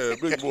laughing. Yeah,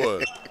 big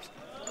boy.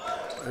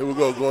 Here we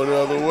go, going the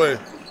other way.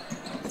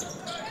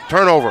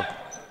 Turnover.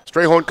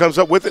 Strayhorn comes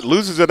up with it,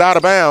 loses it out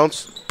of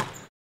bounds.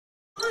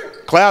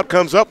 Cloud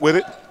comes up with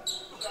it.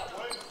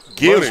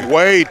 Gives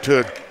way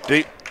to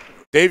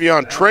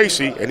Davion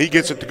Tracy, and he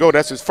gets it to go.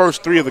 That's his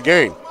first 3 of the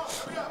game.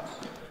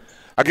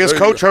 I guess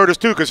Coach heard us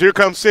too, because here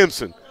comes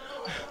Simpson.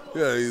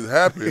 Yeah, he's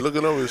happy,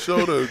 looking over his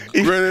shoulder,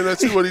 grinning. Let's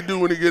see what he do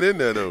when he get in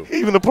there, though.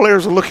 Even the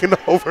players are looking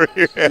over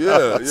here.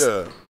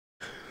 Yeah.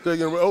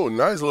 Taking,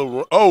 nice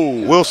little.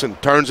 Oh, Wilson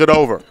turns it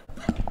over.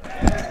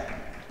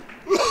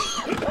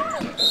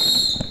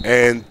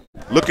 And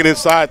looking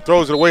inside,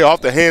 throws it away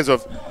off the hands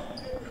of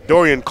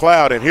Dorian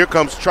Cloud. And here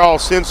comes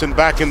Charles Simpson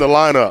back in the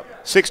lineup.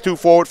 6'2"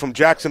 forward from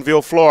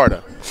Jacksonville,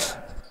 Florida.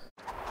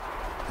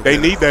 They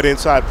need that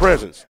inside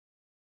presence.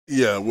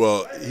 Yeah,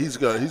 well, he's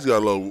got a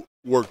little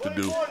work to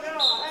do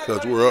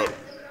because we're up.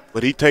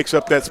 But he takes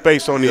up that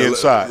space on the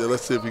inside.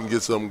 Let's see if he can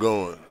get something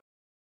going.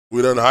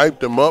 We done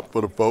hyped him up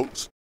for the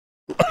folks.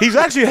 He's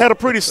actually had a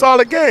pretty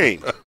solid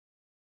game.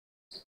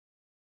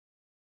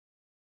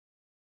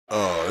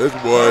 Oh, this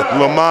boy.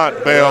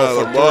 Lamont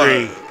Bell for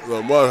 3.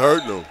 Lamont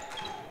hurting him.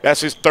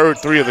 That's his third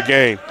 3 of the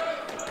game.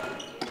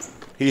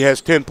 He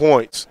has 10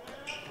 points.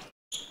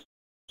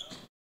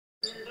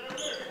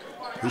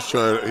 He's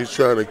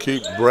trying to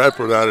keep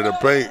Bradford out of the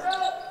paint.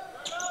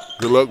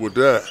 Good luck with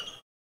that.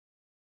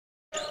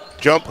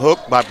 Jump hook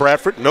by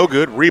Bradford, no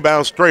good.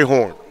 Rebound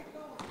Strayhorn.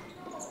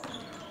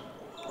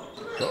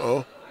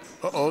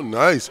 Uh-oh,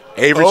 nice.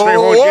 Avery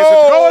Strayhorn gets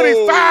it going.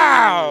 He's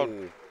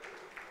fouled.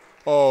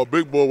 Oh,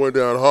 big boy went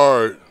down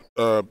hard.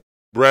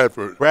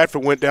 Bradford.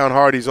 Bradford went down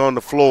hard. He's on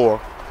the floor.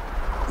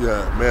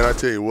 Yeah, man, I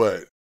tell you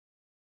what.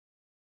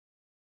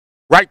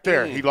 Right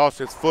there, he lost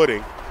his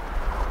footing.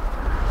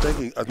 I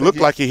think Looked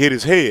like he hit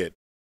his head.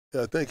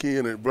 Yeah, I think he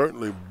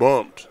inadvertently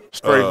bumped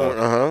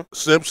Strayhorn,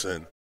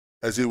 Simpson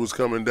as he was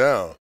coming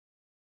down.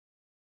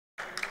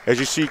 As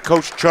you see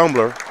Coach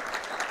Chumler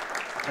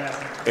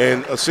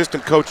and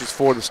assistant coaches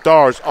for the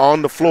Stars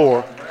on the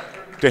floor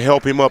to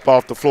help him up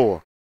off the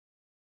floor.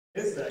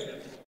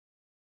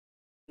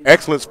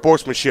 Excellent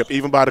sportsmanship,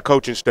 even by the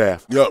coaching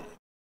staff. Yep.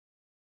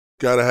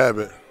 Got to have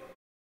it.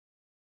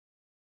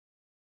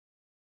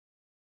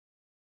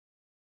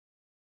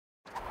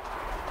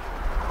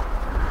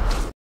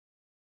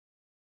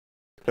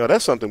 Now,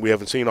 that's something we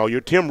haven't seen all year.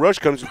 Tim Rush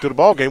comes into the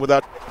ballgame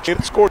without a chance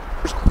to score.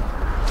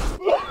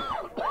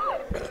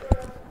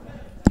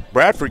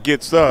 Bradford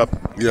gets up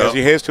as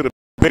he heads to the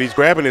pit. He's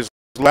grabbing his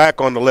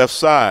lack on the left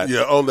side.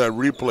 Yeah, on that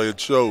replay, it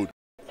showed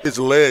his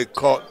leg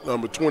caught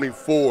number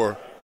 24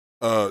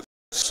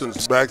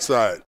 since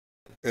backside,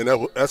 and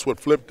that's what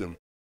flipped him.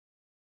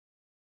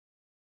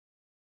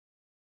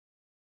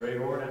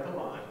 Strayhorn at the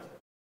line.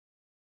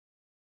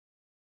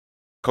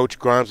 Coach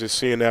Grimes is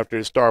seeing after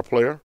his star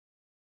player.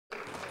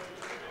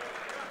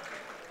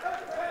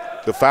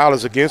 The foul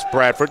is against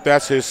Bradford.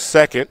 That's his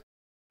second,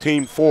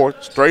 team fourth.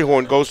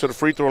 Strayhorn goes to the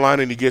free throw line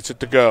and he gets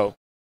it to go.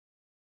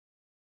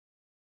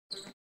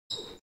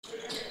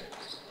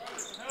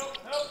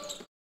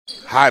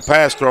 High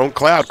pass thrown.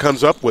 Cloud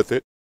comes up with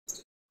it.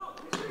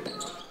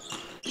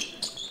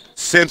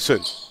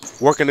 Simpson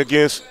working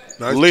against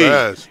Lee.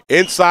 Pass.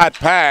 Inside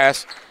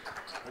pass.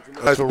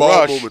 Nice to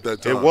ball Rush. movement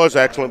that time. It was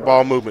excellent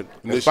ball movement.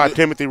 That's by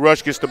Timothy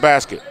Rush gets the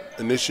basket.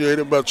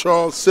 Initiated by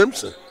Charles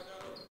Simpson.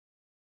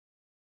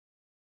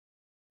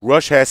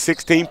 Rush has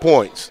 16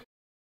 points.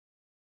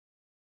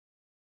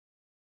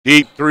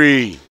 Deep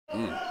three.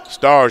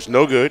 Stars,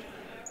 no good.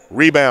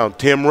 Rebound,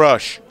 Tim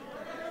Rush.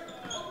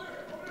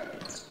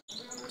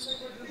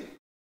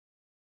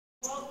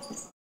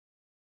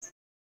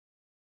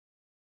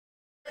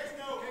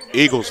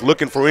 Eagles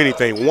looking for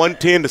anything.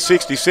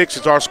 110-66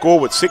 is our score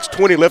with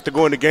 6:20 left to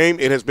go in the game.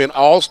 It has been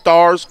all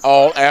Stars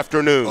all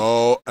afternoon.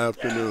 All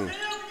afternoon.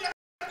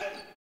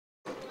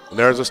 And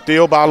there's a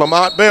steal by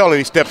Lamont Bell, and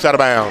he steps out of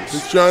bounds.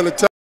 He's trying to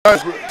tie.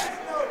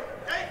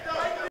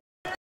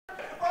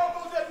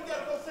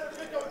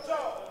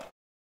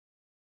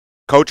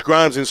 Coach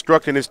Grimes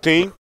instructing his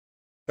team.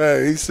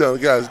 Hey, he's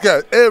telling guys,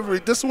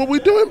 this is what we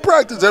do in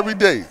practice every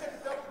day.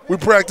 We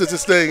practice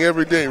this thing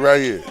every day right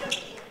here.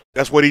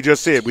 That's what he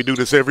just said. We do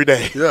this every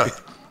day. Yeah.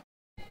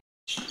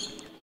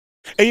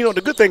 And, you know, the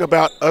good thing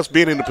about us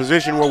being in the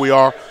position where we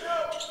are,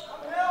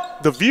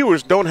 the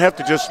viewers don't have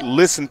to just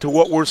listen to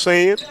what we're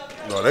saying.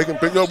 No, they can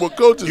pick up what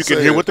coaches You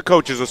can hear what the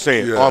coaches are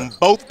saying on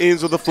both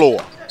ends of the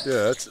floor.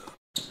 Yeah, that's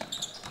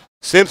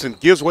Simpson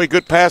gives away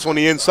good pass on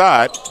the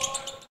inside.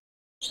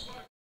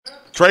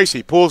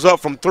 Tracy pulls up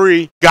from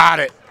three. Got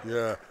it.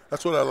 Yeah,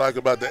 that's what I like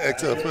about the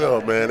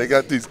XFL, man. They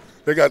got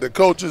the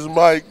coach's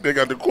mic, they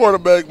got the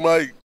quarterback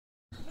mic.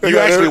 You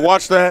actually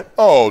watch that?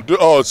 Oh,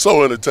 it's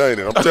so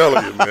entertaining. I'm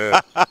telling you,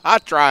 man. I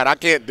tried. I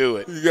can't do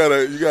it. You got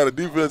a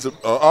defensive,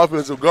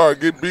 offensive guard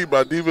get beat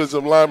by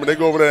defensive lineman. They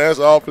go over there and ask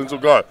the offensive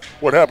guard,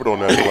 what happened on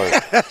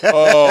that play?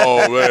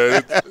 Oh,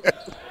 man.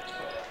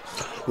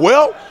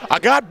 Well, I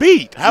got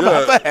beat. How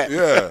about that?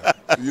 Yeah.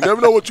 You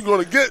never know what you're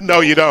going to get. No,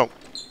 you don't.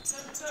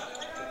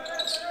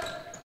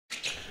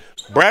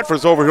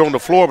 Bradford's over here on the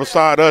floor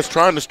beside us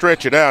trying to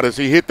stretch it out as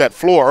he hit that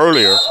floor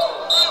earlier.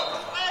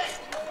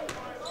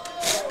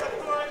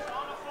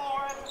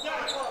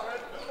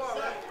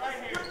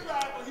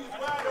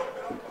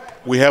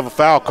 We have a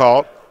foul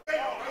called.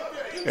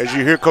 As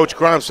you hear Coach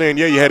Grimes saying,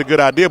 yeah, you had a good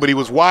idea, but he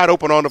was wide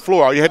open on the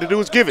floor. All you had to do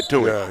was give it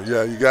to him.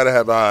 Yeah, you got to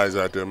have eyes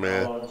out there,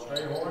 man.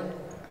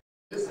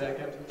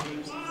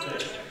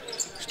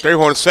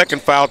 Strayhorn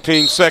second foul,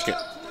 team second.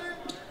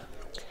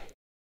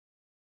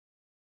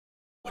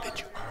 What did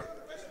you hurt?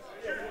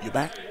 You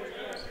back?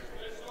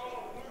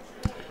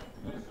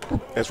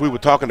 As we were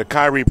talking to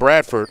Kyrie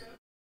Bradford,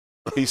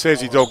 he says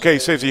he's okay. He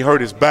says he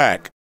hurt his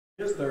back.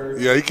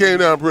 Yeah, he came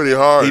down pretty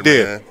hard. He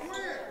did. Man.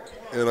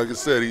 And like I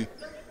said,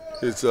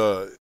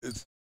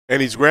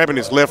 and he's grabbing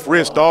his left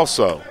wrist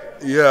also.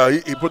 Yeah,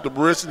 he put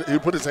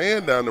his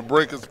hand down to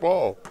break his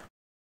fall.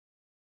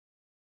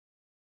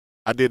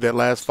 I did that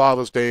last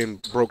Father's Day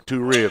and broke 2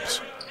 ribs.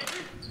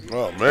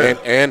 Oh man.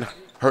 And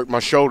hurt my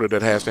shoulder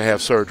that has to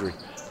have surgery.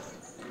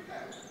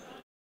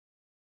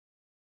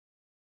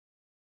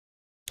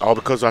 All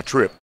because I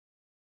tripped.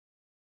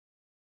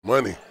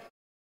 Money.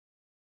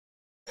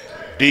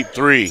 Deep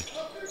three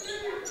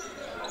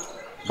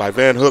by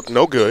Van Hook,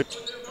 no good.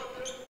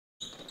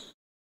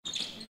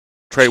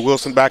 Trey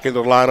Wilson back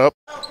into the lineup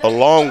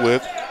along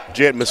with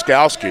Jed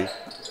Miskowski.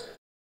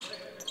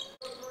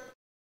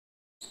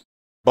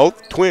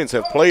 Both twins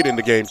have played in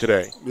the game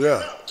today.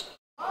 Yeah.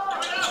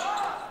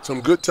 Some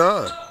good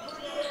time.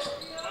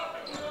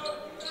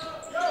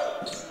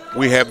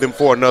 We have them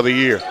for another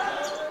year.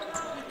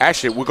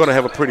 Actually, we're going to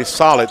have a pretty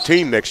solid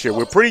team next year.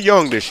 We're pretty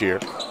young this year.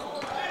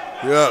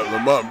 Yeah,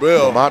 Lamont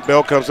Bell. Lamont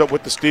Bell comes up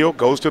with the steal,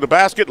 goes to the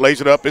basket, lays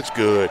it up. It's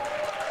good.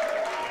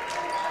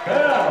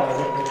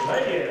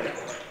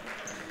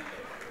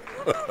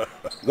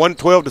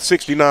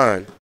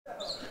 112-69.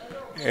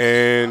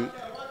 And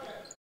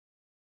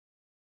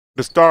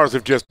the Stars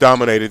have just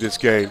dominated this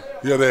game.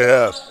 Yeah, they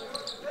have.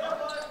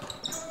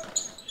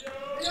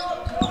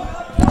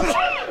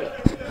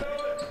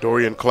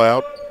 Dorian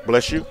Cloud,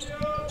 bless you.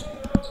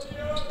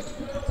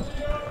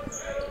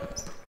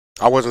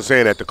 I wasn't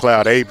saying that to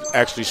Cloud. Abe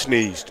actually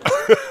sneezed.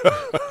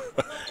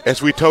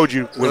 As we told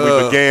you when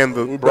we began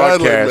the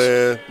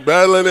broadcast,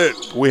 battling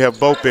it. We have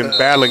both been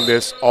battling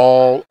this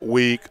all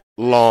week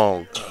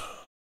long.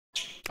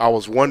 I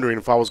was wondering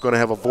if I was going to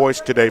have a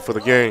voice today for the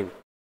game.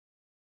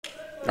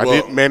 I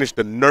didn't manage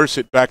to nurse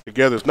it back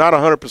together. It's not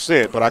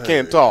 100%, but I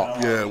can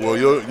talk. Yeah, well,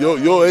 your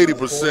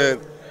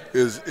 80%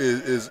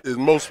 is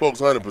most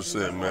folks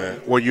 100%, man.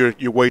 Well,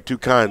 you're way too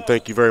kind.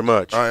 Thank you very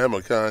much. I am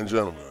a kind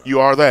gentleman. You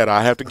are that.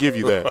 I have to give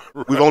you that.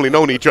 Right. We've only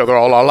known each other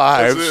all our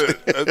lives.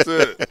 That's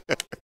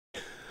it.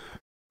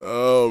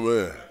 Oh,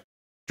 man.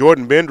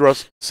 Jordan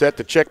Bendrus set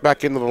to check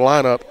back into the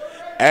lineup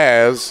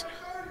as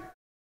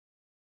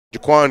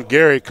Jaquan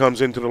Gary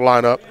comes into the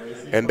lineup,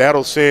 and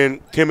that'll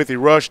send Timothy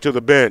Rush to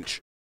the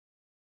bench.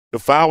 The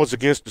foul was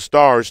against the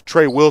Stars.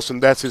 Trey Wilson,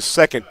 that's his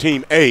second,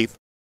 team eighth.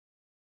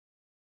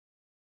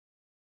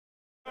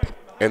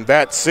 And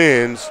that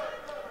sends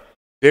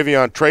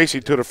Devion Tracy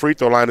to the free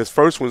throw line. His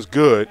first one's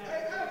good,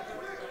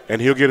 and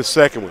he'll get a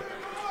second one.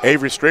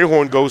 Avery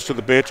Strayhorn goes to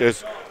the bench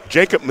as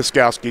Jacob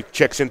Miskowski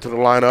checks into the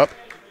lineup.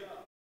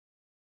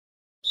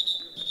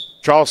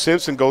 Charles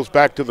Simpson goes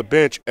back to the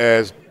bench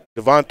as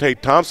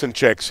Devontae Thompson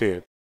checks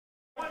in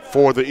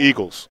for the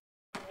Eagles.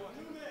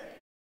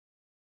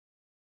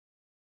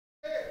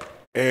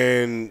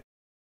 And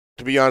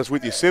to be honest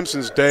with you,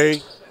 Simpson's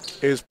day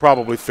is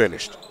probably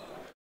finished.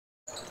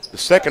 The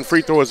second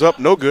free throw is up,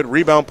 no good.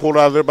 Rebound pulled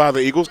out of there by the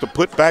Eagles. The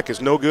putback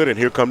is no good, and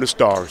here come the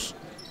Stars.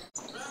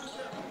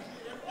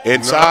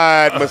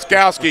 Inside,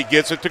 Miskowski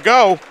gets it to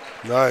go.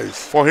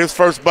 Nice. For his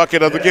first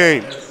bucket of the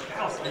game.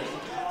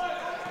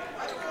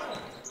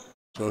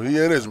 So he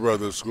and his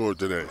brother scored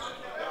today.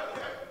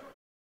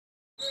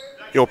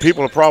 You know,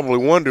 people are probably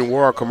wondering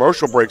where our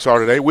commercial breaks are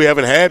today. We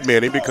haven't had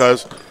many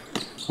because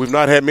we've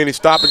not had many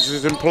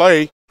stoppages in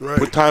play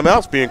with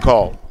timeouts being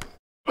called.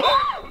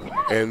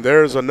 And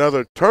there's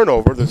another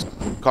turnover that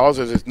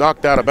causes it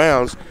knocked out of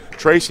bounds.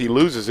 Tracy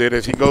loses it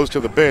as he goes to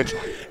the bench,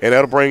 and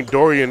that'll bring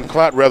Jordan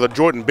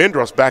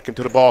Bendrus back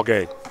into the ball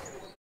game.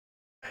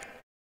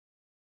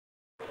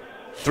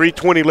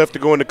 3:20 left to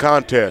go in the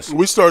contest.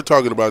 We started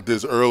talking about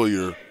this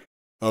earlier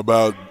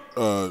about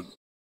the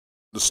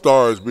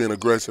Stars being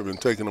aggressive and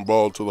taking the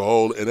ball to the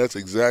hole, and that's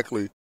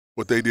exactly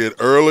what they did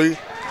early.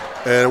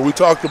 And we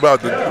talked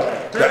about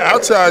the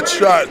outside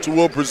shots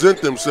will present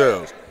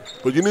themselves.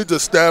 But you need to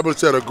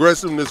establish that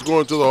aggressiveness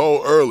going to the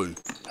hole early.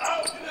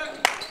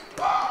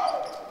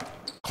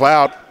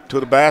 Cloud to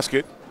the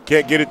basket.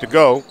 Can't get it to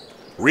go.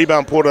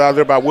 Rebound pulled out of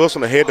there by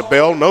Wilson. Ahead to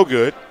Bell. No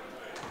good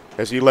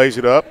as he lays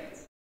it up.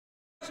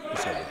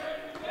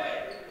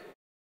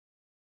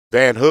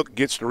 Van Hook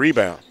gets the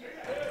rebound.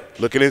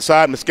 Looking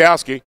inside,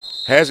 Miskowski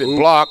has it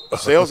blocked.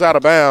 Sails out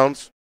of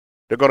bounds.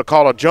 They're going to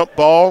call a jump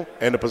ball,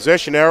 and the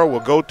possession arrow will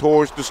go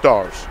towards the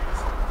Stars.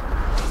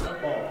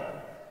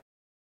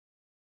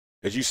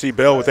 As you see,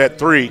 Bell with that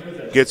three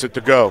gets it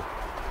to go.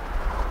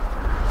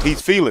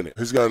 He's feeling it.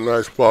 He's got a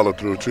nice follow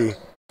through, too.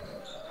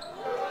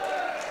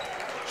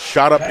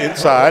 Shot up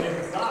inside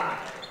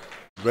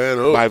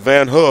by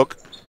Van Hook.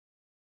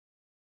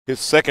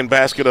 His second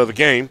basket of the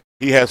game.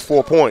 He has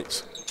 4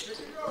 points.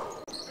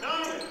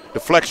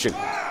 Deflection.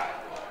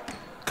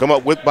 Come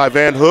up with by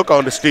Van Hook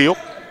on the steal.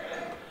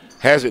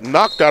 Has it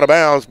knocked out of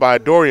bounds by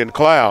Dorian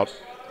Cloud.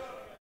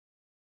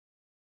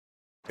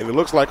 And it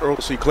looks like Earl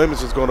C.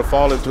 Clements is going to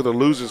fall into the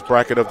losers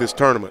bracket of this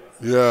tournament.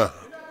 Yeah.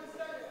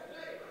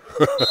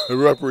 The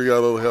referee got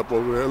a little help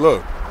over there.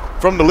 Look.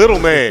 From the little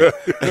man.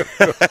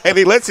 And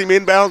he lets him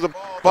inbounds to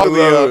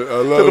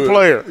the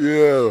player.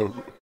 Yeah.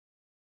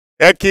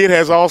 That kid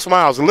has all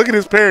smiles. And look at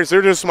his parents.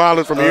 They're just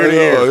smiling from ear to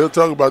ear. He'll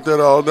talk about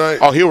that all night.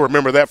 Oh, he'll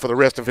remember that for the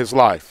rest of his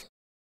life.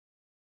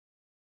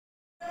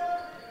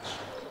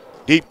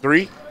 Deep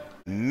three.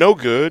 No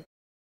good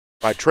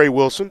by Trey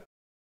Wilson.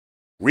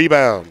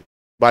 Rebound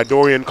by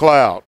Dorian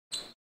Cloud.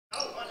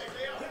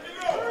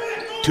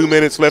 2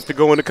 minutes left to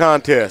go in the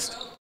contest.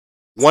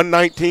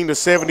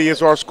 119-70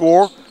 is our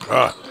score.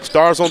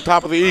 Stars on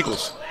top of the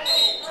Eagles.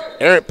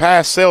 Errant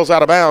pass sails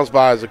out of bounds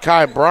by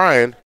Zakai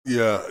Bryan.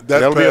 Yeah.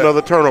 That'll be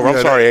another turnover.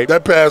 I'm sorry, Abe.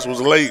 That pass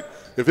was late.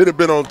 If it had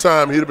been on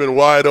time, he'd have been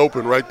wide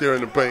open right there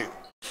in the paint.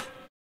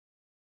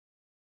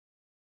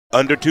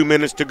 Under 2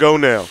 minutes to go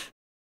now.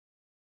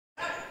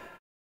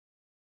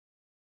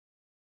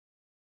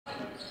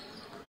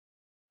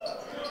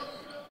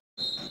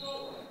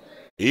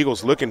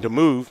 Eagles looking to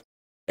move.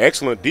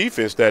 Excellent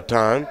defense that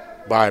time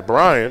by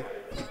Bryan.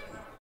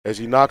 as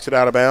he knocks it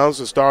out of bounds.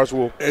 The Stars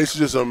will. It's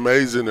just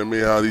amazing to me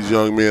how these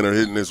young men are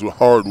hitting this with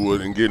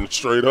hardwood and getting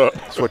straight up.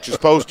 That's what you're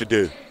supposed to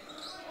do.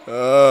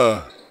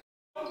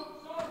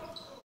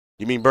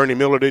 You mean Bernie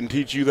Miller didn't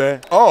teach you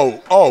that?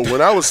 Oh,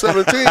 when I was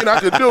 17, I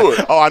could do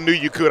it. Oh, I knew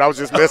you could. I was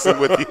just messing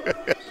with you.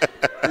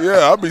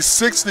 Yeah, I'll be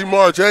 60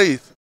 March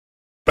 8th.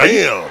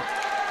 Bam.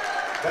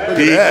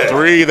 Deep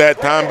three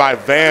that time by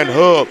Van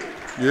Hook.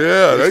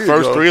 Yeah, there you go.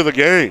 First three of the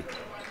game.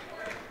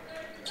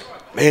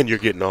 Man, you're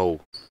getting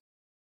old.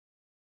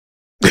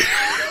 Yeah,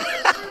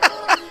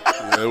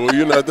 well,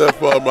 you're not that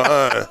far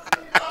behind.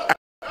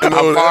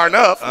 I'm far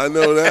enough. I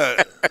know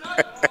that.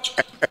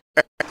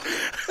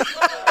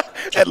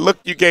 That look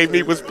you gave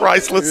me was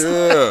priceless.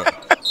 Yeah.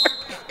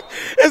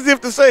 As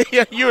if to say,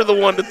 yeah, you're the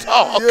one to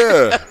talk.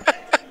 Yeah.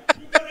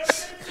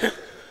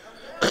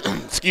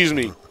 Excuse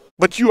me.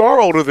 But you are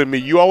older than me.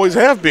 You always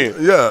have been.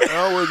 Yeah, I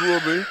always will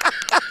be.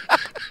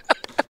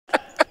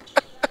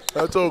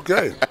 That's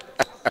okay.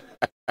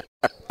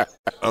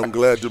 I'm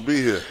glad to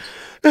be here.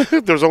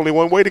 There's only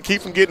one way to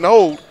keep from getting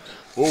old.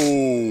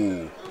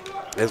 Oh.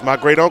 As my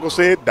great uncle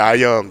said, die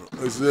young.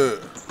 That's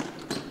it.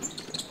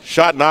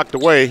 Shot knocked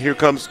away. Here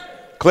comes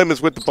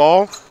Clements with the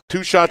ball.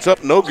 2 shots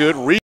up, no good.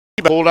 Rebound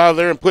pulled out of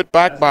there and put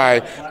back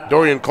by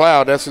Dorian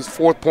Cloud. That's his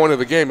 4th point of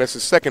the game. That's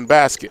his 2nd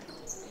basket.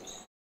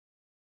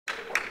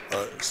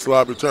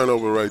 Sloppy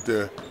turnover right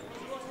there.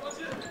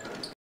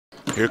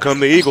 Here come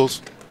the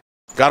Eagles.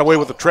 Got away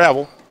with the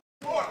travel.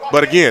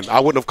 But again, I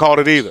wouldn't have called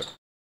it either.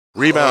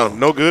 Rebound,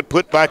 no good.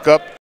 Put back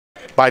up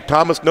by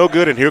Thomas, no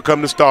good. And here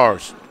come the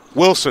Stars.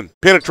 Wilson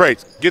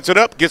penetrates, gets it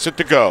up, gets it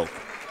to go.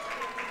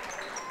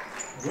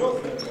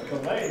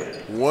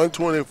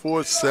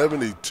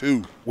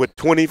 124-72. With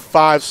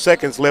 25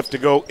 seconds left to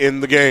go in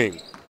the game.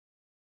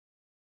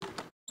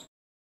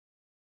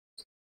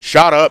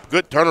 Shot up,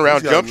 good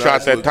turnaround jump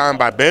shot that time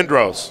by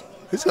Bendros.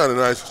 He's got a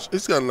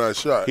nice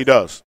shot. He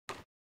does.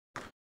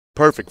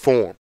 Perfect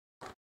form.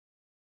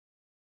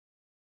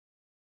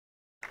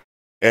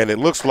 And it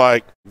looks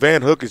like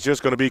Van Hook is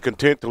just going to be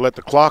content to let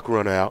the clock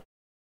run out.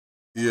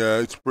 Yeah,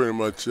 it's pretty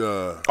much.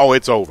 Oh,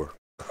 it's over.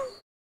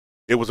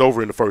 It was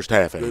over in the first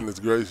half. Goodness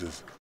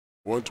gracious.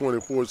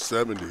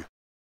 124-70.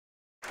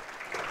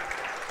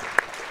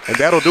 And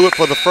that'll do it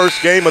for the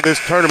first game of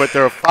this tournament.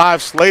 There are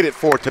 5 slated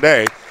for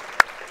today.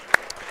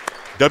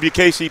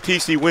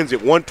 WKCTC wins it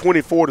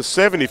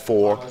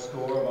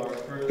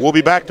 124-74. We'll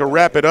be back to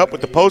wrap it up with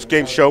the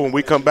postgame show when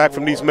we come back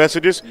from these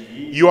messages.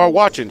 You are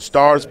watching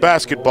Stars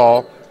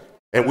Basketball,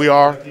 and we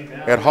are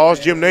at Hall's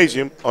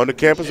Gymnasium on the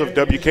campus of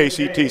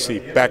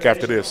WKCTC. Back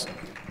after this.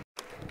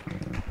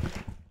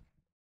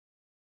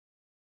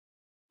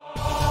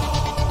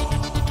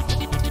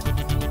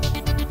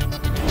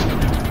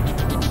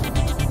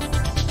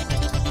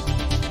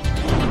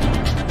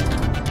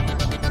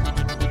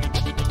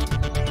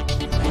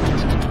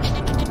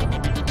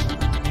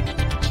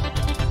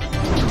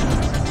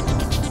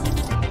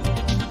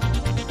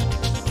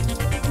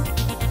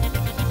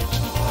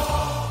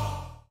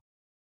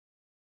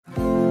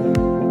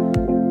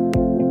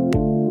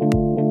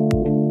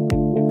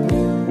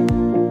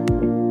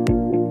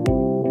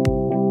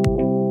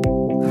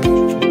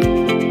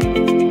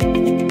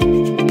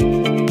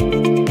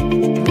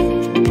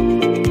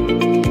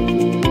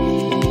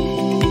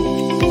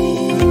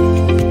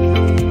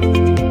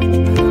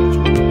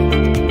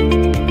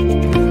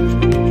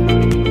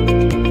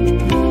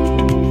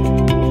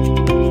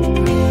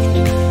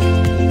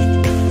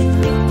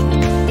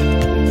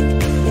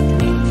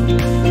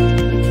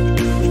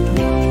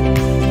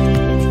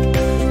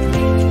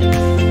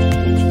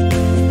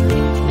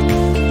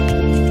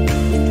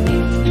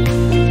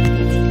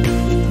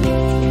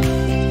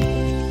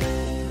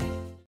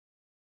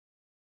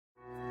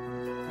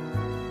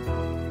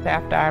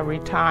 After I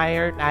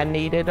retired, I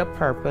needed a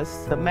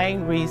purpose. The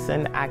main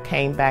reason I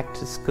came back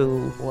to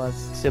school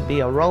was to be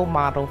a role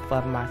model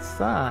for my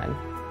son.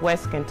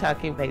 West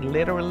Kentucky, they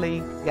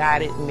literally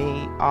guided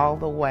me all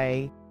the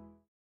way.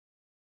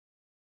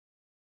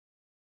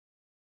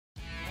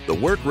 The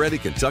Work Ready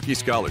Kentucky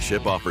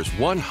Scholarship offers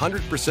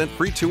 100%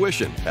 free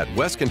tuition at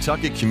West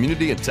Kentucky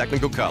Community and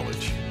Technical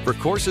College for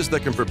courses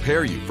that can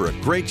prepare you for a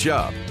great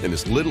job in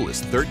as little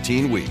as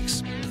 13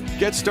 weeks.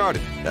 Get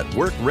started at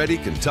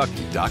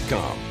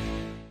workreadykentucky.com.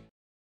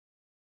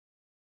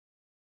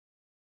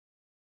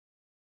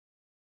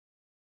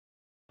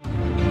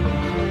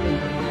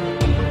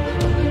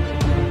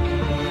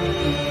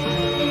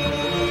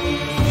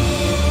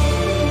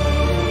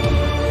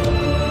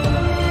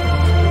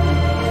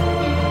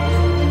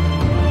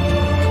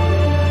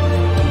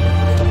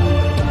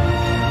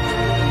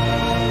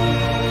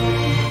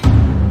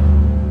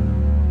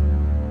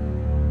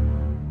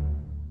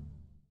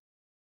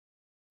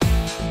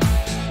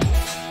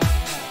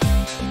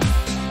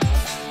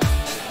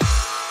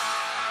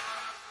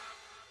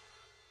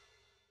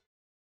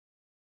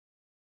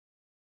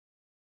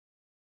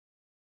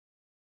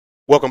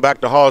 Welcome back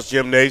to Hall's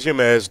Gymnasium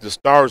as the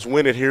Stars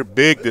win it here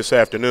big this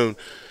afternoon.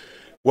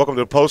 Welcome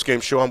to the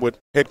postgame show. I'm with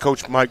head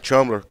coach Mike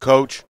Chumler.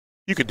 Coach,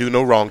 you could do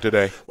no wrong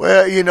today.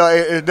 Well, you know,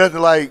 it's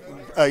nothing like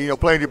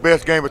playing your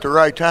best game at the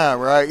right time,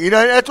 right?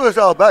 That's what it's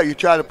all about. You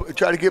try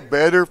to get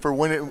better for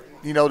when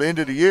it, the end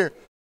of the year.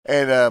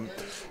 And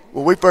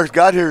when we first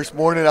got here this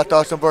morning, I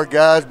thought some of our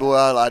guys, boy,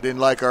 I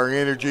didn't like our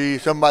energy.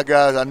 Some of my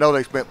guys, I know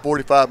they spent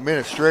 45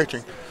 minutes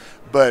stretching.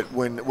 But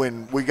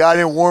when we got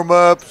in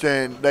warm-ups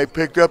and they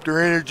picked up their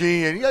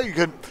energy, and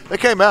they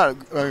came out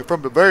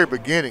from the very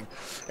beginning,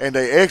 and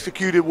they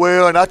executed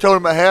well. And I told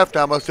them at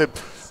halftime, I said,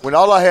 when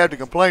all I had to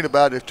complain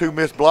about is 2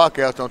 missed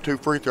blockouts on 2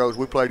 free throws,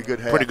 we played a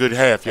good half. Pretty good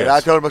half, yes. And I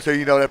told them, I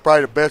said, that's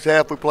probably the best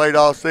half we played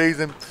all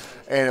season,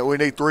 and we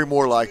need 3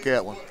 more like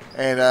that one.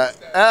 And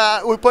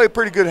we played a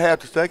pretty good half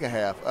the second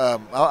half.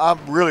 I'm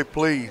really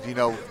pleased.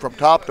 From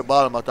top to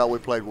bottom, I thought we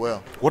played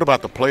well. What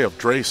about the play of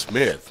Dre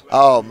Smith?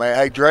 Oh, man.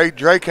 Hey,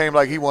 Dre came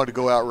like he wanted to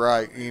go out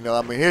right.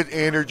 His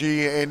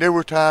energy, and there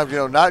were times,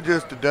 not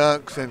just the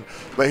dunks,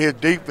 but his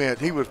defense.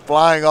 He was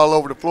flying all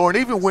over the floor. And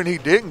even when he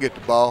didn't get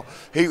the ball,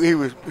 he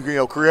was,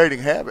 creating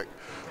havoc.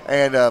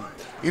 And,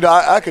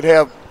 I could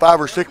have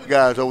 5 or 6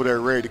 guys over there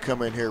ready to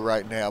come in here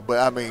right now.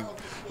 But,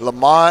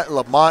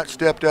 Lamont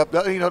stepped up.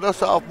 Those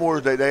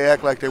sophomores, they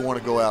act like they want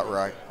to go out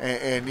right.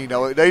 And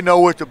they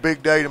know it's a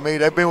big day to me.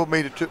 They've been with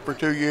me for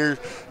 2 years.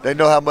 They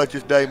know how much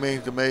this day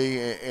means to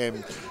me,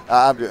 and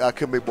I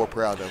couldn't be more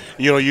proud of them.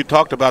 You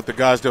talked about the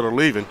guys that are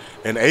leaving,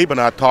 and Abe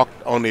and I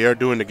talked on the air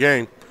during the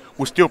game.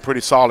 We're still pretty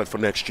solid for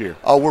next year.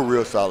 Oh, we're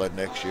real solid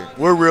next year.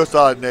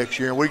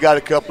 And we got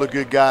a couple of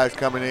good guys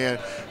coming in.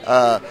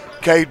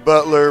 Cade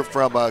Butler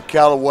from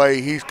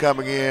Callaway, he's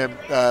coming in.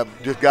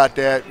 Just got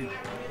that.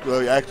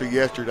 Well, actually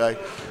yesterday.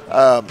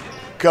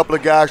 Couple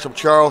of guys from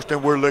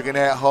Charleston we're looking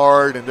at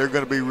hard, and they're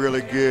going to be really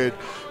good.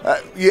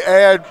 You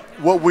add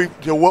what we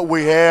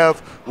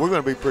have, we're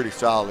going to be pretty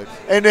solid.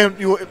 And then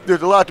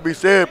there's a lot to be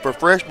said for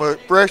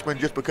freshmen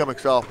just becoming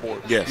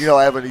sophomores. Yes.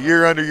 Having a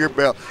year under your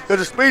belt. Because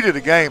the speed of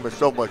the game is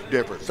so much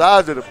different.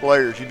 Size of the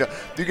players, you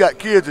got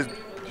kids that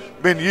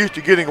been used to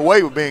getting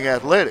away with being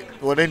athletic.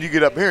 Well, then you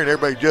get up here and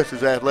everybody's just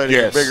as athletic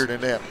and bigger than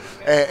them.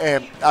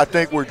 And I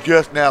think we're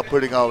just now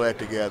putting all that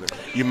together.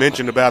 You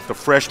mentioned about the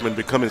freshmen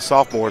becoming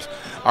sophomores.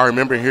 I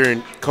remember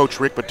hearing Coach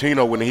Rick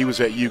Pitino when he was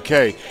at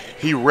UK.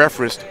 He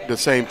referenced the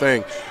same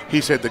thing.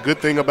 He said the good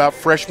thing about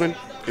freshmen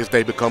is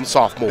they become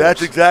sophomores.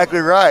 That's exactly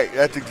right.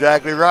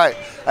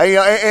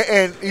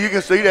 And you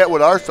can see that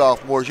with our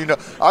sophomores.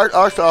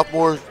 Our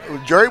sophomores,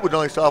 Jerry was the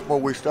only sophomore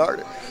we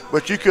started.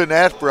 But you couldn't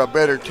ask for a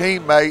better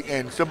teammate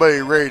and somebody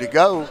ready to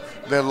go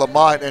than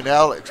Lamont and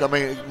Alex.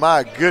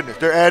 My goodness,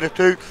 their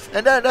attitude,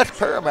 and that's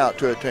paramount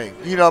to a team.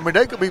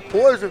 They could be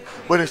poison,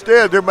 but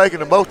instead they're making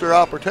the most of their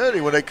opportunity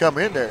when they come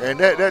in there, and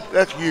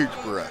that's huge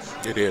for us.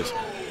 It is.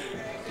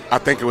 I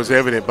think it was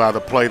evident by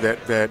the play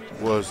that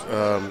was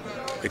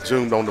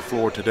exhumed on the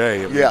floor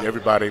today.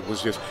 Everybody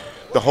was just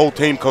 – the whole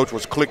team, Coach,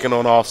 was clicking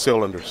on all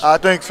cylinders. I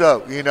think so.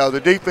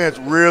 The defense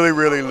really,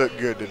 really looked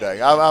good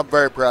today. I'm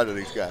very proud of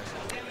these guys.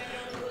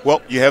 Well,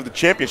 you have the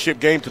championship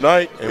game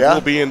tonight, and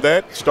we'll be in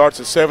that. It starts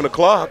at 7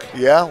 o'clock.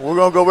 Yeah, we're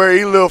going to go there,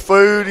 eat a little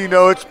food. It's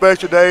a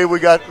special day. We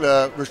got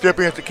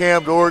recipients of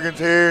Cam's organs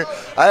here.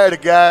 I had a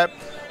guy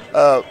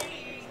I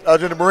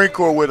was in the Marine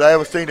Corps with. I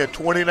haven't seen in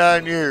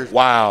 29 years.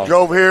 Wow.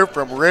 Drove here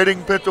from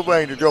Reading,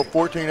 Pennsylvania. Drove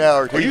 14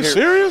 hours. Are you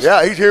serious?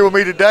 Yeah, he's here with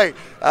me today.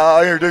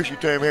 I'll introduce you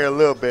to him here in a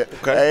little bit.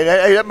 Okay.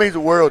 Hey, that means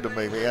the world to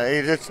me,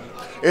 man.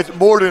 It's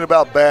more than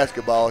about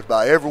basketball. It's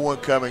about everyone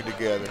coming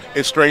together.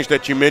 It's strange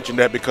that you mentioned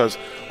that because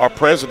our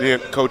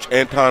president, Coach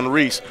Anton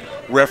Reese,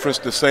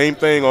 referenced the same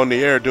thing on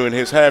the air during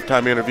his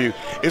halftime interview.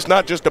 It's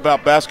not just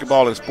about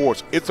basketball and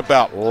sports. It's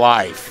about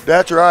life.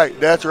 That's right.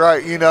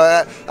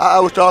 I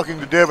was talking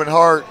to Devin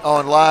Hart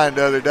online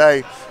the other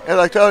day, and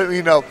I told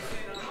him,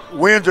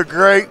 wins are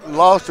great,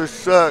 losses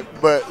suck,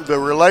 but the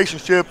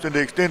relationships and the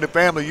extended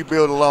family you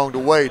build along the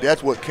way,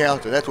 that's what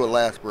counts and that's what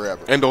lasts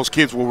forever. And those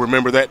kids will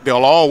remember that.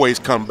 They'll always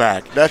come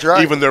back. That's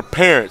right. Even their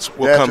parents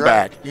will come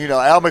back.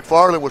 Al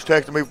McFarland was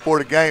texting me before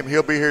the game.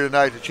 He'll be here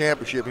tonight at the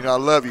championship. I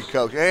love you,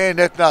 Coach. And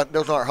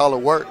those aren't hollow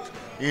words.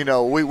 We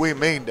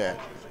mean that.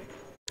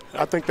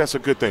 I think that's a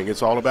good thing.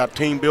 It's all about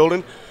team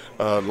building,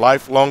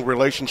 lifelong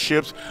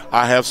relationships.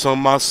 I have some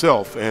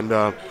myself, and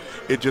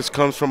it just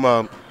comes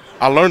from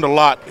I learned a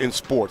lot in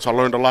sports. I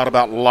learned a lot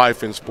about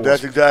life in sports.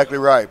 That's exactly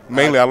right.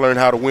 Mainly I learned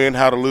how to win,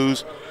 how to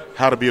lose,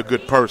 how to be a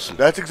good person.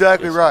 That's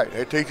exactly right.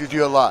 It teaches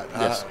you a lot.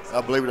 Yes.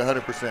 I believe it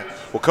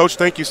 100%. Well, Coach,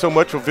 thank you so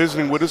much for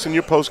visiting with us in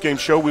your post-game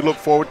show. We look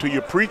forward to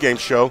your pregame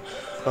show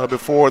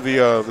before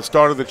the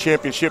start of the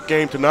championship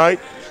game tonight.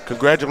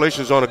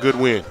 Congratulations on a good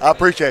win. I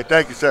appreciate it.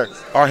 Thank you, sir.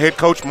 Our head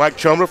coach, Mike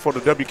Chumler, for the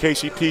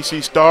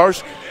WKCTC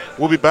Stars.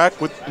 We'll be back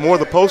with more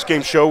of the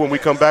post-game show when we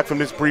come back from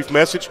this brief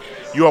message.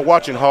 You are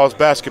watching Hawes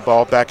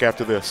Basketball. Back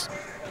after this.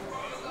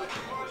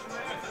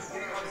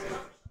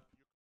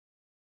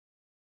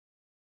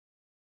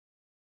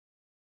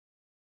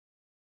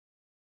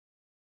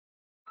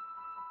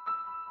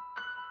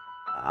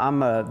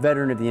 I'm a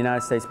veteran of the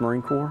United States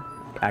Marine Corps.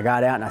 I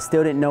got out and I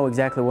still didn't know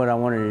exactly what I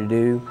wanted to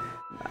do.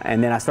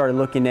 And then I started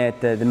looking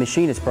at the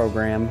machinist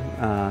program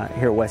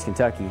here at West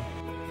Kentucky.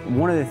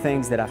 One of the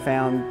things that I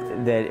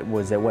found that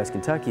was at West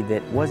Kentucky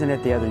that wasn't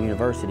at the other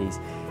universities,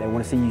 they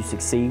want to see you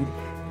succeed.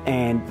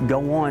 and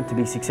go on to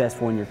be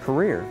successful in your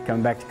career.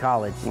 Coming back to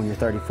college when you're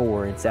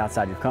 34, it's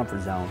outside your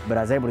comfort zone. But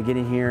I was able to get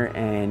in here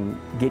and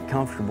get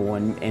comfortable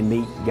and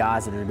meet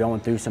guys that are going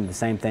through some of the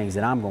same things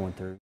that I'm going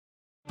through.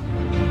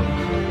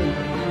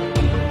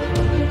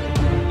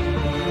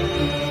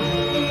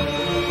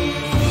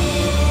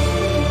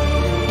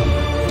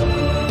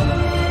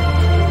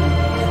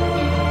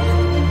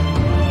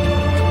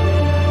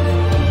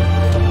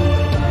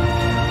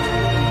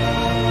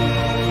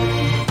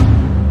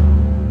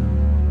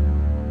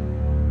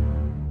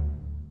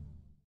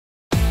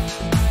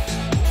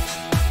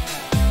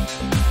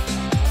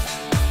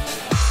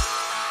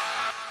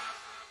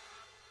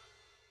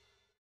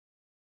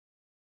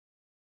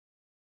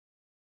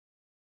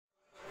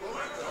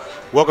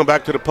 Welcome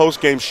back to the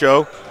post-game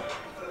show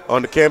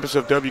on the campus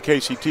of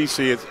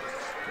WKCTC at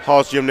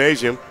Hall's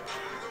Gymnasium.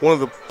 One of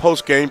the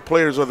post-game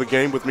players of the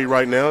game with me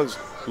right now is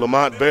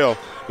Lamont Bell.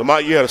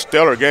 Lamont, you had a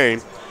stellar game.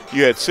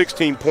 You had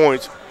 16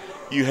 points.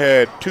 You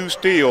had 2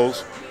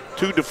 steals,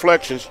 2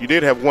 deflections. You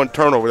did have 1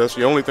 turnover. That's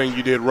the only thing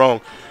you did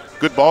wrong.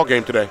 Good ball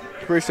game today.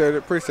 Appreciate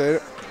it.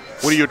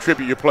 What do you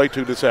attribute your play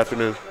to this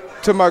afternoon?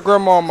 To my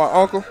grandma and my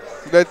uncle.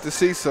 That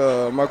deceased.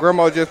 My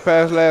grandma just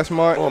passed last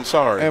month. Oh, I'm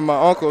sorry. And my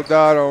uncle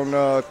died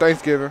on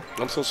Thanksgiving.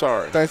 I'm so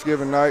sorry.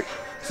 Thanksgiving night.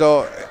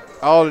 So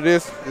all of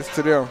this is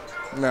to them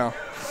now.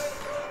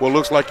 Well, it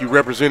looks like you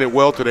represented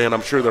well today, and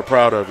I'm sure they're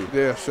proud of you.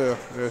 Yeah, sure.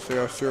 Yes,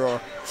 they sure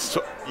are.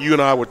 So you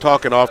and I were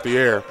talking off the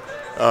air.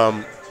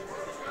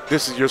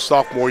 This is your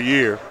sophomore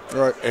year,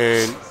 right?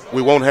 And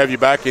we won't have you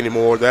back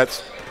anymore.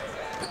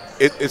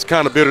 It's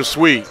kind of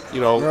bittersweet,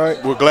 you know.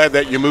 Right. We're glad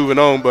that you're moving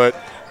on, but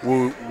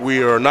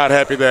we are not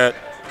happy that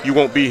you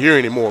won't be here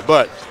anymore.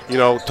 But, you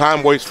know,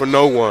 time waits for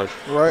no one.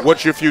 Right.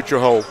 What's your future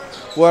hold?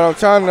 Well, I'm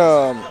trying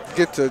to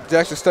get to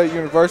Jackson State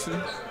University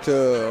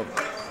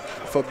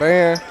for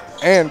band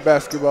and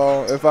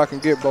basketball, if I can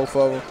get both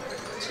of them.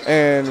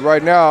 And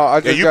right now,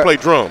 I just play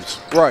drums.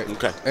 Right.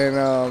 Okay. And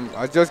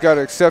I just got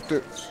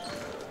accepted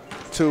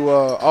to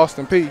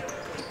Austin P.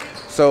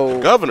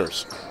 So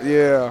Governors.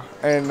 Yeah,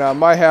 and I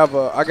might have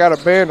I got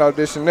a band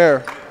audition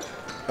there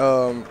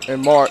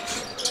in March.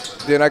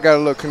 Then I got a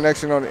little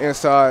connection on the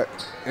inside,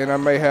 and I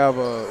may have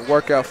a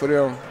workout for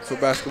them for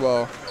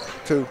basketball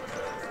too,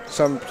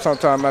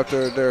 sometime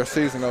after their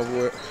season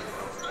over with.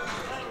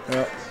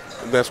 Yeah.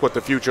 That's what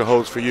the future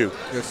holds for you.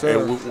 Yes,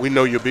 sir. And we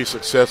know you'll be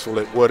successful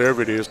at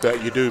whatever it is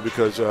that you do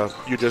because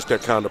you're just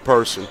that kind of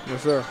person.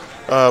 Yes, sir.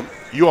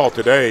 You all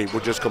today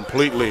were just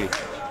completely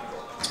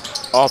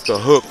off the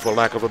hook, for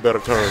lack of a better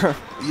term.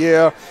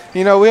 Yeah.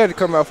 You know, we had to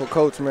come out for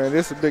Coach, man.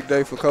 This is a big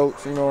day for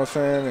Coach, you know what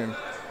I'm saying? And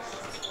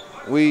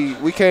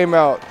we came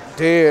out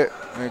dead,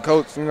 and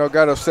Coach, you know,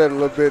 got upset a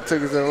little bit,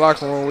 took us in the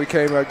locker room. We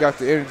came out, got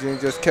the energy, and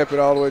just kept it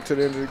all the way to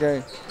the end of the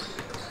game.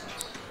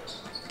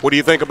 What do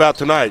you think about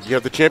tonight? You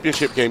have the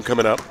championship game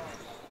coming up.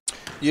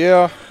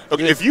 Yeah.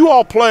 Okay, if you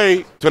all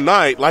play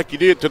tonight like you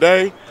did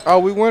today. Oh,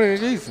 we winning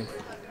it easy.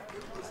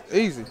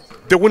 Easy.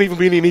 There wouldn't even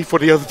be any need for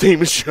the other team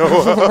to show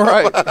up.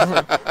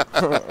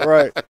 Right.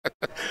 Right.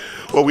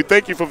 Well, we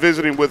thank you for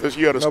visiting with us.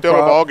 You had a stellar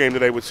ball game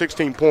today with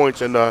 16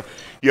 points, and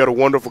you had a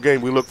wonderful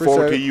game. We look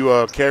forward to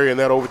you carrying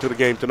that over to the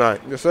game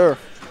tonight. Yes, sir.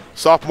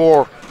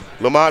 Sophomore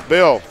Lamont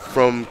Bell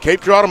from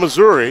Cape Girardeau,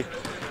 Missouri.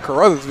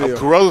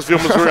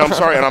 Carruthersville, Missouri. I'm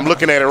sorry, and I'm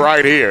looking at it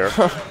right here.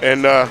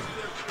 And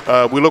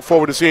we look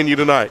forward to seeing you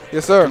tonight.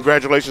 Yes, sir.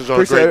 Congratulations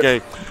on a great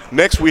game.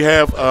 Next, we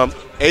have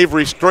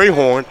Avery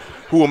Strayhorn,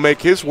 who will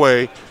make his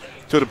way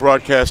to the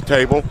broadcast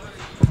table.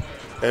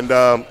 And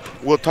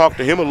we'll talk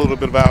to him a little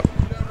bit about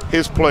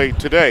his play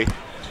today.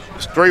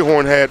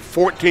 Strayhorn had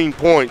 14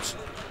 points.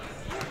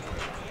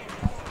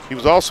 He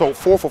was also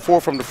 4 for 4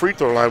 from the free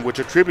throw line, which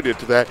attributed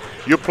to that.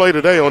 Your play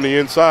today on the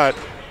inside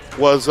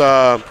was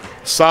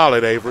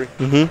solid, Avery.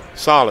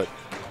 Solid.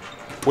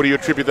 What do you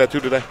attribute that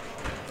to today?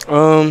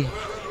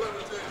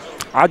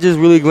 I just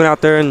really went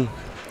out there and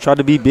tried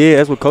to be big.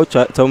 That's what Coach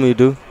told me to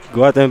do.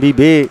 Go out there and be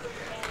big.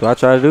 That's what I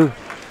try to do.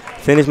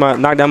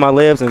 Knock down my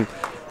layups, and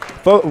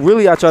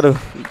really I try to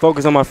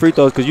focus on my free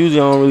throws because usually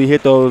I don't really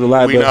hit those a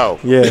lot. We know.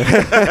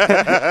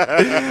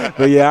 Yeah.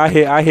 But yeah,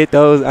 I hit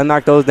those. I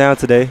knocked those down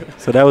today,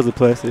 so that was a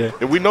plus. Yeah.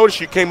 And we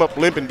noticed you came up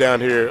limping down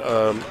here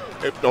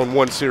on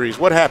one series.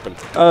 What happened?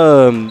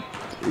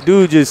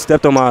 Dude just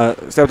stepped on my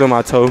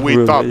toe.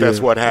 We thought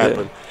that's what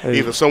happened. Yeah.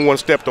 Either someone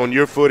stepped on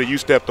your foot or you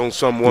stepped on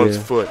someone's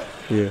foot.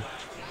 Yeah.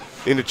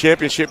 In the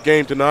championship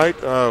game tonight,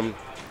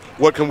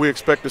 what can we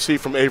expect to see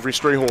from Avery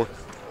Strayhorn?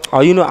 Oh,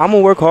 you know, I'm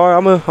gonna work hard.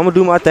 I'm gonna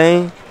do my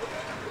thing.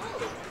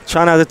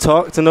 Try not to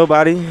talk to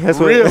nobody. That's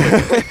really?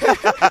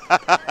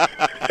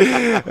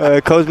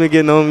 Coach been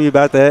getting on me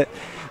about that.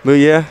 But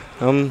yeah,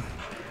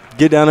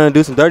 get down there and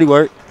do some dirty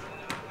work.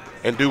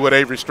 And do what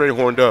Avery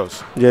Strayhorn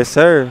does. Yes,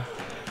 sir.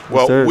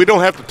 Well, we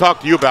don't have to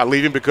talk to you about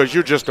leaving because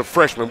you're just a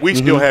freshman. We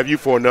still have you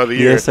for another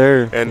year. Yes,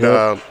 sir. And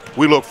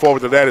we look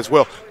forward to that as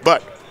well.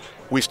 But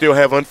we still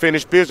have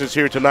unfinished business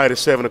here tonight at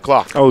 7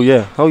 o'clock. Oh,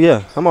 yeah.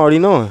 I'm already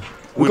knowing.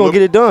 We're going to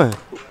get it done.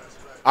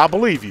 I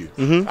believe you.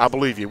 I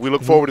believe you. We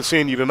look forward to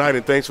seeing you tonight,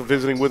 and thanks for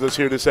visiting with us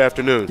here this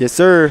afternoon. Yes,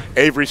 sir.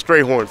 Avery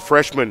Strayhorn,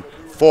 freshman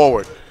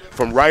forward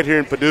from right here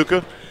in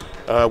Paducah.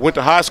 Went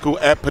to high school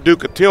at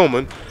Paducah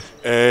Tillman,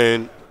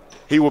 and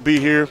he will be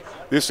here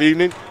this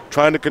evening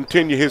trying to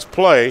continue his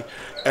play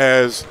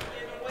as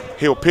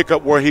he'll pick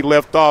up where he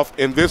left off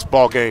in this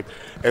ball game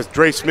as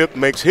Dre Smith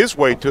makes his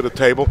way to the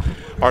table,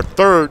 our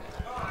third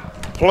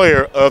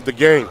player of the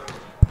game.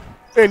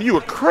 And you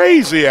were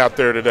crazy out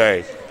there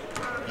today.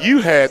 You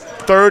had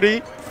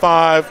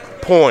 35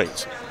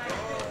 points.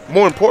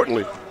 More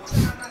importantly,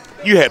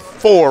 you had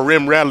 4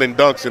 rim-rattling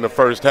dunks in the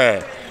first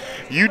half.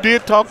 You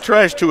did talk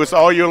trash to us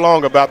all year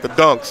long about the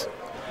dunks.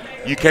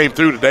 You came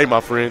through today,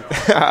 my friend.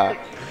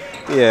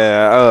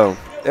 Yeah,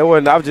 it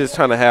wasn't. I was just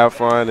trying to have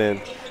fun,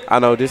 and I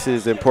know this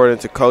is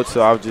important to coach,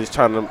 so I was just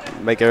trying to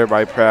make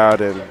everybody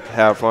proud and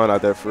have fun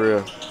out there for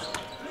real.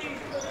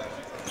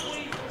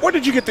 Where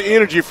did you get the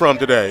energy from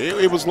today?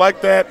 It was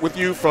like that with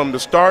you from the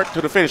start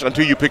to the finish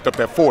until you picked up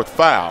that 4th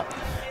foul.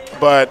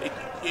 But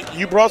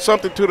you brought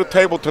something to the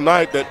table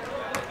tonight that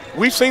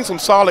we've seen some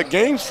solid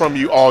games from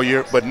you all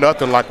year, but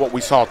nothing like what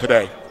we saw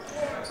today.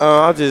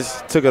 I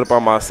just took it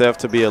upon myself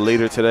to be a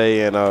leader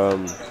today and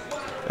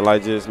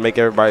like just make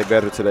everybody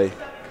better today.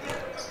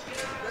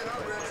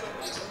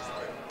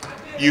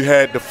 You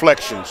had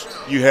deflections.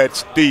 You had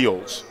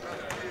steals.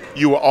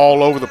 You were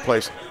all over the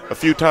place. A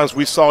few times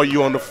we saw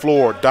you on the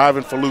floor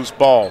diving for loose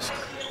balls.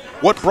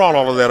 What brought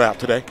all of that out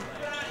today?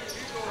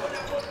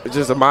 It's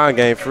just a mind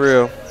game for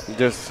real.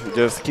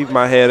 Just keep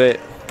my head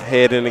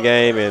in the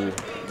game and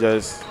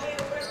just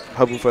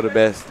hoping for the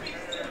best.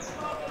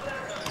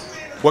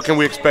 What can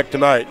we expect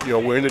tonight? You know,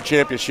 we're in the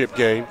championship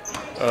game.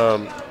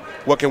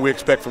 What can we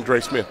expect from Dre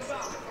Smith?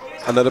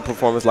 Another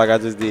performance like I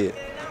just did.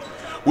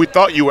 We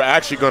thought you were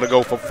actually going to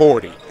go for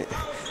 40.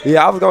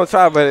 Yeah, I was going to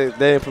try, but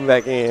they didn't put me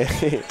back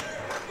in.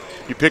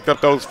 You picked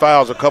up those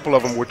fouls. A couple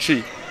of them were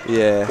cheap.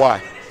 Yeah.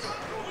 Why?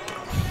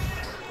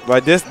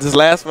 Like this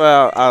last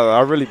foul,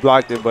 I really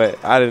blocked it, but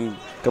I didn't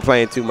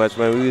complain too much,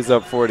 man. We was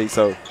up 40,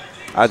 so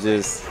I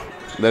just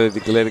let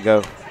it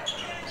go.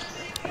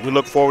 We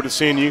look forward to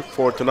seeing you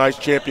for tonight's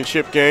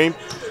championship game.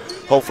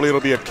 Hopefully it'll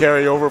be a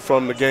carryover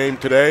from the game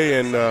today,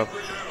 and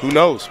who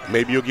knows,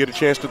 maybe you'll get a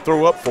chance to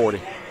throw up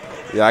 40.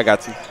 Yeah, I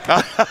got you.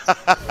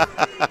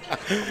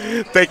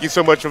 Thank you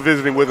so much for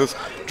visiting with us.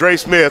 Dre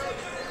Smith,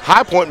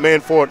 high point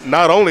man for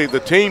not only the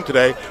team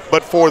today,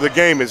 but for the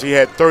game as he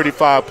had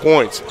 35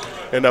 points.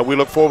 And we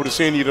look forward to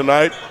seeing you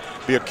tonight.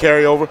 Be a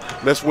carryover.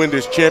 Let's win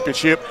this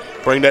championship.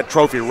 Bring that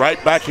trophy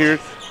right back here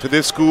to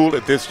this school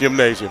at this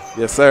gymnasium.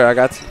 Yes, sir. I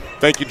got you.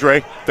 Thank you,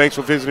 Dre. Thanks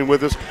for visiting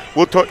with us.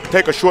 We'll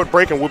take a short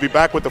break, and we'll be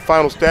back with the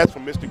final stats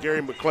from Mr.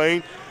 Gary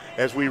McLean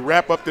as we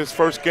wrap up this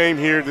first game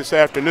here this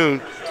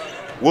afternoon.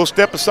 We'll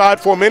step aside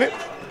for a minute,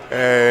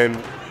 and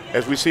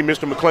as we see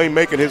Mr. McLean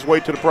making his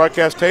way to the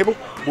broadcast table,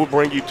 we'll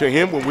bring you to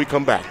him when we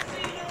come back.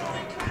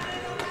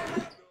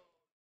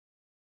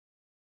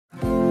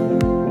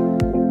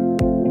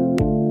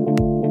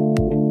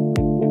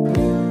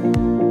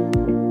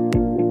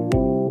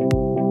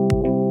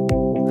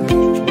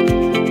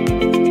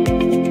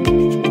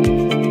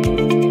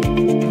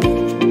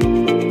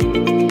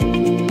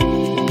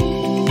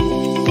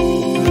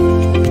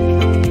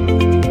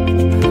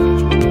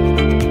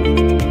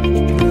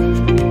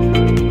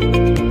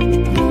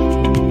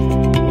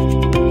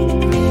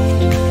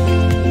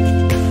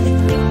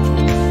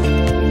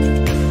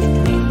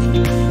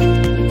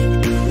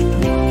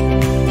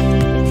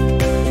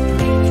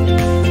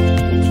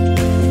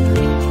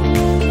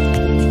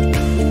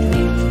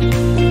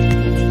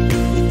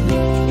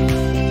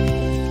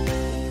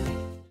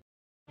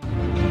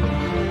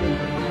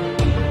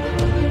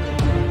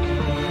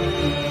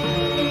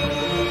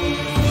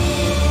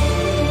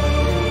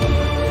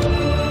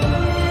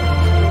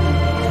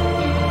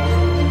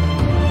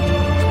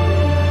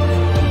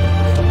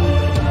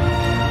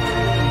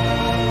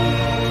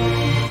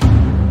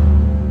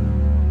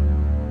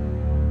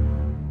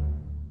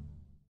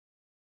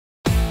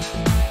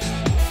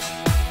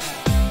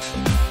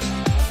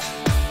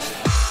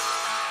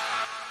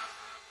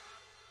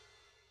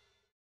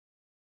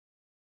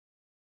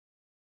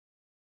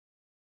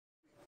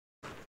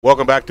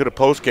 Welcome back to the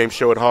post-game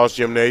show at Hall's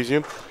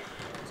Gymnasium.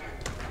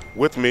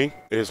 With me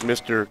is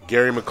Mr.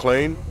 Gary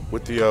McLean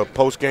with the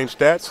post-game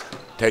stats.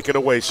 Take it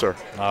away, sir.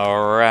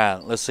 All right.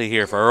 Let's see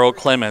here. For Earl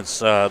Clements,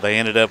 they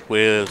ended up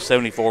with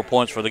 74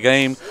 points for the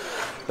game.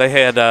 They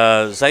had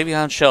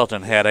Xavion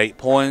Shelton had 8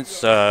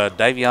 points.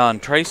 Davion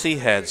Tracy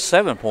had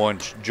 7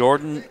 points.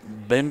 Jordan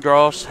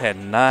Bendross had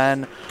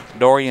 9.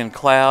 Dorian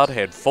Cloud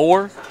had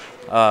 4.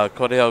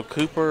 Cordell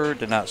Cooper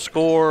did not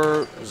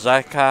score.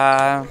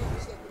 Zakai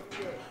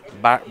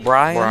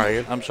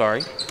Brian,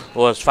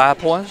 was 5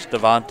 points.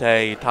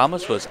 Devontae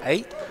Thomas was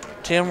 8.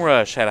 Tim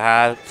Rush had a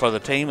high for the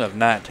team of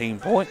 19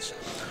 points.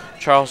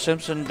 Charles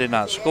Simpson did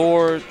not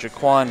score.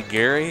 Jaquan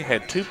Gary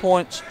had 2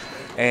 points.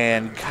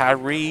 And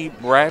Kyrie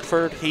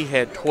Bradford, he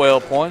had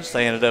 12 points.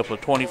 They ended up with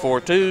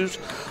 24 twos,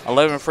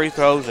 11 free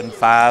throws, and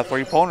 5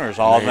 3-pointers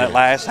all in that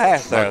last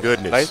half there. My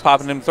goodness. They was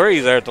popping them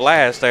threes there at the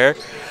last there.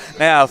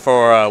 Now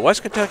for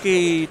West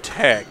Kentucky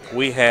Tech,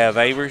 we have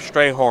Avery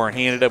Strayhorn.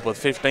 He ended up with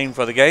 15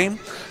 for the game.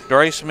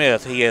 Dre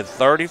Smith, he had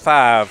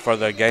 35 for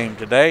the game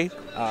today.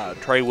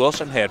 Trey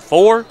Wilson had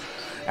 4.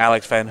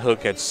 Alex Van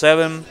Hook had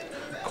 7.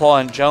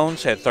 Quan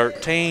Jones had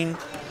 13.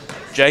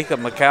 Jacob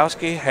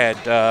Mikowski had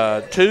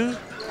 2.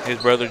 His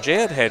brother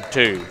Jed had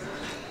 2.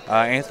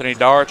 Anthony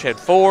Darch had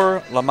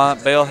 4.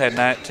 Lamont Bell had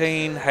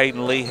 19.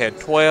 Hayden Lee had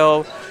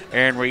 12.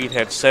 Aaron Reed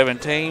had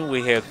 17.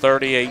 We had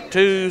 38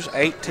 twos,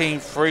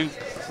 18 free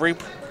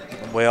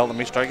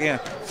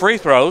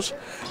throws,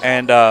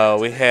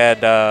 and we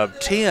had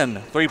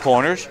 10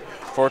 three-pointers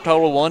for a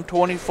total of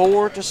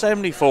 124 to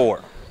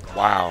 74.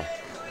 Wow.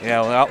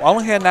 Yeah, I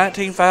only had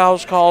 19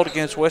 fouls called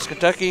against West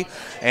Kentucky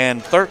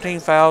and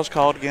 13 fouls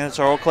called against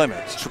Earl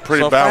Clements. It's a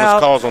pretty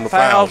balanced calls on the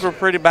fouls. Fouls were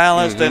pretty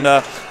balanced, and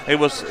it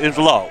was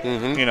low,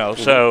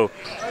 So,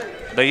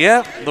 but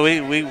yeah,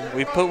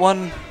 we put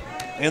one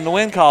in the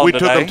win call today. We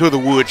took them to the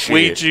woodshed.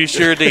 We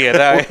sure did.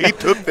 We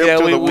took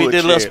them to the woodshed. We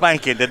did a little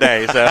spanking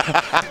today. So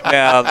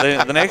now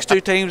the next 2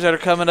 teams that are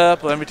coming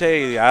up, let me tell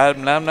you, I've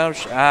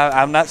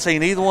not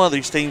seen either one of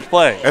these teams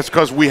play. That's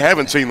because we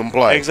haven't seen them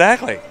play.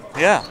 Exactly.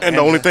 Yeah. And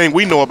the only thing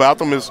we know about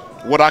them is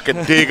what I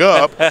can dig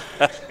up.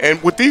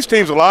 And with these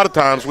teams, a lot of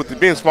times, with it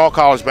being small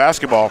college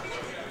basketball,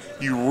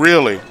 you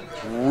really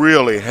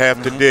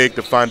have to dig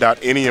to find out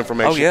any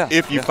information,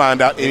 if you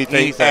find out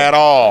anything at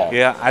all.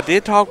 Yeah, I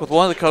did talk with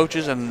one of the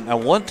coaches, and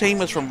one team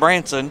was from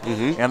Branson,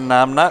 and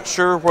I'm not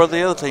sure where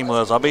the other team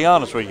was. I'll be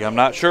honest with you, I'm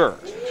not sure.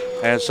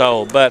 And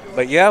so,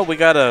 but yeah, we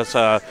got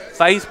a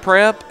Faith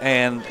Prep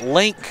and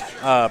Link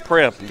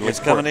Prep is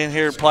coming in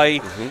here to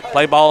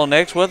play ball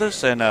next with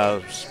us, and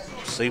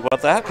see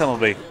what the outcome will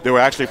be. There were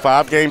actually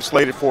 5 games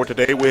slated for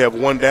today. We have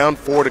 1 down,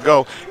 4 to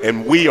go,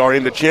 and we are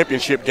in the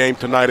championship game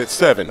tonight at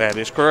 7. That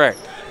is correct.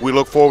 We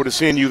look forward to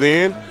seeing you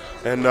then,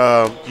 and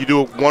you do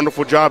a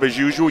wonderful job as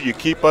usual. You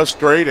keep us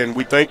straight, and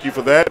we thank you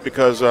for that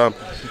because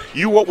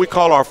you what we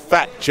call our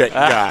fact check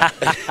guy.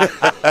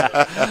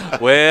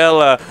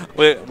 Well,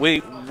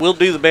 we'll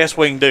do the best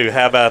we can do.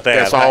 How about that?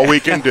 That's all we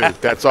can do.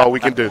 That's all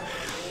we can do.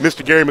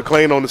 Mr. Gary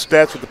McLean on the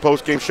stats with the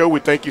post-game show. We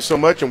thank you so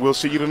much, and we'll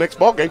see you the next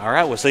ball game. All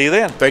right, we'll see you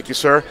then. Thank you,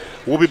 sir.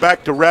 We'll be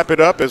back to wrap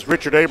it up as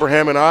Richard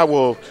Abraham and I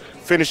will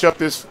finish up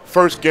this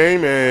first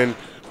game, and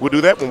we'll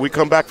do that when we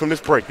come back from this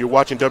break. You're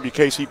watching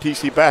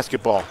WKCTC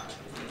Basketball.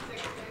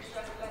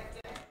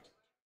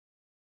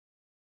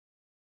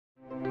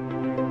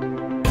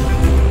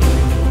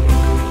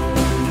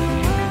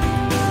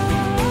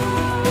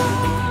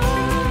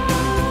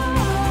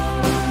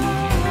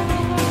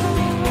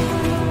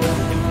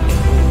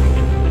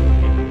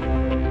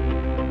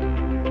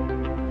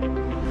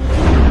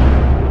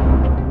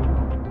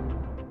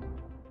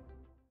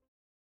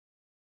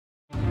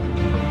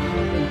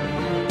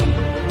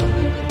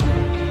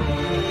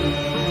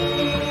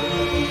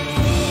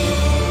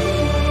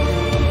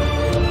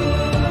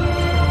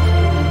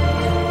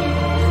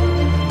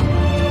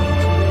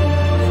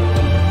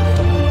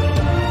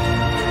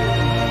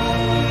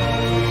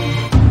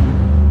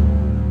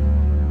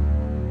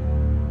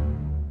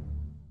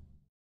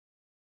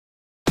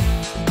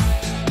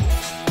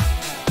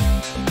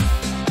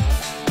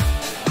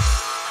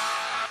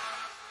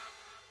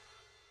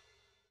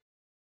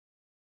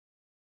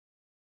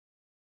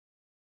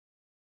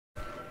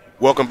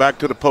 Welcome back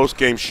to the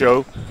post-game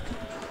show.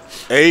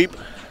 Abe,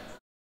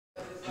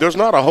 there's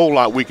not a whole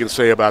lot we can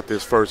say about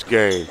this first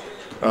game.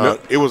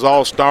 It was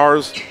all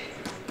stars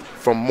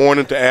from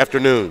morning to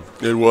afternoon.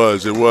 It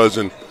was.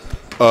 And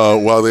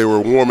while they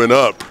were warming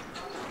up,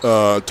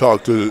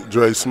 talked to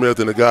Dre Smith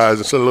and the guys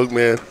and said, look,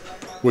 man,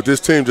 with this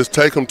team, just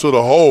take them to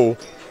the hole,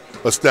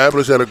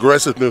 establish that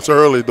aggressiveness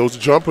early. Those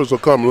jumpers will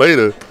come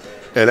later.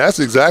 And that's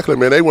exactly,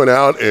 man, they went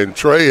out and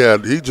Trey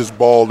he just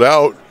balled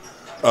out.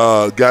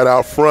 Got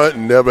out front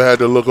and never had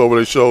to look over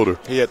their shoulder.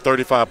 He had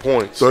 35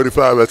 points.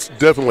 35, that's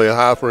definitely a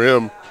high for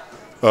him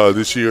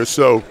this year.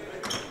 So,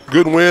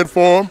 good win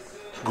for him.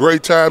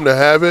 Great time to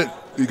have it.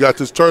 You got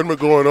this tournament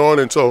going on,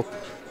 and so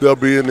they'll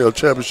be in the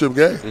championship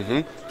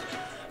game.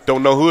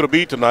 Don't know who it'll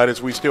be tonight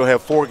as we still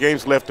have 4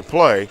 games left to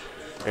play,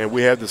 and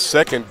we have the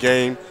second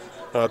game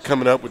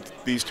coming up with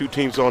these 2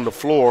 teams on the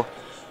floor,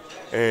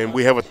 and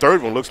we have a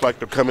third one. Looks like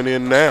they're coming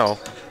in now.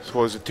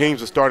 So as the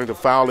teams are starting to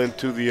file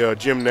into the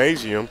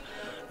gymnasium,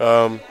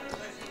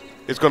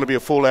 it's going to be a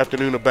full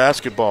afternoon of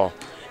basketball.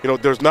 You know,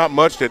 there's not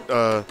much that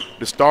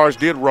the Stars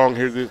did wrong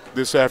here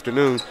this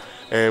afternoon,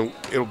 and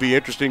it'll be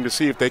interesting to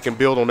see if they can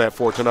build on that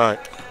for tonight.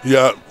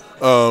 Yeah,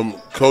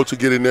 Coach will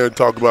get in there and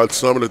talk about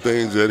some of the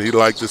things that he'd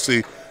like to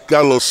see.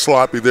 Got a little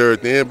sloppy there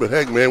at the end, but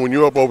heck, man, when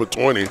you're up over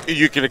 20.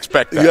 You can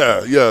expect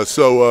that. Yeah.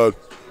 So,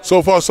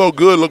 so far so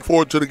good. Look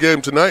forward to the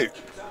game tonight.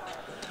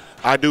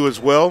 I do as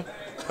well.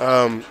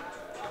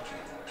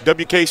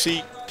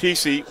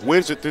 WKCTC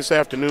wins it this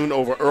afternoon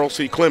over Earl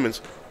C.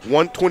 Clements,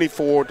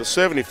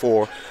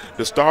 124-74.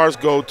 The Stars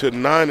go to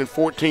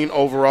 9-14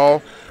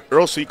 overall.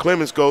 Earl C.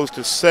 Clements goes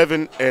to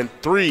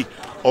 7-3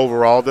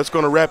 overall. That's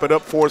going to wrap it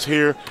up for us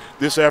here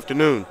this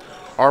afternoon.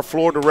 Our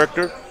floor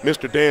director,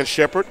 Mr. Dan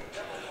Shepard.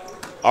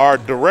 Our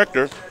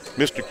director,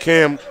 Mr.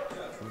 Cam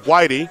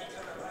Whitty,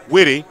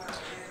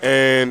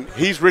 and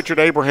he's Richard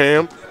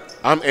Abraham.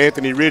 I'm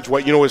Anthony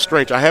Ridgeway. You know, it's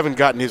strange. I haven't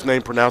gotten his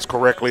name pronounced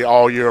correctly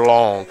all year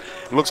long.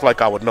 It looks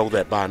like I would know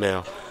that by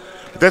now.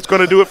 But that's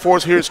going to do it for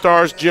us here at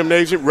Stars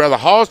Gymnasium, rather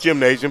Hall's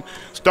Gymnasium.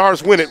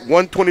 Stars win it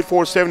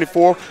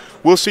 124-74.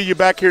 We'll see you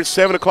back here at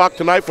 7 o'clock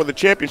tonight for the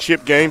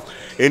championship game.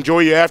 Enjoy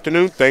your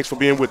afternoon. Thanks for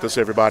being with us,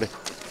 everybody.